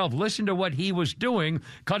himself. Listen to what he was doing,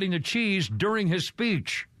 cutting the cheese during his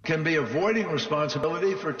speech. Can be avoiding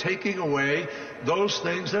responsibility for taking away those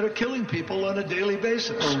things that are killing people on a daily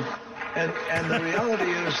basis. And the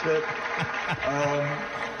reality is that...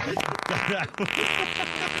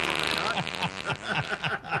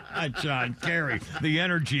 John Kerry, the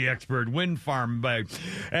energy expert, wind farm.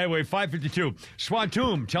 Anyway, 552.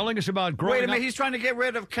 Swatoom telling us about growing Wait a minute, up. he's trying to get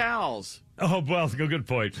rid of cows. Oh, well, good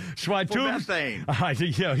point. Swatoom.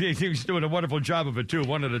 Yeah, he was doing a wonderful job of it, too,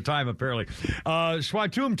 one at a time, apparently.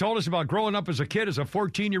 Swatoom told us about growing up as a kid, as a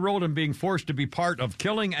 14-year-old, and being forced to be part of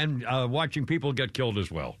killing and watching people get killed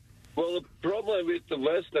as well. Well, the problem with the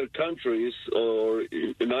Western countries, or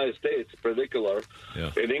United States in particular,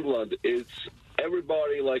 in England, it's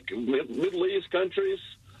everybody, like Middle East countries.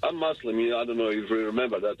 I'm Muslim, I don't know if you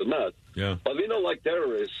remember that or not. Yeah. But we don't like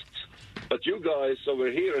terrorists. But you guys over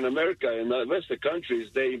here in America, in the Western countries,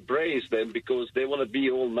 they embrace them because they want to be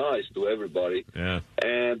all nice to everybody. Yeah.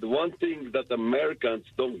 And one thing that Americans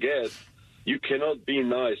don't get, you cannot be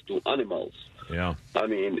nice to animals. Yeah. I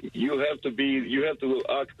mean, you have to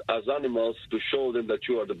act as animals to show them that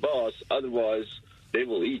you are the boss. Otherwise, they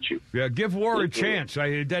will eat you. Yeah, give war a chance.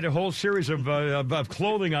 I did a whole series of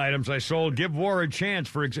clothing items I sold. Give war a chance.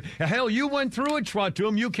 Hell, you went through it,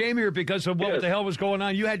 Swatoom. You came here because of what the hell was going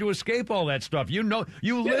on. You had to escape all that stuff. You know,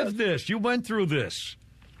 you lived this. You went through this.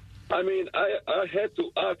 I mean, I had to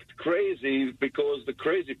act crazy because the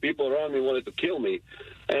crazy people around me wanted to kill me,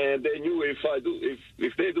 and they knew if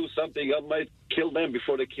they do something, I might kill them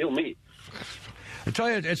before they kill me. I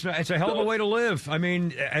tell you, it's a hell of a way to live. I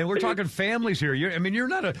mean, and we're talking families here. You're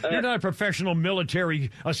not a professional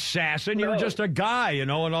military assassin. You're just a guy, and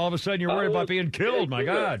all of a sudden you're worried about being killed. My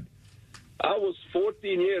God. I was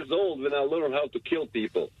 14 years old when I learned how to kill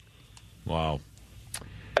people. Wow.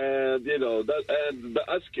 And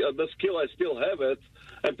the skill, I still have it.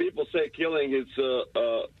 And people say killing is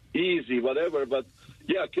easy, whatever. But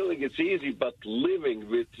yeah, killing is easy. But living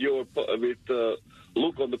with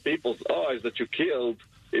look on the people's eyes that you killed,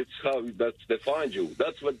 it's how that defines you.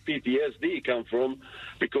 That's what PTSD come from,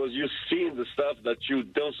 because you've seen the stuff that you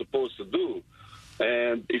don't supposed to do,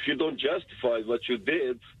 and if you don't justify what you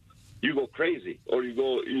did, you go crazy, or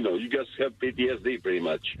you just have PTSD pretty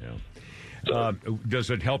much. Yeah. So, does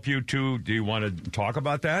it help you to? Do you want to talk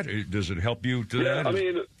about that? Does it help you to that? I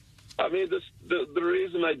mean, the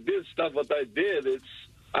reason I did stuff what I did,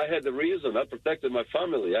 I had a reason. I protected my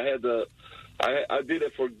family. I did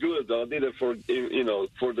it for good. I did it for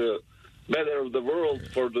for the better of the world,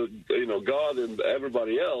 for the God and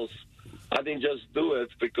everybody else. I didn't just do it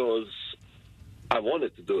because I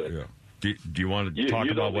wanted to do it. Yeah. Do you want to talk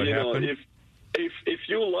about what happened? If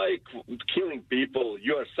you like killing people,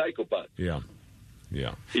 you're a psychopath. Yeah.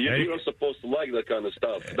 You're not supposed to like that kind of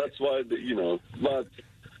stuff. That's why, but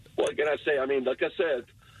what can I say? I mean, like I said,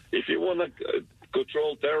 if you want to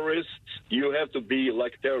control terrorists, you have to be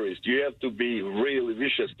like terrorists. You have to be really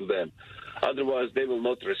vicious to them. Otherwise, they will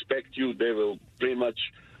not respect you. They will pretty much,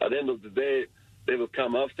 at the end of the day, they will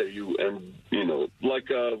come after you. And, like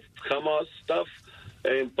Hamas stuff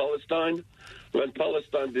in Palestine. When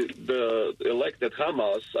Palestine the elected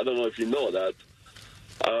Hamas, I don't know if you know that,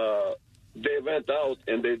 they went out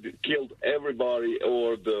and they killed everybody,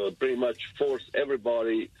 or pretty much forced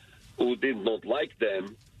everybody who did not like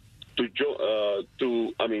them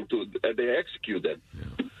they execute them.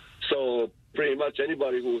 Yeah. So pretty much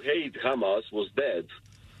anybody who hated Hamas was dead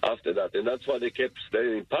after that, and that's why they kept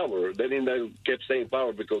staying in power. They didn't kept staying in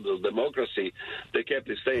power because of democracy. They kept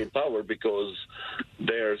staying in power because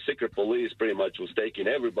their secret police pretty much was taking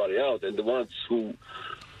everybody out, and the ones who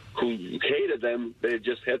hated them, they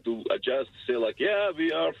just had to adjust, say like, yeah,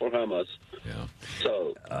 we are for Hamas. Yeah.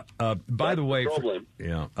 So, by the way, problem.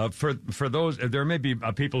 For those, there may be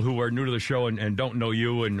people who are new to the show and don't know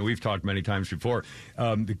you, and we've talked many times before.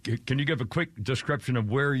 Can you give a quick description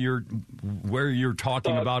of where you're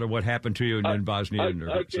talking about, or what happened to you in Bosnia?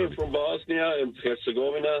 I came from Bosnia and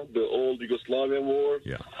Herzegovina, the old Yugoslavian war.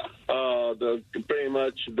 Yeah. Pretty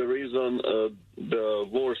much the reason the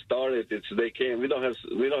war started, they came. We don't have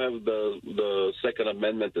the Second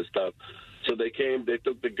Amendment and stuff. So they came, they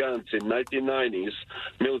took the guns in 1990s.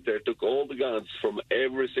 Military took all the guns from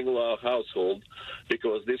every single household,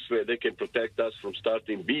 because this way they can protect us from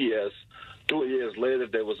starting BS. 2 years later,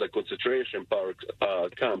 there was a concentration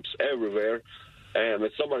camps everywhere. And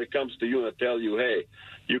when somebody comes to you and tell you, hey,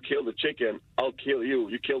 you kill the chicken, I'll kill you.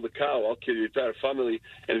 You kill the cow, I'll kill your entire family.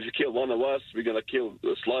 And if you kill one of us, we're going to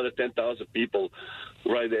slaughter 10,000 people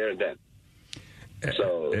right there and then.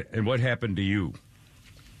 So. And what happened to you?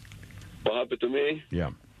 What happened to me?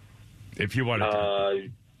 Yeah. If you want to.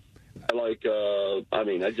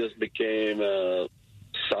 I just became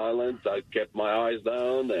silent. I kept my eyes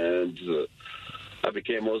down, and I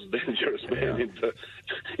became the most dangerous man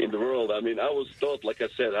in the world. I was taught, like I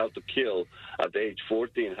said, how to kill at age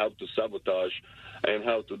 14, how to sabotage, and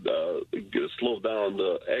how to slow down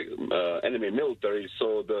the enemy military.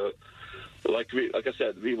 So like I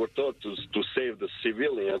said, we were taught to save the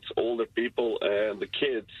civilians, older people, and the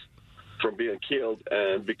kids from being killed,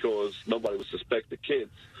 and because nobody would suspect the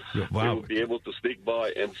kids, we would be able to sneak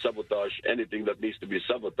by and sabotage anything that needs to be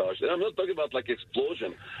sabotaged. And I'm not talking about like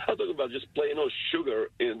explosion. I'm talking about just plain old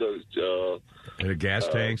sugar in the gas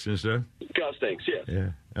tanks and stuff. Gas tanks, yes.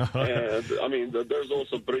 Yeah. And there's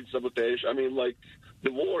also bridge sabotage.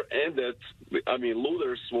 The war ended.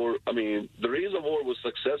 Looters were. The reason war was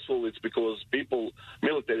successful is because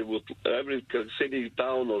military would, every city,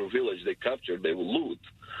 town, or village they captured, they would loot.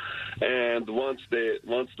 And once the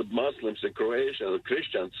Muslims and Croatians and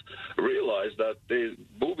Christians realized that they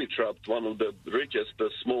booby-trapped one of the richest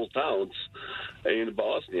small towns in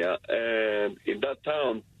Bosnia, and in that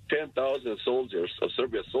town, 10,000 soldiers,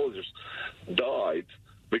 Serbian soldiers, died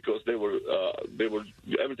because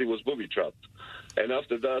everything was booby-trapped. And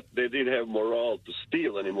after that, they didn't have morale to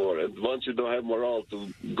steal anymore. And once you don't have morale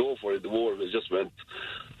to go for it, the war just went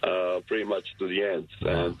pretty much to the end.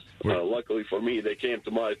 And luckily for me, they came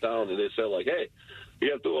to my town and they said, like, hey,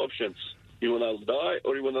 you have two options. You want to die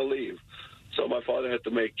or you want to leave. So my father had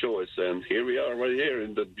to make choice. And here we are right here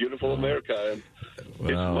in the beautiful America. And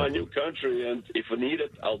it's my new country. And if I need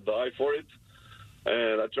it, I'll die for it.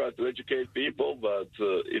 And I try to educate people, but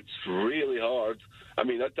it's really hard. I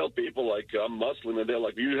tell people, like, I'm Muslim, and they're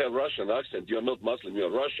like, you have Russian accent. You're not Muslim, you're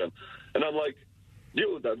Russian. And I'm like,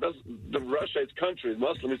 dude, Russia is country,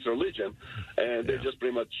 Muslim is religion. And they just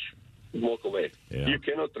pretty much walk away. Yeah. You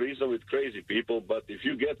cannot reason with crazy people, but if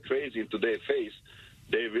you get crazy into their face,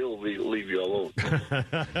 they will leave you alone.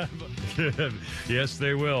 Yes,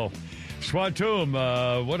 they will. Swatum,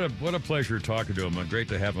 what a pleasure talking to him. Great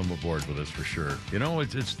to have him aboard with us for sure.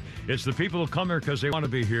 It's the people who come here because they want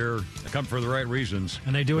to be here, come for the right reasons,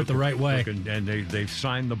 and they do it the right way. And they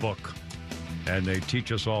sign the book, and they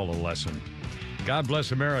teach us all a lesson. God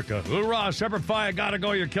bless America. Hoorah! Separate fire. Gotta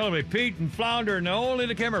go. You're killing me. Pete and Flounder, and only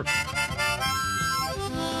the Kimmer.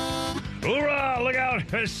 Hoorah! Look out!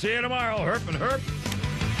 See you tomorrow. Herp and herp.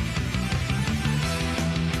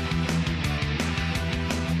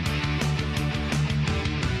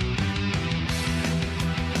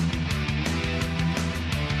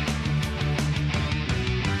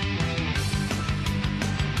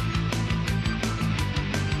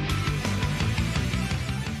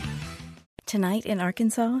 Tonight in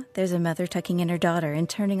Arkansas, there's a mother tucking in her daughter and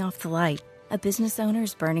turning off the light. A business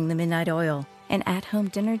owner's burning the midnight oil. An at-home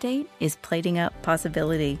dinner date is plating up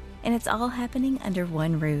possibility. And it's all happening under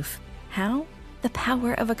one roof. How? The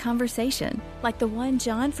power of a conversation, like the one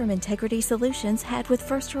John from Integrity Solutions had with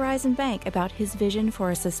First Horizon Bank about his vision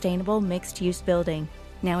for a sustainable mixed-use building.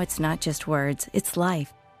 Now it's not just words, it's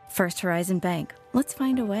life. First Horizon Bank. Let's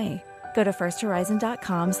find a way. Go to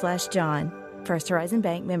firsthorizon.com/John. First Horizon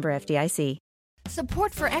Bank, member FDIC.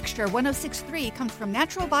 Support for Extra 106.3 comes from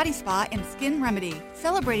Natural Body Spa and Skin Remedy,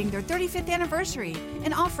 celebrating their 35th anniversary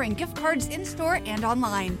and offering gift cards in-store and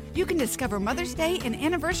online. You can discover Mother's Day and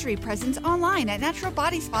anniversary presents online at Natural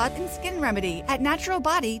Body Spa and Skin Remedy at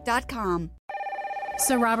naturalbody.com.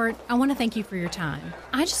 So, Robert, I want to thank you for your time.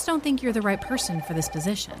 I just don't think you're the right person for this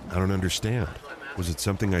position. I don't understand. Was it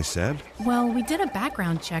something I said? Well, we did a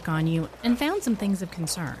background check on you and found some things of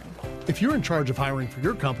concern. If you're in charge of hiring for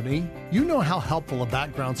your company, you know how helpful a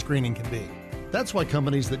background screening can be. That's why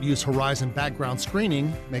companies that use Horizon background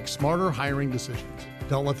screening make smarter hiring decisions.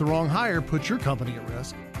 Don't let the wrong hire put your company at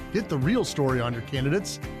risk. Get the real story on your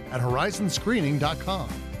candidates at horizonscreening.com.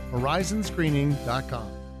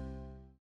 horizonscreening.com.